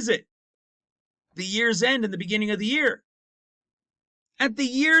 what is it? The year's end and the beginning of the year. At the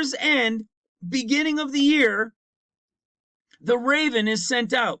year's end, beginning of the year, The raven is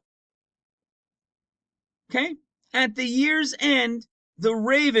sent out. Okay? At the year's end, the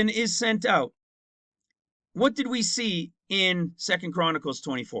raven is sent out. What did we see in 2 Chronicles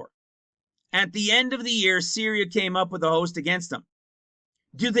 24? At the end of the year, Syria came up with a host against them.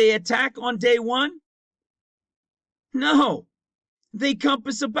 Do they attack on day one? No. They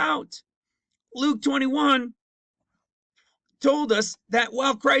compass about. Luke 21 told us that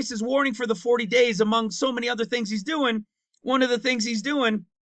while Christ is warning for the 40 days, among so many other things he's doing, one of the things he's doing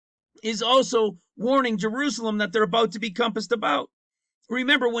is also warning Jerusalem that they're about to be compassed about.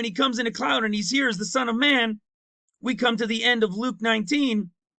 Remember, when he comes in a cloud and he's here as the Son of Man, we come to the end of Luke 19,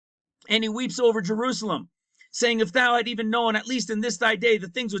 and he weeps over Jerusalem, saying, if thou had even known, at least in this thy day, the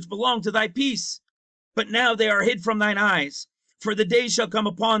things which belong to thy peace, but now they are hid from thine eyes. For the days shall come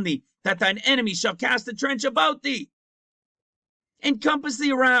upon thee, that thine enemies shall cast a trench about thee, and compass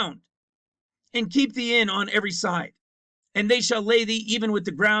thee around, and keep thee in on every side. And they shall lay thee even with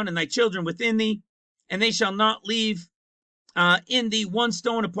the ground, and thy children within thee, and they shall not leave in thee one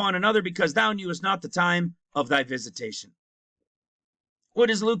stone upon another, because thou knewest not the time of thy visitation. What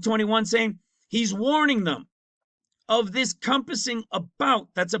is Luke 21 saying? He's warning them of this compassing about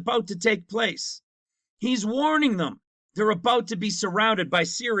that's about to take place. He's warning them they're about to be surrounded by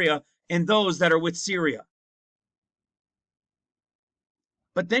Syria and those that are with Syria.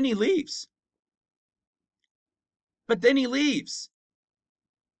 But then he leaves.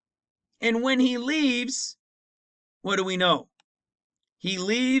 And when he leaves, what do we know? He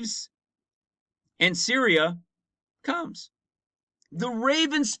leaves and Syria comes. The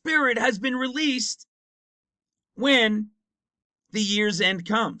raven spirit has been released when the year's end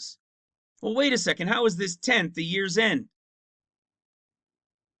comes. Well, wait a second. How is this 10th the year's end?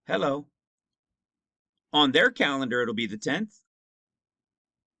 Hello. On their calendar, it'll be the 10th.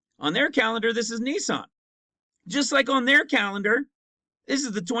 On their calendar, this is Nisan. Just like on their calendar, this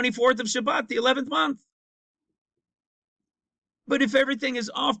is the 24th of Shabbat, the 11th month. But if everything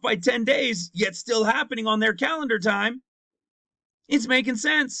is off by 10 days, yet still happening on their calendar time, it's making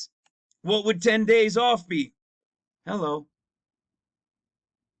sense. What would 10 days off be? Hello.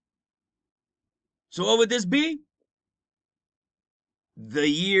 So what would this be? The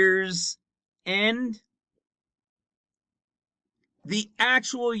year's end? The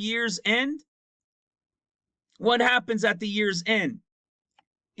actual year's end? What happens at the year's end?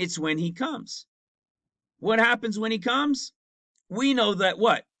 It's when he comes. What happens when he comes? We know that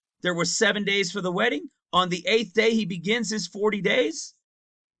what? There were 7 days for the wedding. On the 8th day, he begins his 40 days.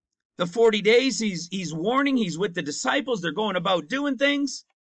 The 40 days, he's warning. He's with the disciples. They're going about doing things.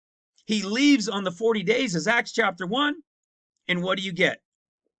 He leaves on the 40 days as Acts chapter 1. And what do you get?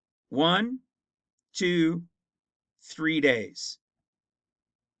 1, 2, 3 days.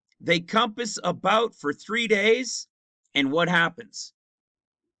 They compass about for 3 days. And what happens?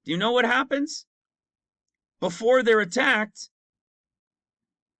 Do you know what happens? Before they're attacked,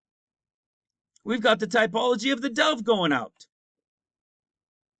 we've got the typology of the dove going out.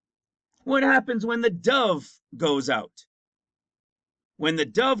 What happens when the dove goes out? When the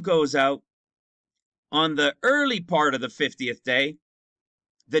dove goes out on the early part of the 50th day,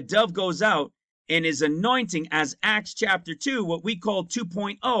 the dove goes out and is anointing, as Acts chapter 2, what we call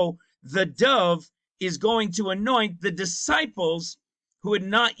 2.0, the dove is going to anoint the disciples who had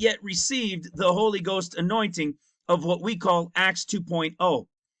not yet received the Holy Ghost anointing of what we call Acts 2.0.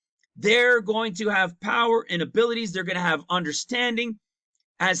 They're going to have power and abilities. They're going to have understanding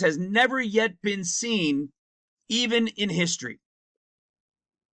as has never yet been seen, even in history.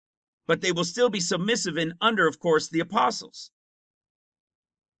 But they will still be submissive and under, of course, the apostles.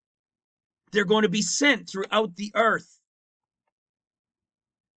 They're going to be sent throughout the earth.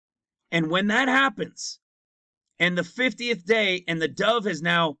 And when that happens, and the 50th day, and the dove has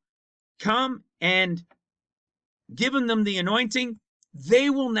now come and given them the anointing, they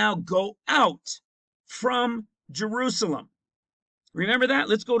will now go out from Jerusalem. Remember that?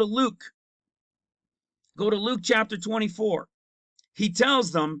 Let's go to Luke. Go to Luke chapter 24. He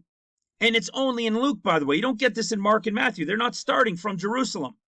tells them, and it's only in Luke, by the way. You don't get this in Mark and Matthew. They're not starting from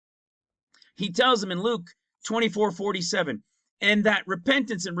Jerusalem. He tells them in Luke 24:47, and that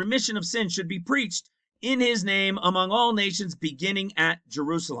repentance and remission of sin should be preached in his name among all nations, beginning at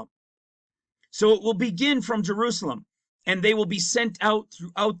Jerusalem. So it will begin from Jerusalem, and they will be sent out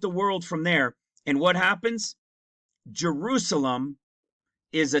throughout the world from there. And what happens? Jerusalem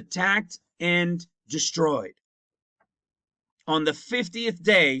is attacked and destroyed on the 50th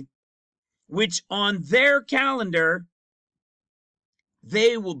day, which on their calendar,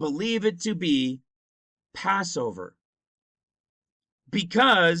 they will believe it to be Passover.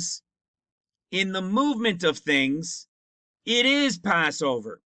 Because in the movement of things, It is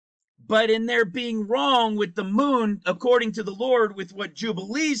Passover. But in their being wrong with the moon, according to the Lord, with what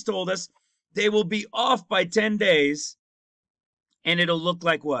Jubilees told us, they will be off by 10 days. And it'll look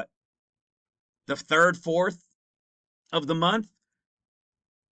like what? The third, fourth of the month?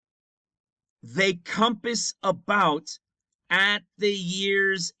 They compass about at the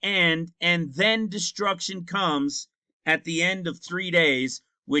year's end, and then destruction comes at the end of 3 days,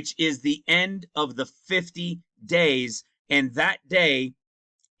 which is the end of the 50 days. And that day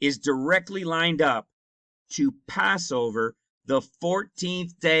is directly lined up to Passover, the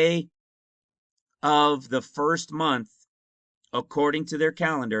 14th day of the first month, according to their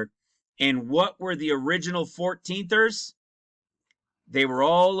calendar. And what were the original 14thers? They were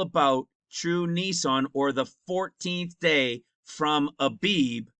all about true Nisan, or the 14th day from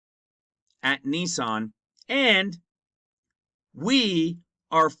Abib at Nisan. And we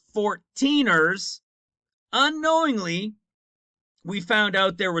are 14ers. Unknowingly, we found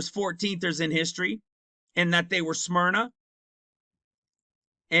out there was 14thers in history and that they were Smyrna.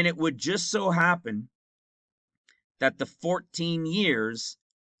 And it would just so happen that the 14 years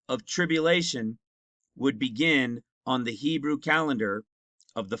of tribulation would begin on the Hebrew calendar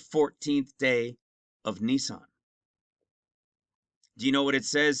of the 14th day of Nisan. Do you know what it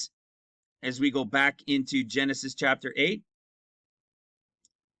says as we go back into Genesis chapter 8?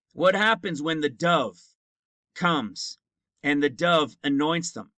 What happens when the dove comes and the dove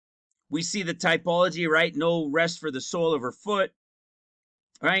anoints them? We see the typology, right? No rest for the sole of her foot,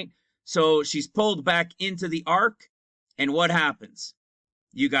 right? So she's pulled back into the ark, and what happens?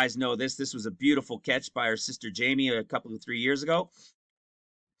 You guys know this. This was a beautiful catch by our sister Jamie a couple of 3 years ago.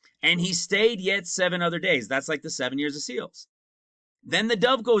 And he stayed yet 7 other days. That's like the 7 years of seals. Then the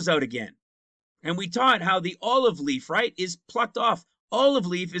dove goes out again. And we taught how the olive leaf, right, is plucked off. Olive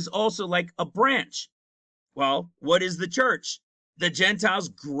leaf is also like a branch. Well, what is the church? The Gentiles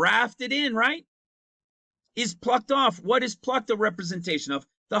grafted in, right? Is plucked off. What is plucked a representation of?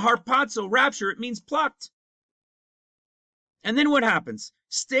 The harpazo, rapture. It means plucked. And then what happens?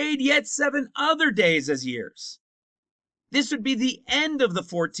 Stayed yet 7 other days as years. This would be the end of the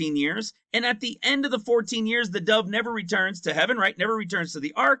 14 years. And at the end of the 14 years, the dove never returns to heaven, right? Never returns to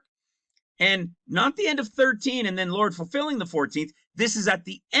the ark. And not the end of 13 and then Lord fulfilling the 14th. This is at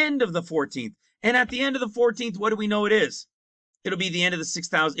the end of the 14th. And at the end of the 14th, what do we know it is? It'll be the end of the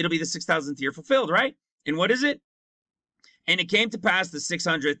 6,000. It'll be the 6,000th year fulfilled, right? And what is it? And it came to pass the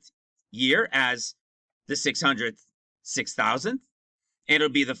 600th year as the 600th, 6,000th. And it'll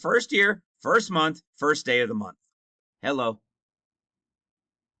be the first year, first month, first day of the month. Hello.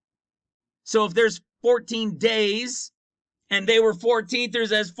 So if there's 14 days and they were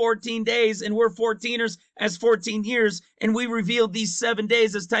 14thers as 14 days and we're 14ers as 14 years, and we revealed these 7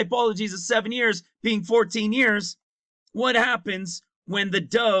 days as typologies of 7 years being 14 years, what happens when the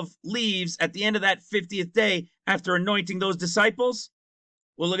dove leaves at the end of that 50th day after anointing those disciples?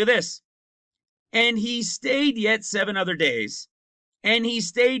 Well, look at this. And he stayed yet 7 other days, and he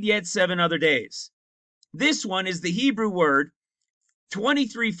stayed yet 7 other days. This one is the Hebrew word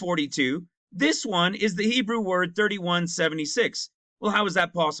 2342. This one is the Hebrew word 3176. Well, how is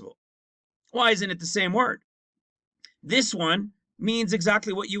that possible? Why isn't it the same word? This one means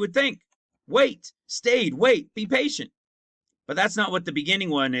exactly what you would think. Wait, stayed, wait, be patient. But that's not what the beginning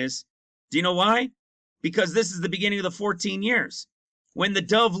one is. Do you know why? Because this is the beginning of the 14 years. When the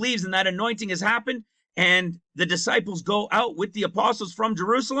dove leaves and that anointing has happened and the disciples go out with the apostles from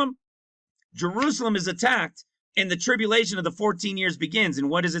Jerusalem, Jerusalem is attacked and the tribulation of the 14 years begins. And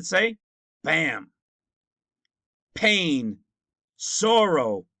what does it say? Bam. Pain,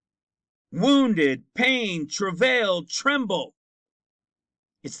 sorrow, wounded, pain, travail, tremble.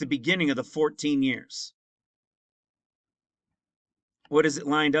 It's the beginning of the 14 years. What is it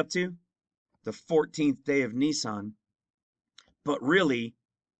lined up to? The 14th day of Nisan. But really,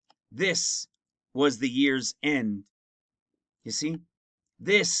 this was the year's end. You see,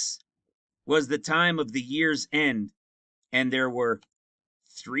 this was the time of the year's end. And there were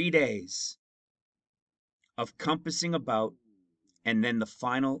 3 days of compassing about and then the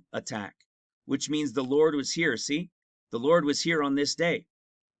final attack, which means the Lord was here. See, the Lord was here on this day.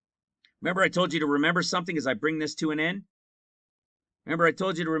 Remember, I told you to remember something as I bring this to an end? Remember, I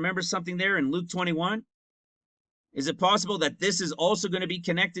told you to remember something there in Luke 21? Is it possible that this is also going to be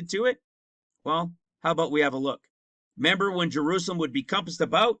connected to it? Well, how about we have a look? Remember when Jerusalem would be compassed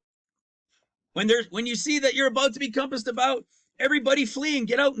about? When you see that you're about to be compassed about, everybody flee and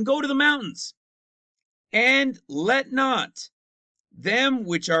get out and go to the mountains. And let not them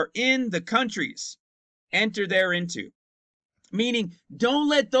which are in the countries enter thereinto. Meaning, don't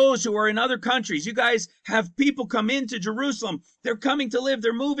let those who are in other countries, you guys have people come into Jerusalem. They're coming to live.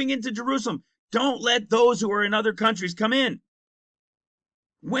 They're moving into Jerusalem. Don't let those who are in other countries come in.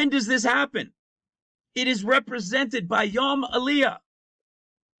 When does this happen? It is represented by Yom Aliyah.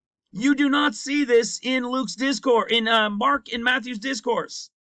 You do not see this in Luke's discourse, in Mark and Matthew's discourse.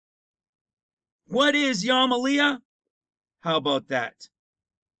 What is Yom Aliyah? How about that?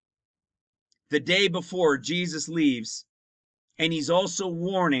 The day before Jesus leaves, and he's also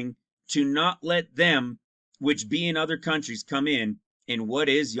warning to not let them which be in other countries come in. And what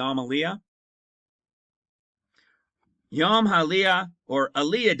is Yom Aliyah? Yom Aliyah, or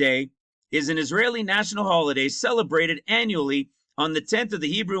Aliyah Day, is an Israeli national holiday celebrated annually on the 10th of the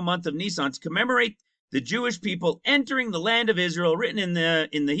Hebrew month of Nisan to commemorate the Jewish people entering the land of Israel, written in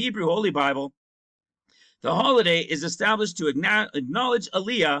the Hebrew Holy Bible. The holiday is established to acknowledge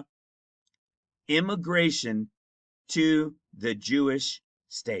Aliyah, immigration to the Jewish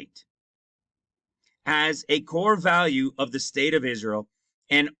state, as a core value of the state of Israel,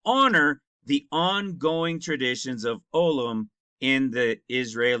 and honor the ongoing traditions of Olam in the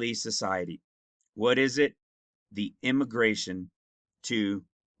Israeli society. What is it? The immigration to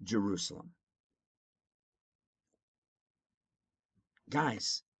Jerusalem.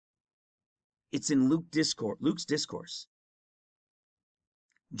 Guys, it's in Luke's discourse.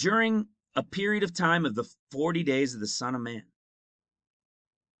 During a period of time of the 40 days of the Son of Man,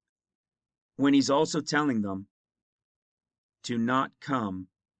 when he's also telling them to not come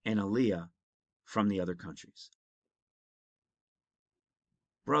an Aliyah from the other countries.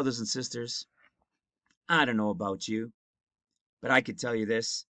 Brothers and sisters, I don't know about you, but I could tell you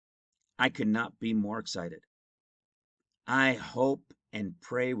this. I could not be more excited. I hope and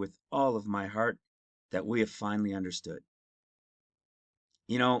pray with all of my heart that we have finally understood.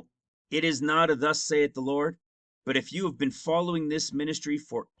 You know, it is not a thus saith the Lord, but if you have been following this ministry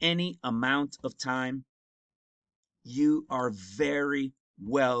for any amount of time, you are very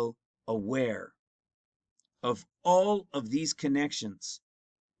well aware of all of these connections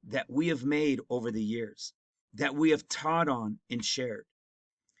that we have made over the years, that we have taught on and shared.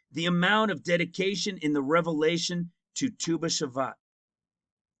 The amount of dedication in the revelation to Tu B'Shavat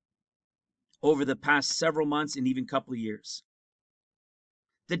over the past several months and even couple of years.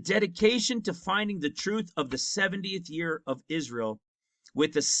 The dedication to finding the truth of the 70th year of Israel,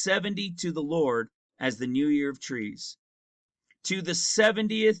 with the 70 to the Lord as the new year of trees, to the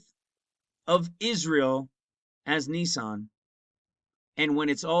 70th of Israel as Nisan, and when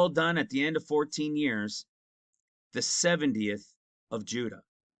it's all done at the end of 14 years, the 70th of Judah.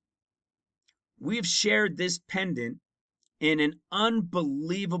 We've shared this pendant in an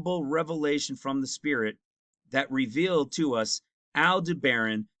unbelievable revelation from the Spirit that revealed to us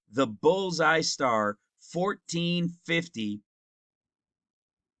Aldebaran, the bullseye star, 1450,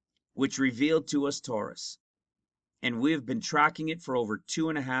 which revealed to us Taurus. And we have been tracking it for over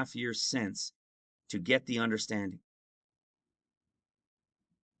 2.5 years since to get the understanding.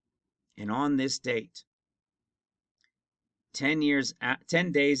 And on this date, 10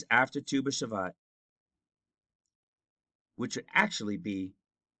 days after Tu B'Shavat, which would actually be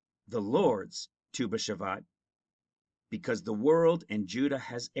the Lord's Tu B'Shavat, because the world and Judah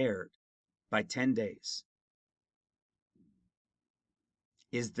has erred by 10 days,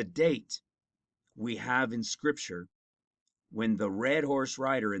 is the date we have in Scripture when the red horse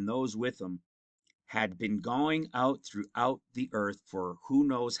rider and those with him had been going out throughout the earth for who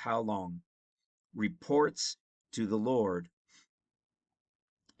knows how long, reports to the Lord.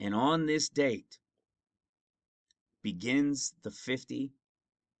 And on this date begins the 50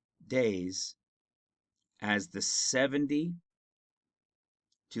 days as the 70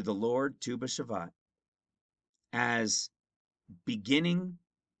 to the Lord, Tu B'Shavat, as beginning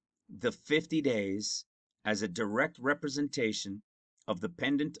the 50 days as a direct representation of the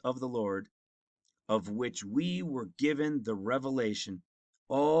pendant of the Lord, of which we were given the revelation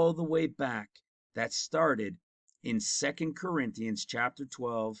all the way back, that started in 2 Corinthians chapter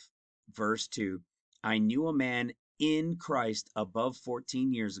 12, verse 2. I knew a man in Christ above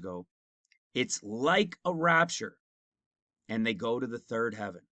 14 years ago. It's like a rapture, and they go to the third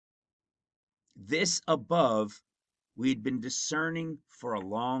heaven. This above, we'd been discerning for a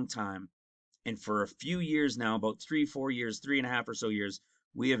long time. And for a few years now, about 3-4 years, 3.5 or so years,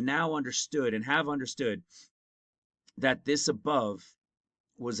 we have now understood and have understood that this above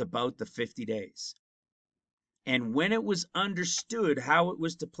was about the 50 days. And when it was understood how it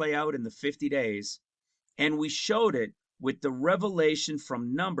was to play out in the 50 days, and we showed it with the revelation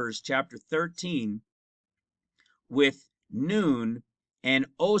from Numbers chapter 13, with Nun and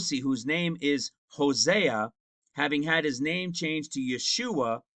Osi, whose name is Hosea, having had his name changed to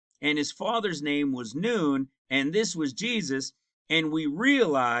Yeshua, and his father's name was Nun, and this was Jesus, and we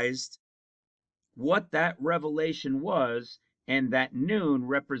realized what that revelation was, and that Nun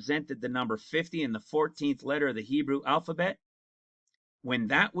represented the number 50 and the 14th letter of the Hebrew alphabet. When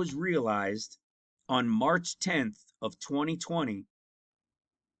that was realized on March 10th of 2020,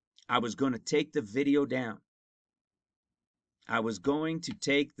 I was going to take the video down. I was going to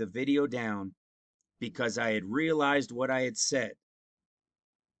take the video down because I had realized what I had said.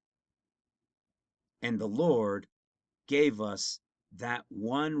 And the Lord gave us that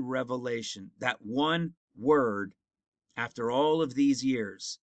one revelation, that one word. After all of these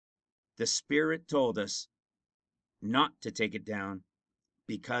years, the Spirit told us not to take it down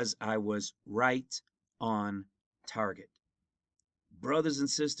because I was right on target. Brothers and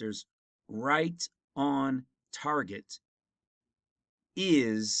sisters, right on target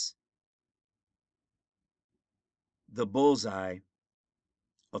is the bullseye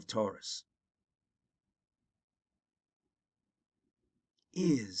of Taurus.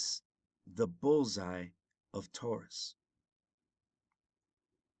 Is the bullseye of Taurus.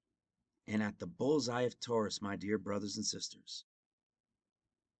 And at the bullseye of Taurus, my dear brothers and sisters,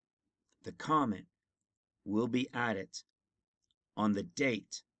 the comment will be added on the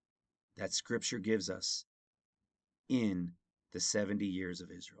date that Scripture gives us in the 70 years of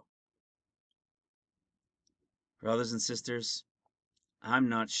Israel. Brothers and sisters, I'm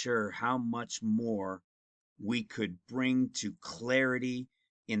not sure how much more we could bring to clarity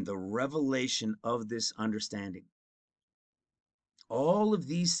in the revelation of this understanding. All of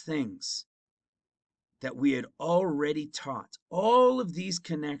these things that we had already taught, all of these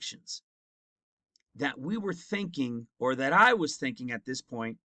connections that we were thinking, or that I was thinking at this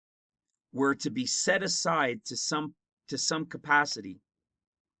point, were to be set aside to some capacity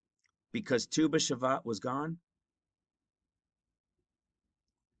because Tu B'Shavat was gone.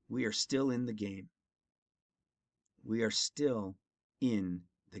 We are still in the game. We are still in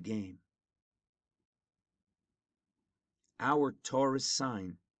the game. Our Taurus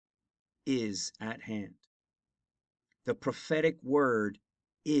sign is at hand. The prophetic word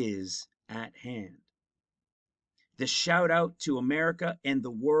is at hand. The shout out to America and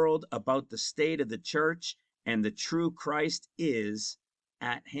the world about the state of the church and the true Christ is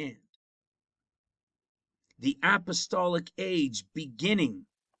at hand. The apostolic age beginning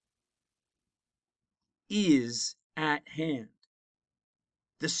is at hand.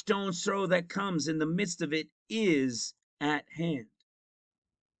 The stone's throw that comes in the midst of it is at hand.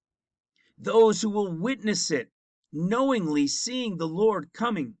 Those who will witness it, knowingly seeing the Lord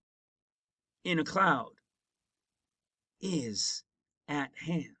coming in a cloud, is at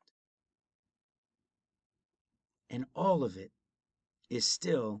hand. And all of it is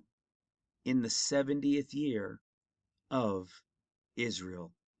still in the 70th year of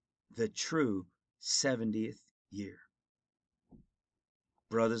Israel, the true 70th year.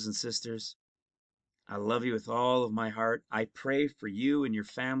 Brothers and sisters, I love you with all of my heart. I pray for you and your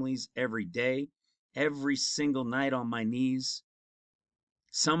families every day, every single night on my knees.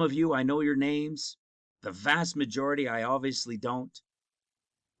 Some of you, I know your names. The vast majority, I obviously don't.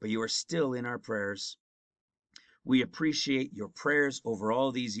 But you are still in our prayers. We appreciate your prayers over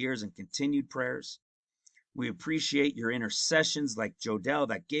all these years and continued prayers. We appreciate your intercessions like Jodel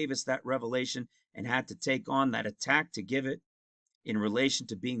that gave us that revelation and had to take on that attack to give it in relation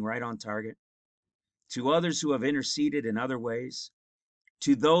to being right on target. To others who have interceded in other ways,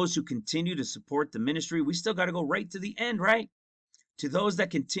 to those who continue to support the ministry, we still got to go right to the end, right? To those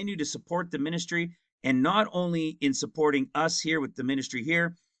that continue to support the ministry, and not only in supporting us here with the ministry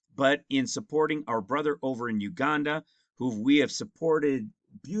here, but in supporting our brother over in Uganda, who we have supported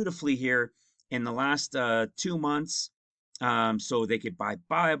beautifully here in the last 2 months, so they could buy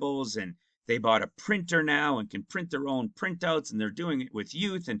Bibles, and they bought a printer now and can print their own printouts, and they're doing it with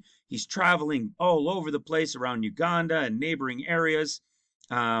youth, and he's traveling all over the place around Uganda and neighboring areas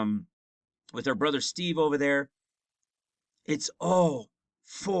with our brother Steve over there. It's all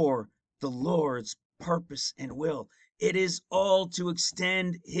for the Lord's purpose and will. It is all to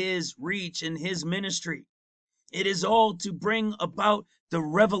extend his reach and his ministry. It is all to bring about the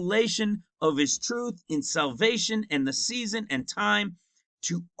revelation of his truth in salvation and the season and time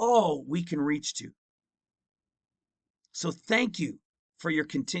to all we can reach to. So thank you for your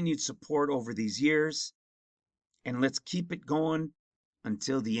continued support over these years, and let's keep it going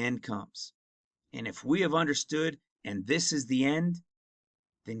until the end comes. And if we have understood and this is the end,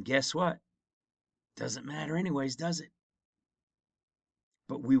 then guess what? Doesn't matter anyways, does it?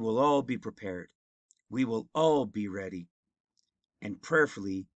 But we will all be prepared. We will all be ready. And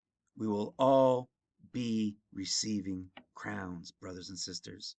prayerfully, we will all be receiving crowns, brothers and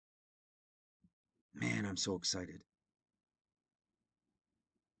sisters. Man, I'm so excited.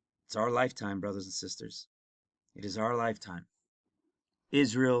 It's our lifetime, brothers and sisters. It is our lifetime.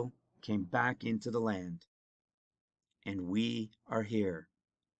 Israel came back into the land, and we are here,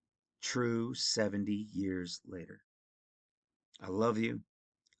 true 70 years later. I love you.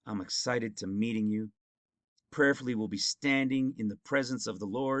 I'm excited to meeting you. Prayerfully, we'll be standing in the presence of the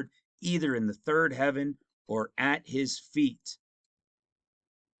Lord, either in the third heaven or at his feet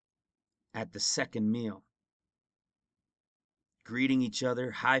at the second meal, greeting each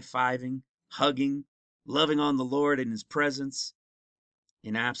other, high-fiving, hugging, loving on the Lord in his presence,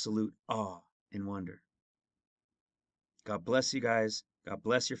 in absolute awe and wonder. God bless you guys. God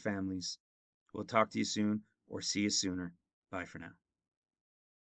bless your families. We'll talk to you soon or see you sooner. Bye for now.